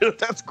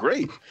 That's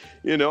great.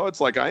 It's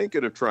like, I ain't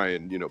gonna try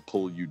and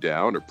pull you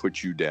down or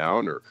put you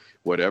down or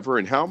whatever.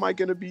 And how am I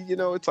gonna be?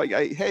 It's like,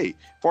 hey,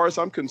 as far as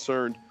I'm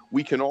concerned,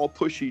 we can all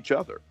push each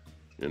other.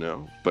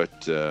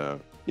 But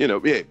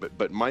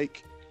but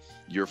Mike,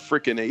 you're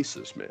freaking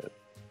aces, man.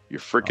 You're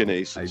freaking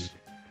aces.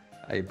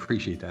 I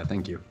appreciate that.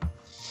 Thank you.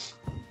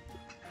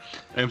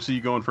 MC,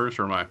 you going first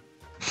or am I?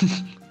 You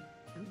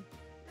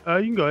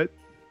can go ahead.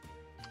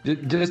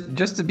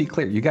 Just to be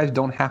clear, you guys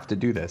don't have to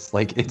do this.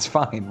 Like, it's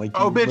fine. Like,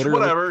 oh, bitch,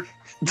 whatever.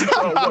 What, you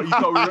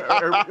thought we were?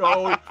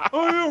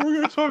 Yeah, we're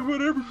gonna talk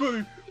about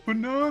everybody, but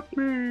not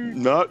me.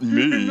 Not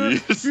me.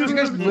 You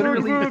guys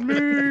literally,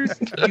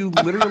 you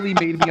literally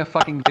made me a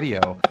fucking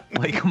video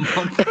like a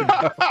month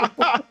ago.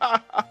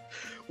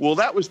 Well,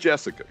 that was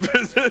Jessica.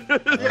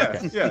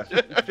 Yeah.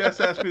 Jess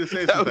asked me to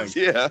say something.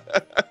 Yeah.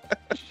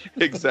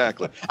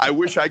 Exactly. I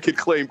wish I could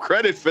claim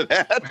credit for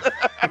that.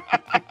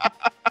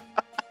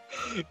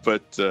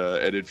 But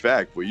and in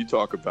fact, when you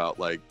talk about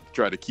like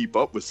trying to keep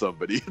up with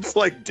somebody, it's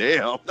like,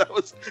 damn, that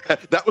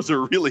was a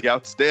really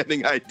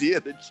outstanding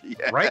idea that she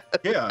had. Right?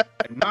 Yeah.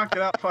 And knock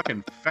it out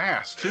fucking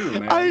fast too,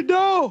 man. I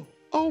know.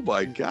 Oh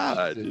my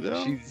God.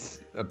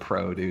 She's a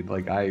pro, dude.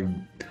 Like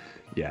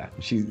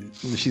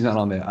she's not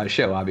on the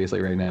show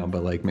obviously right now,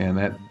 but like, man,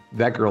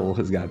 that girl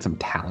has got some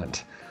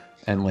talent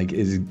and like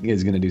is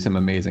going to do some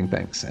amazing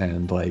things.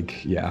 And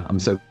like, yeah, I'm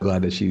so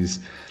glad that she's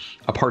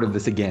a part of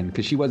this again,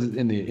 because she was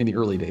in the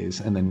early days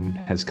and then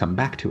has come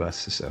back to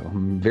us. So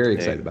I'm very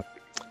excited about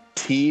it.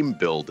 Team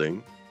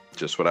building,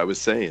 just what I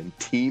was saying.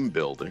 Team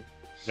building.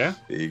 Yeah.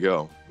 There you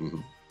go.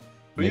 Mm-hmm.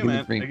 But yeah,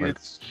 man,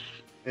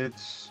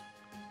 it's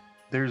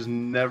there's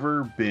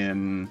never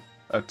been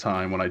a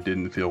time when I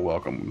didn't feel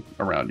welcome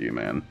around you,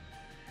 man.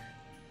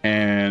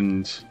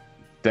 And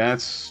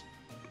that's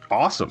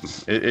awesome.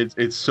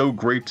 It's so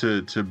great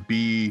to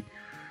be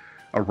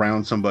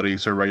around somebody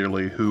so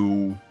regularly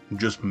who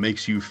just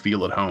makes you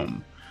feel at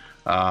home.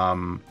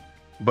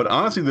 But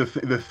honestly,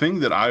 the thing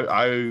that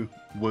I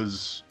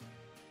was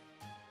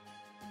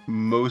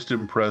most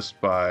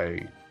impressed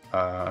by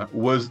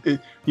was the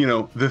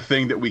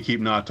thing that we keep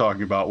not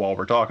talking about while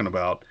we're talking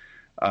about.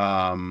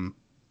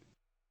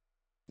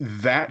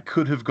 That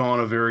could have gone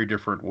a very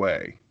different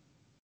way,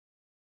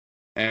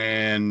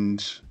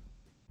 and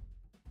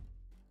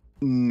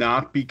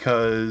not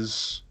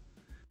because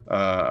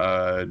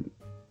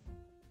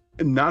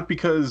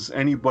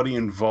anybody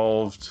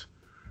involved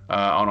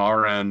on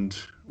our end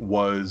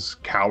was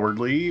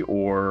cowardly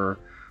or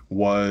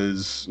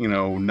was,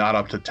 not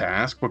up to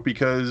task, but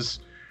because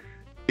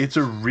it's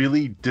a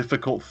really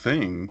difficult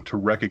thing to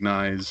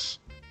recognize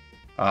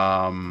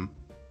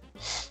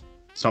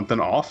something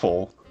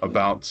awful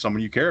about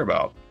someone you care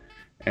about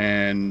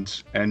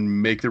and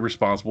make the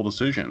responsible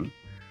decision.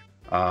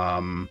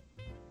 And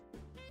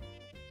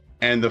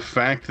the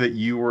fact that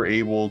you were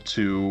able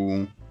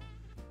to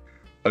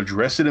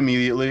address it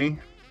immediately,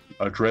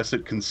 address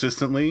it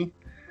consistently,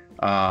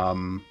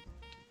 and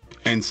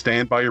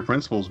stand by your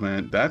principles,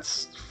 man,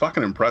 that's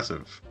fucking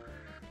impressive.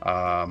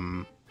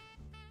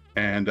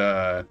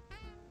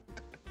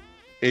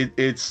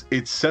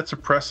 It sets a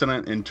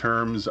precedent in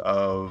terms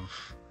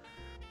of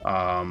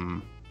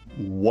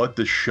what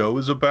the show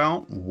is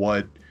about,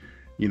 what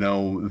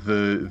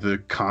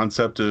the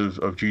concept of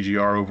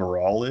GGR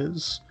overall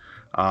is,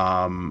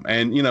 and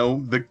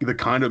the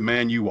kind of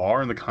man you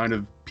are and the kind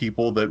of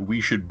people that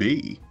we should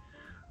be.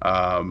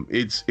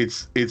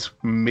 It's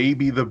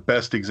maybe the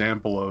best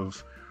example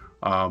of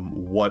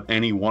what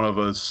any one of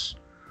us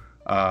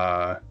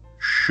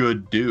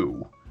should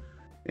do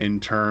in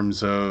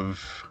terms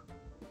of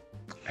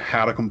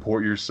how to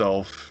comport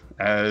yourself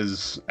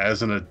as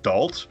an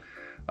adult,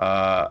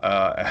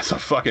 as a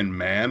fucking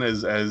man,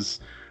 as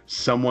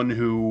someone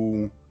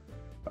who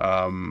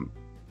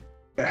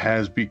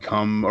has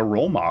become a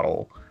role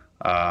model.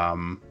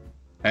 And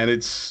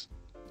it's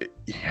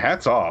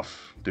hats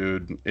off,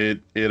 dude.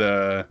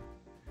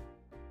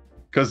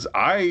 Because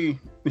I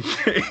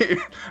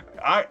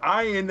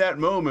in that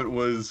moment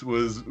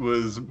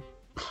was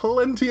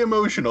plenty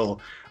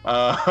emotional,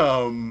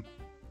 and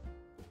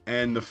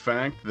the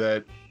fact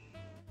that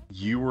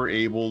you were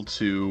able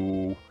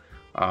to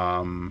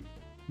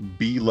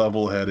be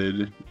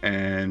level-headed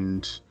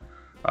and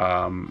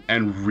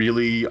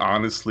really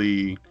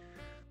honestly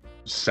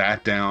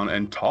sat down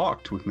and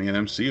talked with me and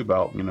MC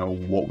about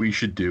what we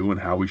should do and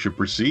how we should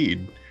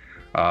proceed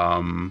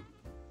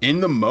in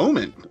the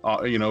moment,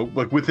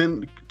 like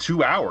within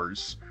 2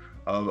 hours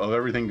of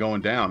everything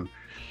going down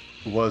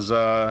was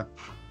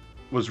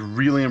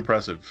really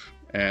impressive,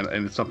 and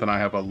it's something I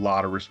have a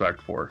lot of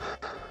respect for.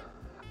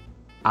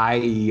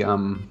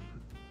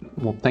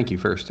 Well, thank you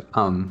first.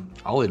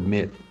 I'll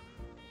admit,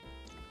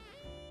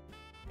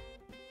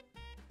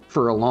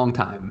 for a long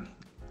time,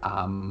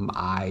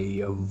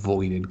 I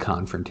avoided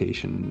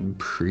confrontation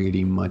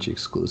pretty much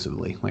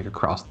exclusively, like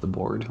across the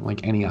board,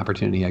 like any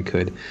opportunity I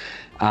could.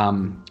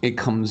 It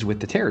comes with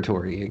the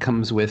territory. It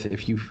comes with,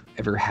 if you've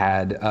ever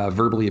had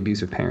verbally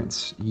abusive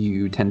parents,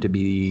 you tend to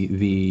be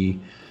the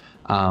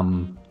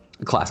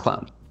class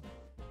clown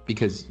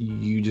because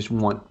you just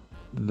want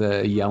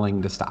the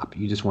yelling to stop.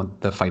 You just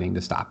want the fighting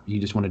to stop. You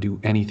just want to do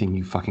anything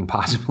you fucking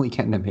possibly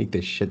can to make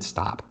this shit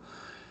stop.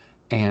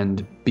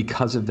 And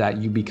because of that,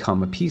 you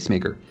become a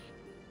peacemaker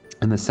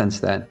in the sense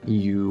that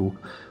you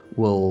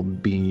will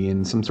be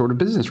in some sort of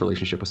business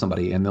relationship with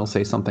somebody and they'll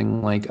say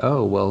something like,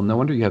 oh, well, no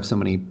wonder you have so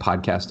many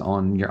podcasts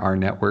on our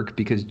network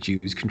because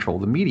Jews control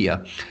the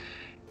media.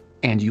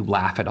 and you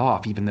laugh it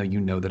off, even though you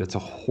know that it's a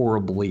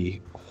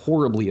horribly,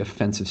 horribly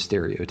offensive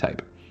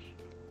stereotype.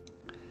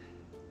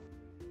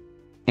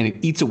 And it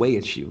eats away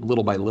at you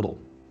little by little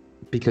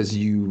because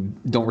you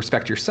don't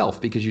respect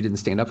yourself because you didn't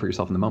stand up for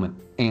yourself in the moment.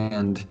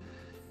 And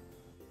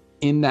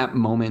in that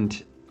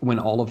moment, when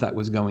all of that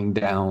was going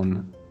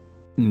down,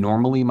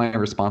 normally my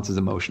response is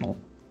emotional.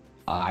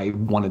 I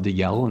wanted to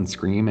yell and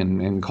scream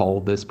and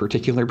call this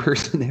particular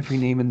person every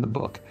name in the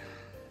book.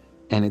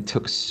 And it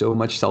took so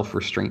much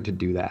self-restraint to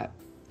do that.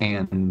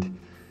 And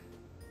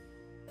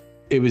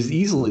it was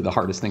easily the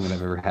hardest thing that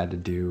I've ever had to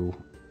do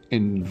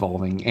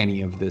involving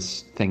any of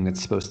this thing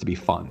that's supposed to be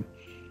fun.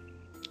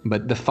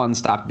 But the fun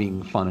stopped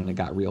being fun and it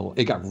got real,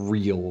 you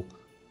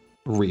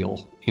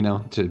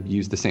know, to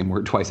use the same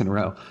word twice in a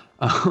row.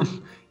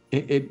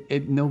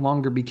 It no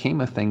longer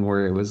became a thing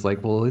where it was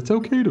like, well, it's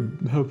okay to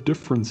have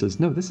differences.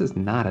 No, this is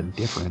not a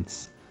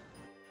difference.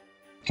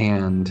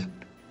 And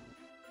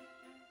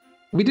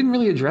we didn't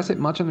really address it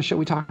much on the show.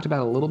 We talked about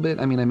it a little bit.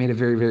 I mean, I made it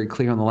very, very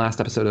clear on the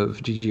last episode of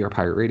GGR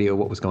Pirate Radio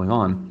what was going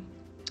on.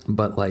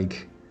 But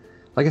like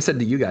I said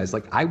to you guys,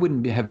 like, I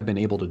wouldn't have been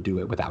able to do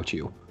it without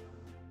you.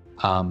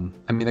 I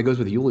mean, that goes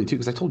with Yuli too,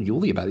 because I told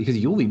Yuli about it, because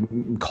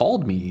Yuli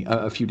called me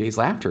a few days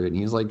after it, and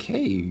he was like,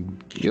 hey,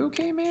 you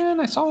okay, man?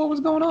 I saw what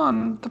was going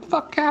on. What the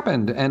fuck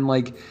happened? And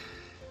like,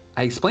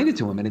 I explained it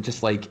to him, and it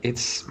just like,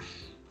 it's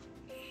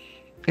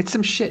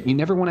some shit. You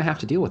never want to have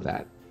to deal with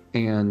that.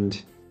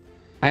 And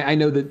I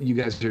know that you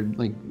guys are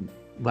like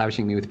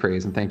lavishing me with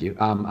praise, and thank you.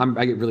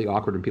 I get really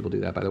awkward when people do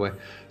that, by the way.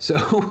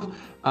 So,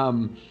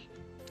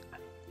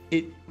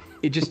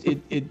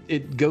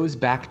 it goes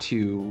back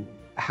to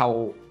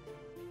how,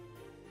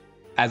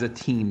 as a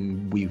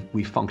team,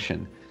 we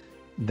function,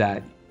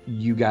 that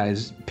you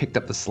guys picked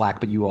up the slack,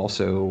 but you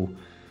also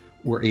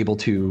were able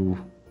to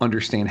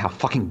understand how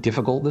fucking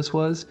difficult this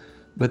was.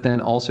 But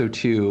then also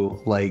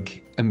too,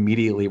 like,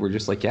 immediately we're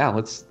just like, yeah,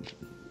 let's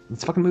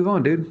fucking move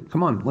on, dude.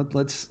 Come on,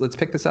 let's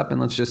pick this up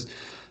and let's just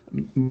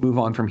move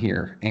on from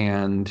here.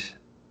 And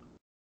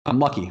I'm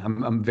lucky.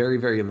 I'm very,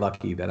 very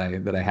lucky that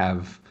I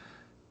have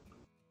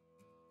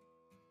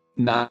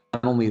not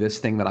only this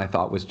thing that I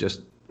thought was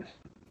just,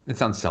 it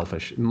sounds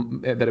selfish,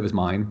 that it was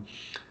mine,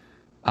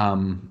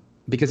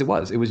 because it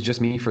was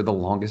just me for the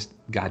longest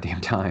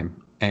goddamn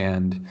time.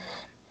 And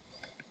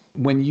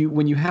when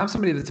you have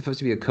somebody that's supposed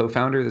to be a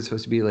co-founder, that's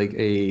supposed to be like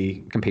a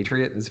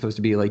compatriot, that's supposed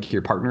to be like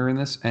your partner in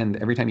this, and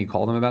every time you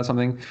call them about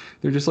something,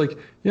 they're just like,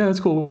 yeah, it's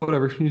cool,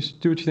 whatever, you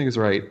just do what you think is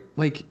right.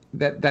 Like,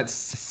 that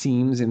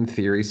seems in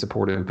theory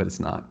supportive, but it's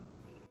not.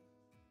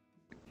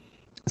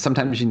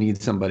 Sometimes you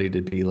need somebody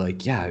to be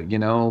like, yeah, you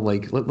know,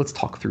 like, let's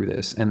talk through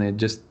this. And it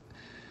just,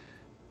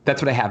 that's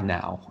what I have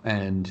now,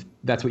 and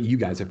that's what you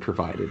guys have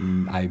provided,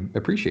 and I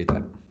appreciate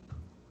that.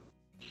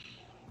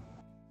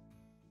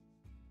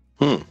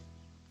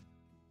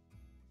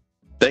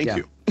 Thank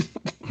you.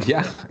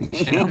 Yeah,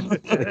 you know,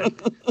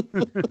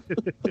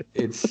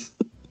 it's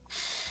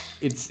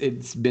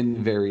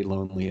been very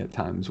lonely at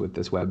times with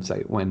this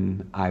website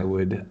when I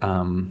would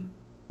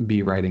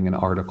be writing an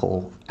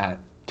article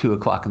at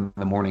 2:00 in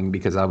the morning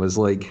because I was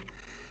like,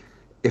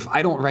 if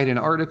I don't write an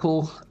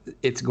article,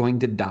 it's going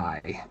to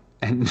die.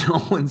 And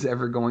no one's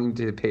ever going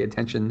to pay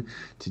attention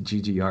to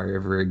GGR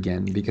ever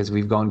again because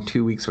we've gone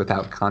 2 weeks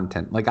without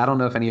content. Like, I don't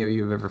know if any of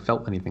you have ever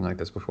felt anything like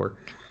this before.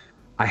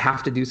 I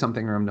have to do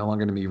something or I'm no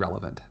longer going to be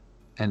relevant.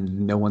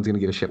 And no one's going to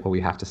give a shit what we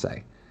have to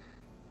say.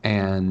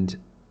 And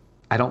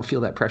I don't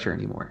feel that pressure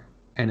anymore.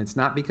 And it's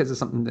not because of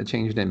something that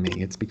changed in me.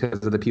 It's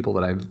because of the people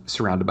that I've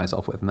surrounded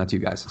myself with, and that's you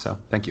guys. So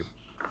thank you.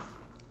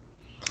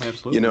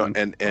 Absolutely. You know,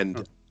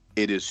 and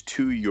it is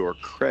to your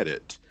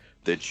credit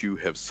that you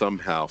have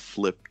somehow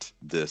flipped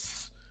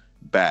this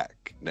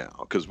back now,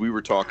 because we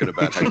were talking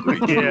about how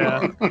great you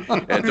are,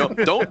 and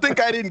don't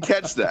think I didn't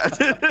catch that.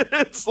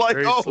 It's like,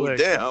 very slick.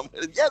 Damn,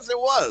 yes, it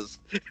was.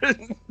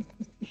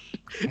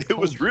 It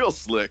was real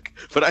slick,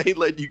 but I ain't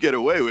letting you get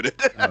away with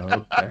it.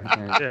 Oh, okay.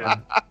 Yeah.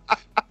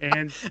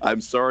 And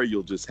I'm sorry,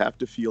 you'll just have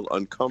to feel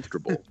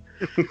uncomfortable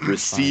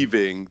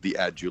receiving the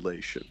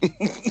adulation.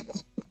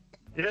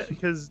 Yeah,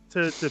 because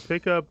to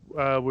pick up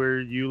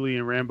where Yuli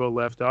and Rambo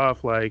left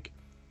off, like,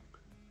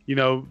 you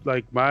know,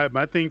 like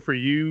my thing for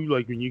you,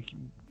 like when you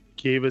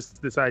gave us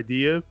this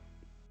idea,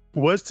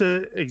 was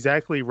to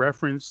exactly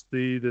reference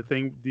the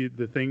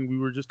thing we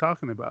were just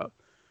talking about.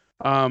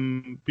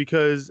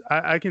 Because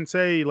I can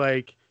say,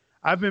 like,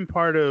 I've been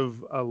part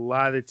of a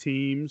lot of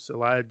teams, a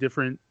lot of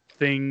different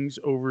things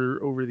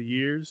over the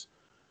years.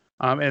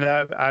 And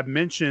I've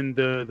mentioned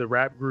the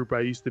rap group I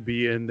used to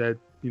be in that,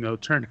 you know,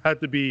 turned out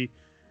to be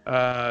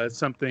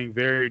something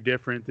very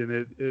different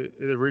than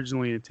it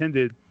originally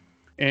intended.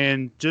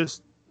 And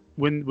just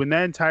when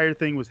that entire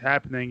thing was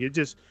happening,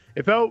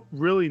 it felt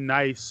really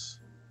nice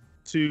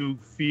to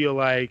feel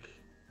like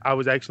I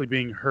was actually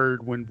being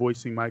heard when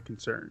voicing my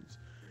concerns.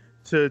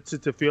 To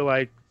feel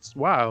like,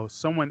 wow,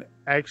 someone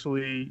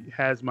actually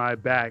has my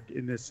back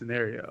in this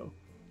scenario.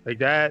 Like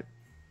that,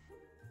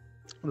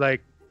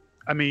 like,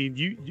 I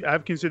mean,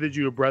 I've considered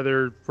you a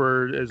brother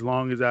for as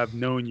long as I've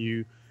known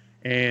you.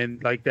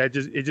 And like that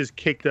it just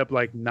kicked up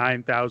like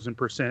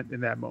 9,000%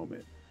 in that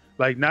moment.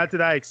 Like, not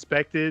that I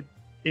expected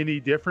any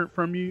different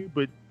from you,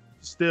 but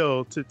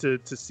still to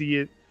see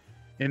it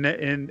in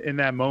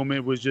that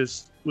moment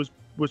was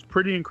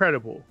pretty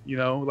incredible. You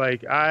know,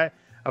 like I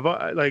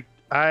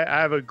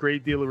have a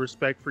great deal of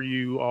respect for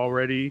you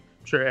already.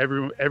 I'm sure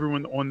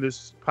everyone on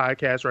this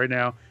podcast right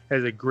now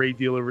has a great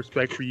deal of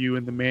respect for you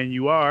and the man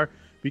you are,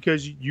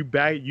 because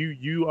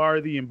you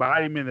are the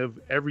embodiment of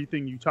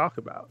everything you talk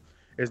about.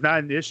 It's not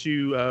an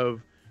issue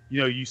of,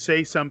 you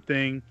say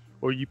something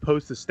or you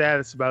post a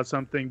status about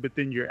something, but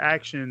then your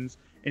actions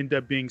end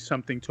up being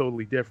something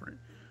totally different.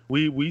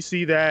 We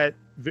see that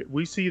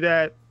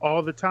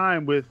all the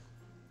time with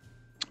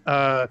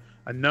a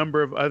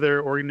number of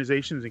other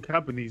organizations and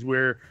companies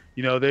where,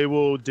 they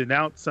will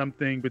denounce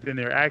something, but then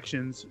their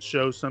actions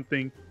show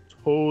something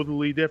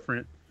totally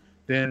different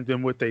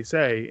than what they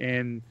say.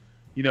 And,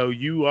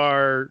 you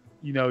are,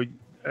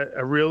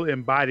 a real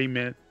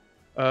embodiment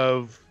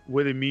of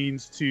what it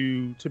means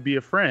to be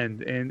a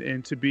friend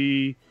and to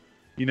be,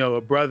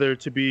 a brother,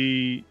 to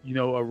be,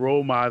 a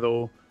role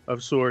model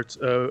of sorts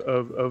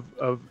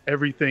of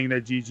everything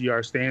that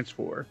GGR stands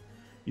for.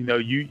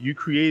 You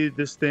created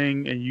this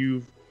thing, and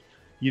you've,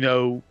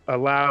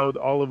 allowed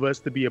all of us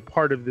to be a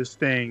part of this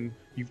thing.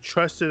 You've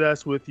trusted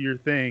us with your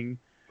thing,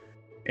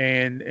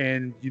 and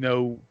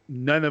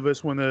none of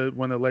us want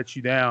to let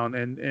you down.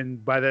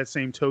 And by that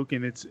same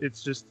token,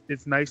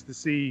 it's nice to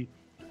see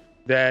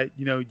that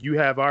you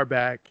have our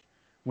back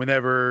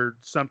whenever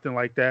something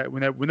like that,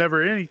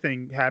 whenever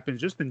anything happens,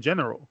 just in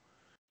general.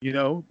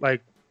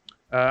 Like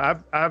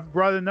I've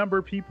brought a number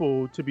of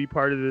people to be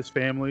part of this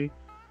family,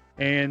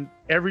 and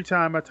every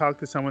time I talk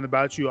to someone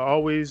about you,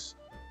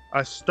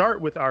 I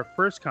start with our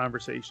first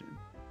conversation,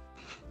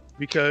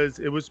 because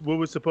it was what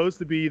was supposed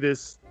to be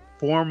this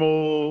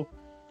formal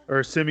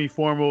or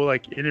semi-formal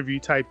like interview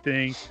type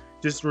thing,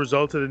 just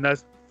resulted in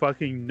us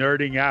fucking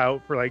nerding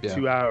out for like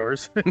 2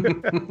 hours.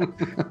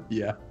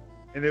 Yeah.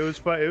 And it was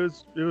fun. It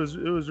was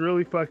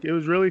really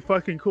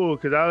fucking cool,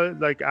 because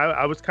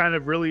I was kind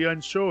of really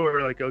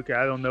unsure, like, okay,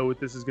 I don't know what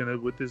this is gonna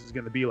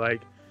be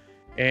like,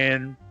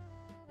 and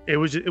it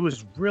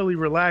was really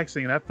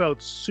relaxing, and I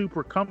felt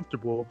super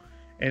comfortable.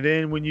 And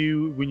then when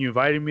you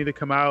invited me to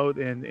come out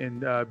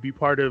and be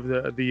part of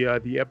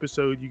the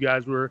episode you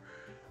guys were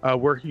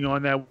working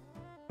on that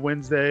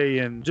Wednesday,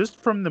 and just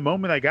from the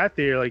moment I got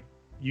there, like,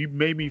 you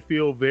made me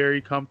feel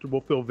very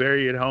comfortable, feel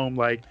very at home.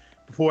 Like,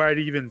 before I'd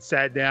even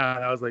sat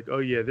down, I was like, oh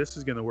yeah, this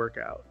is gonna work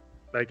out.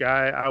 Like,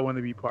 I want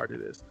to be part of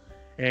this.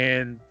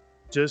 And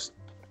just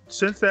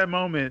since that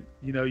moment,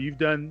 you've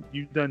done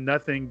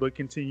nothing but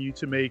continue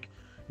to make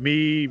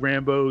me,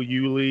 Rambo,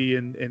 Yuli,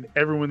 and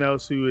everyone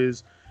else who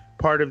is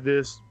part of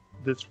this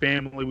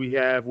family we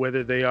have,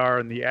 whether they are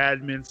on the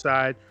admin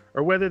side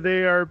or whether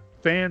they are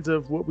fans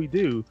of what we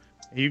do.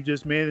 And you've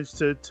just managed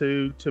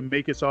to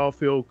make us all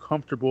feel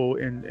comfortable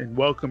and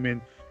welcome,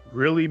 and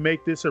really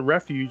make this a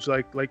refuge,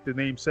 like the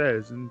name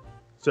says. And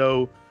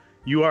so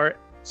you are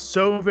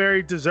so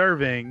very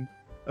deserving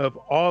of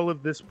all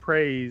of this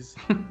praise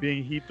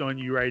being heaped on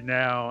you right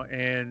now.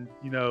 And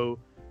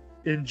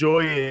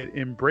enjoy it,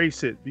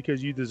 embrace it,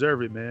 because you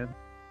deserve it, man.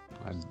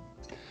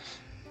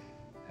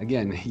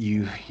 Again,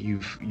 you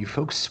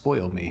folks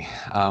spoil me.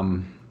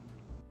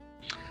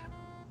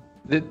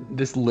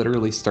 This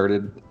literally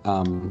started.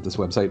 This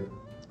website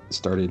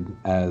started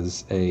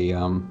as a.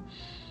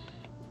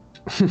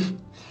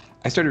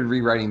 I started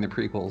rewriting the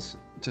prequels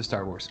to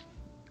Star Wars.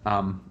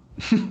 I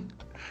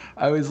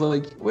was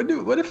like,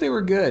 what if they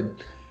were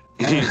good?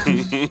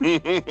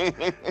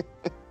 And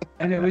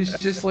it was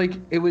just like,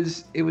 it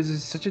was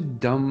such a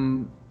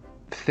dumb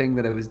thing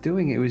that I was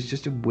doing. It was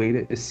just a way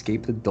to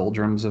escape the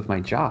doldrums of my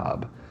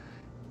job.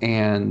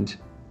 And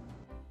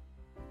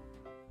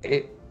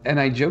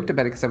I joked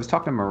about it because I was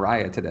talking to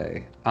Mariah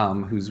today,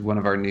 who's one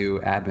of our new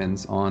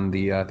admins on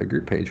the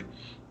group page.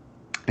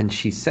 And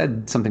she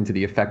said something to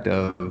the effect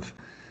of,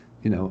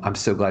 I'm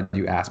so glad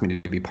you asked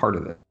me to be part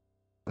of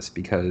this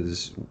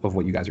because of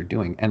what you guys are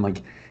doing. And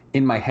like,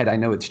 in my head, I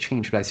know it's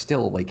changed, but I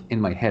still, like,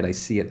 in my head, I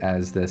see it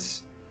as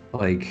this,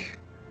 like,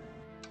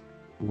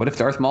 what if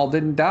Darth Maul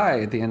didn't die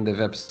at the end of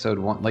episode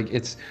 1? Like,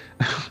 it's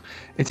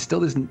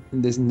still this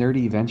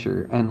nerdy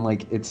venture, and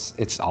like,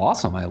 it's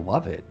awesome. I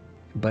love it,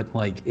 but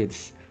like,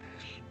 it's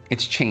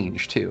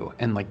changed too.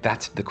 And like,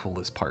 that's the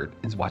coolest part,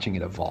 is watching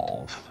it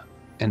evolve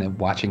and then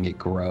watching it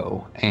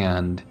grow,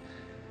 and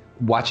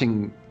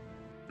watching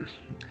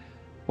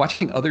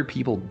other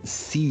people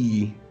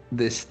see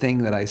this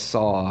thing that I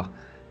saw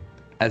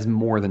as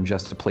more than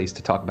just a place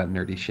to talk about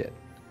nerdy shit,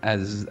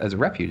 as a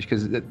refuge.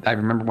 Because I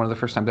remember one of the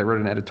first times I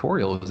wrote an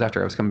editorial, it was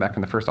after I was coming back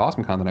from the first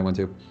AwesomeCon that I went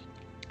to,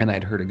 and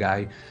I'd heard a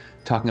guy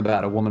talking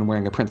about a woman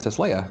wearing a Princess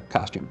Leia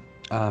costume.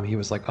 He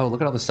was like, oh,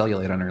 look at all the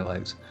cellulite on her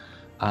legs.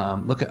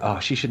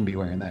 She shouldn't be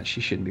wearing that.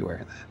 She shouldn't be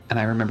wearing that. And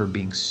I remember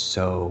being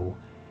so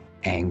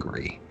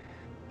angry.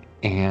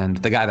 And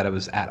the guy that I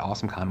was at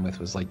AwesomeCon with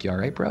was like, you all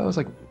right, bro? I was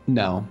like,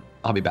 no.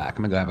 I'll be back.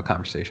 I'm gonna go have a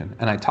conversation.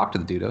 And I talked to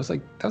the dude. I was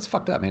like, that was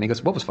fucked up, man. He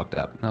goes, what was fucked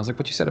up? And I was like,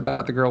 what you said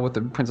about the girl with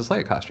the Princess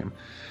Leia costume.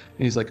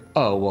 And he's like,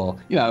 oh, well,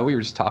 we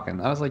were just talking.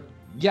 I was like,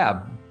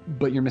 yeah,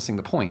 but you're missing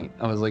the point.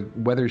 I was like,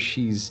 whether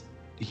she's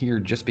here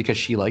just because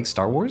she likes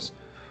Star Wars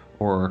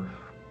or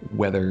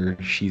whether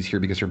she's here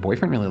because her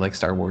boyfriend really likes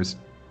Star Wars,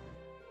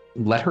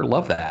 let her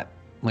love that.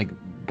 Like,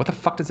 what the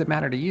fuck does it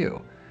matter to you?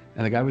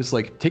 And the guy was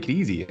like, take it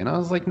easy. And I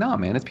was like, nah,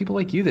 man, it's people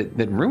like you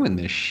that ruin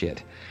this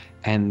shit.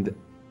 And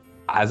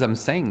as I'm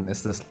saying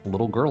this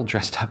little girl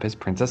dressed up as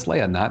Princess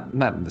Leia,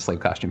 not in the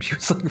slave costume, she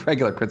was like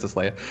regular Princess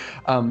Leia,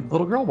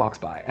 little girl walks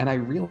by, and I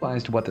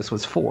realized what this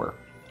was for.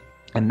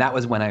 And that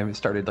was when I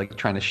started like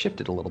trying to shift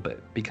it a little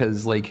bit,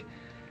 because like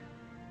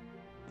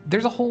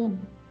there's a whole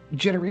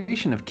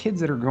generation of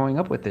kids that are growing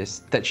up with this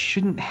that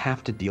shouldn't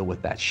have to deal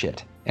with that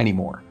shit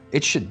anymore.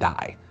 It should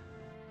die.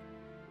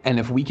 And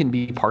if we can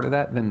be part of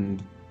that,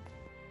 then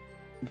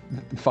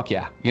fuck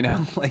yeah,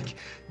 like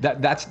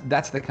that's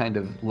the kind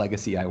of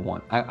legacy I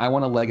want. I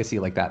want a legacy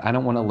like that. I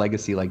don't want a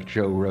legacy like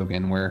Joe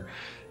Rogan where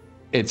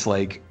it's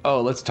like,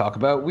 oh, let's talk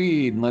about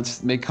weed and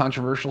let's make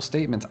controversial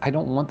statements. I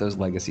don't want those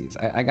legacies.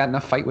 I got in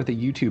a fight with a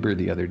YouTuber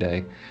the other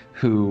day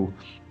who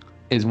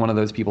is one of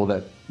those people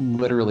that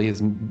literally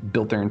has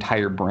built their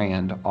entire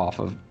brand off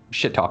of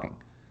shit talking.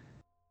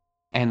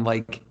 And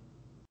like,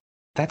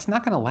 that's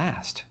not going to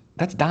last.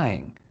 That's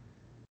dying.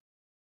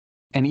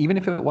 And even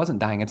if it wasn't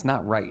dying, it's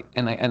not right.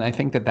 And I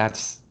think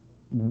that's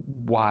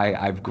why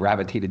I've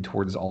gravitated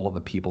towards all of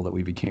the people that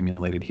we've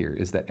accumulated here,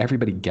 is that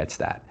everybody gets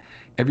that.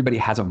 Everybody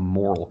has a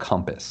moral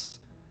compass.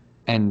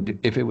 And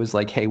if it was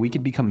like, hey, we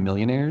could become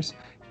millionaires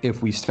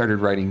if we started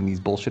writing these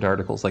bullshit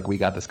articles like We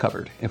Got This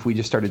Covered. If we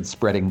just started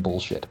spreading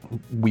bullshit,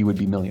 we would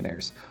be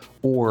millionaires.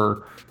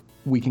 Or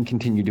we can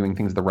continue doing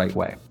things the right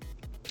way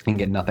and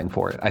get nothing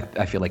for it.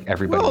 I feel like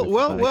everybody.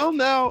 Well.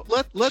 Now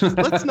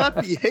let's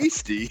not be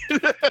hasty.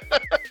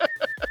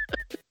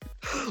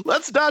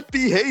 Let's not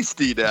be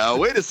hasty now.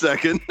 Wait a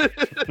second.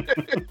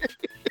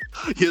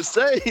 You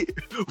say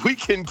we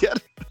can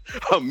get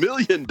 $1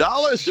 million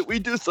if we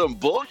do some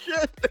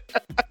bullshit?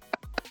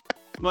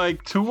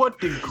 Like, to what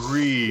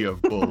degree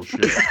of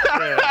bullshit?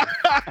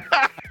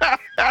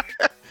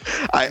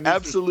 I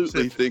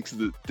absolutely think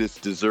that this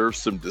deserves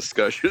some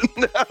discussion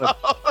now.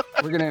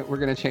 We're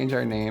gonna change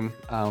our name.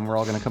 We're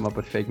all gonna come up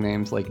with fake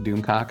names like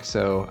Doomcock,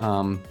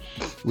 so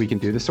we can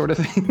do this sort of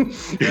thing.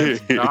 Yes,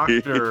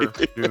 Dr.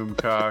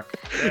 Doomcock.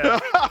 Yeah.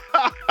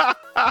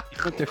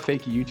 He's like a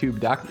fake YouTube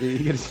doctor.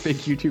 He gets a fake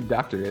YouTube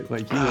doctorate.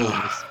 Like, you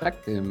will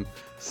respect him,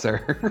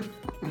 sir.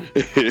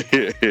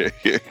 Jesus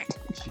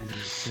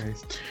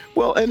Christ.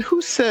 Well, and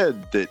who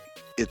said that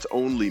it's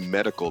only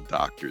medical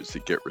doctors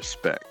that get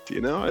respect?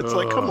 It's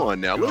like, come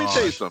on now. God. Let me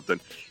tell you something.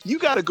 You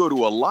got to go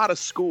to a lot of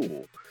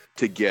school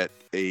to get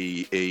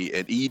an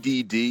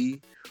EDD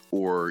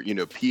or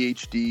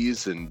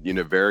PhDs and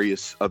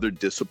various other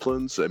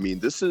disciplines. I mean,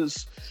 this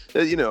is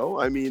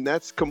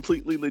that's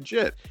completely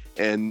legit.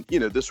 And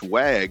this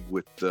wag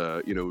with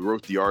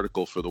wrote the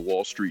article for the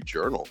Wall Street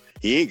Journal.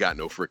 He ain't got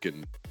no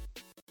freaking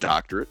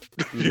doctorate.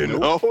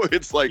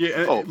 It's like,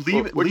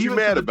 what you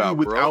mad about,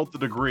 bro? Without the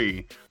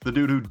degree, the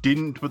dude who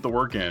didn't put the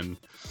work in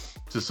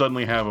to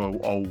suddenly have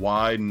a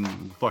wide and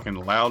fucking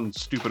loud and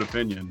stupid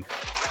opinion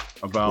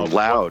about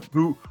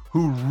who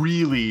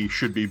really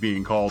should be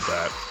being called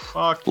that.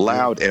 Fuck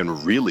loud you.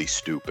 And really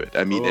stupid.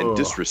 I mean, and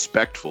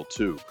disrespectful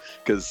too,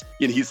 because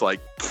he's like,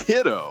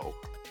 kiddo,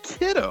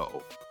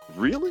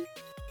 really?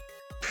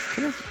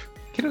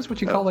 Kiddo's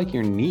what you call like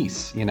your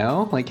niece,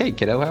 like, hey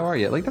kiddo, how are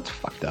you? Like, that's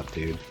fucked up,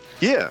 dude.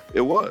 Yeah,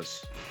 it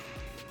was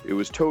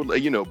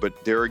totally,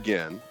 but there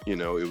again,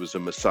 it was a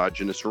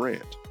misogynist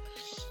rant.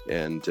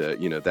 And,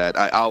 that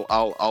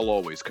I'll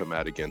always come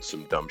out against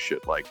some dumb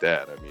shit like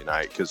that. I mean,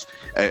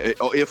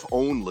 if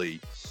only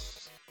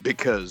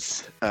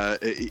because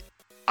I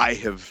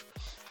have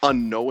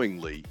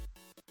unknowingly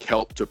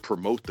helped to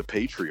promote the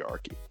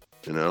patriarchy,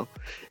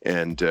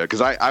 and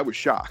because I was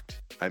shocked.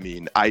 I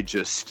mean, I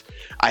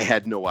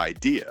had no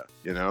idea,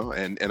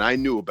 and I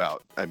knew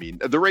about,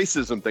 the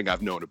racism thing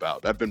I've known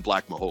about. I've been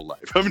black my whole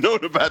life. I've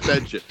known about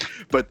that shit.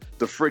 But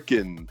the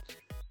freaking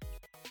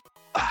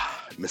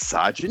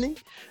misogyny,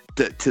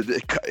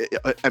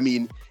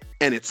 and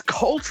it's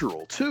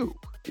cultural too,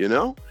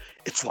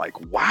 It's like,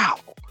 wow.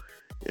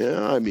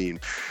 Yeah,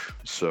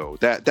 so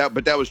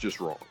but that was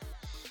just wrong.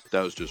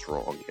 That was just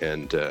wrong.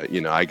 And,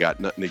 I got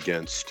nothing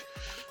against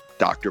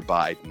Dr.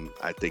 Biden.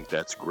 I think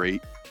that's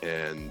great.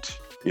 And,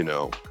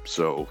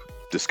 so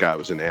this guy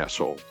was an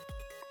asshole.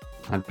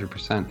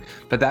 100%.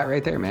 But that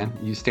right there, man,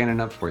 you standing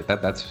up for it.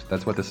 That's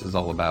what this is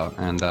all about.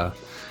 And,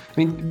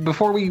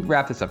 before we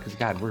wrap this up, because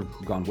God, we're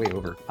gone way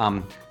over.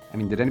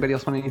 Did anybody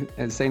else want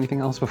to say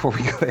anything else before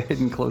we go ahead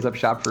and close up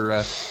shop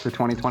for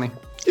 2020?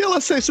 Yeah,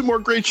 let's say some more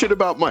great shit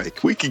about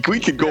Mike. We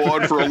could go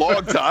on for a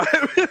long time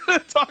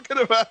talking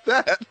about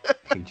that.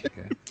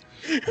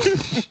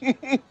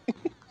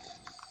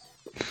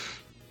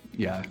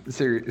 Yeah,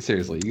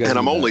 seriously. You guys and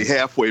I'm only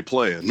halfway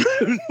playing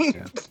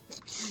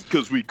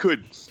because we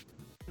could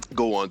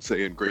go on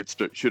saying great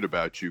shit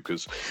about you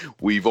because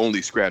we've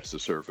only scratched the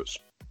surface.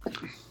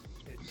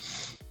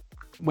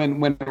 When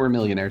we're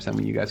millionaires, I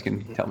mean, you guys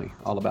can tell me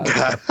all about it.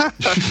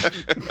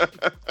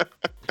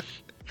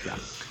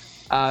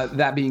 Yeah.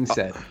 That being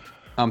said,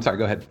 I'm sorry,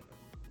 go ahead.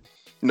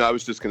 No, I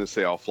was just going to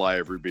say I'll fly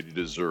everybody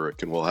to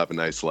Zurich and we'll have a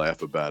nice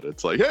laugh about it.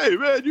 It's like, hey,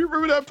 man, you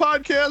remember that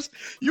podcast?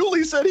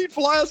 Yuli said he'd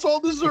fly us all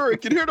to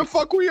Zurich, and here the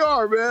fuck we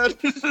are, man.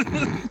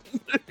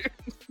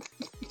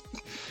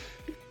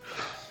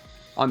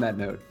 On that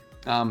note,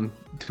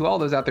 to all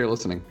those out there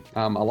listening,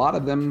 a lot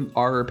of them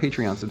are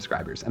Patreon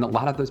subscribers, and a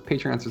lot of those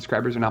Patreon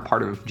subscribers are not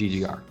part of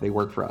GGR. They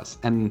work for us,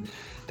 and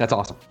that's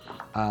awesome.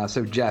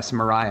 So Jess,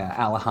 Mariah,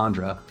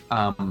 Alejandra,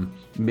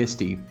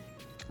 Misty,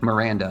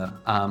 Miranda.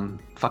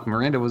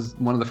 Miranda was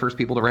one of the first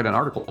people to write an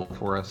article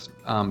for us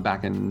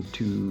back in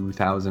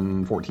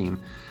 2014.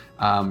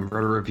 Wrote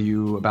a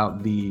review about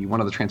one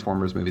of the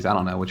Transformers movies. I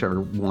don't know,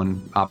 whichever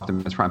one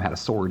Optimus Prime had a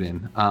sword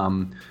in.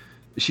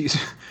 She's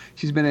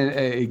been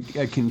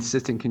a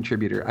consistent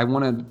contributor. I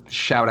want to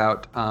shout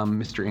out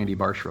Mr. Andy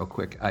Barsh real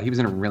quick. He was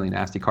in a really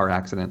nasty car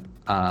accident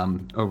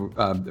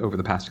over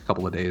the past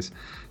couple of days.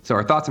 So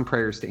our thoughts and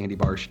prayers to Andy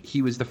Barsh.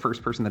 He was the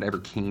first person that ever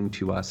came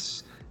to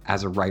us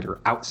as a writer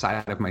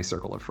outside of my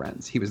circle of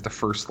friends. He was the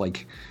first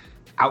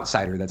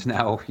outsider that's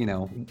now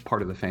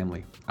part of the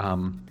family.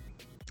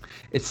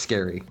 It's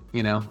scary,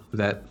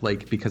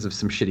 that because of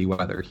some shitty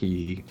weather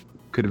he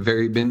could have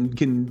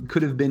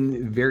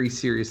been very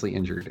seriously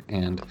injured,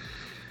 and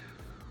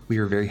we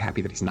are very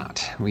happy that he's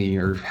not. We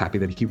are happy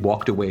that he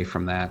walked away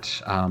from that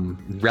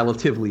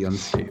relatively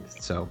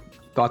unscathed. So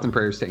thoughts and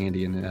prayers to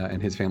Andy and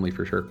his family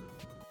for sure.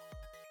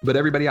 But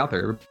everybody out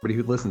there, everybody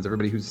who listens,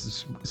 everybody who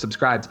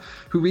subscribes,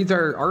 who reads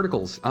our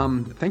articles,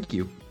 thank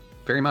you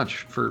very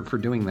much for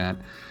doing that.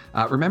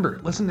 Remember,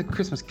 listen to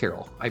Christmas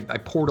Carol. I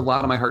poured a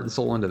lot of my heart and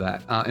soul into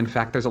that. In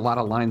fact, there's a lot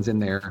of lines in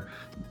there.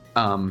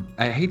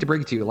 I hate to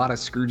break it to you, a lot of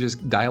Scrooge's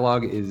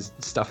dialogue is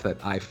stuff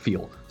that I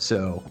feel.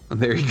 So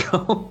there you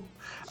go.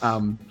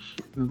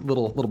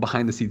 Little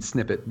behind the scenes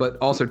snippet. But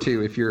also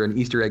too, if you're an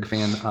Easter egg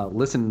fan,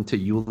 listen to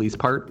Yuli's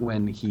part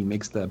when he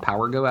makes the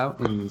power go out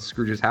in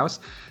Scrooge's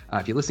house.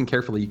 If you listen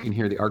carefully, you can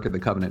hear the Ark of the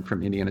Covenant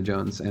from Indiana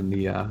Jones and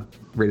the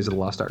Raiders of the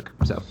Lost Ark.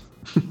 So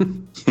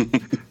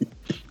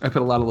I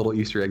put a lot of little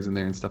Easter eggs in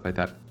there and stuff like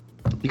that.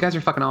 You guys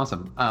are fucking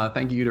awesome.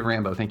 Thank you to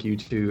Rambo. Thank you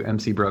to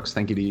MC Brooks.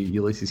 Thank you to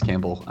Ulysses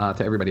Campbell.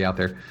 To everybody out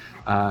there.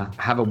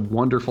 Have a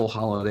wonderful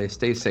holiday.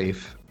 Stay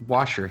safe.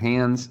 Wash your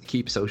hands.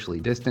 Keep socially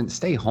distant.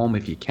 Stay home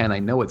if you can. I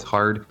know it's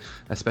hard,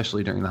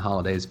 especially during the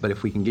holidays, but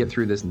if we can get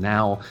through this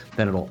now,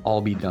 then it'll all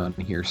be done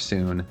here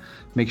soon.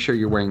 Make sure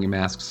you're wearing your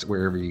masks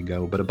wherever you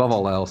go. But above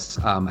all else,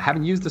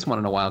 haven't used this one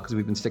in a while because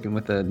we've been sticking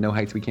with the no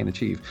heights we can't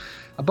achieve.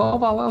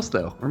 Above all else,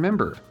 though,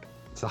 remember,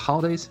 it's the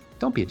holidays.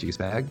 Don't be a juice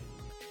bag.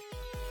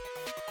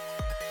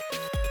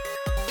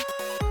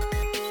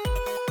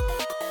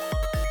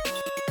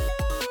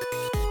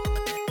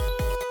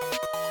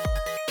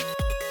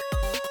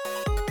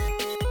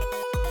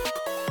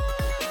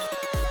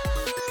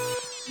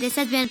 This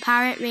has been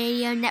Pirate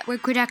Radio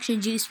Network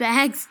production, Juice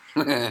Bags.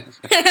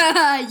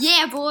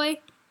 Yeah, boy.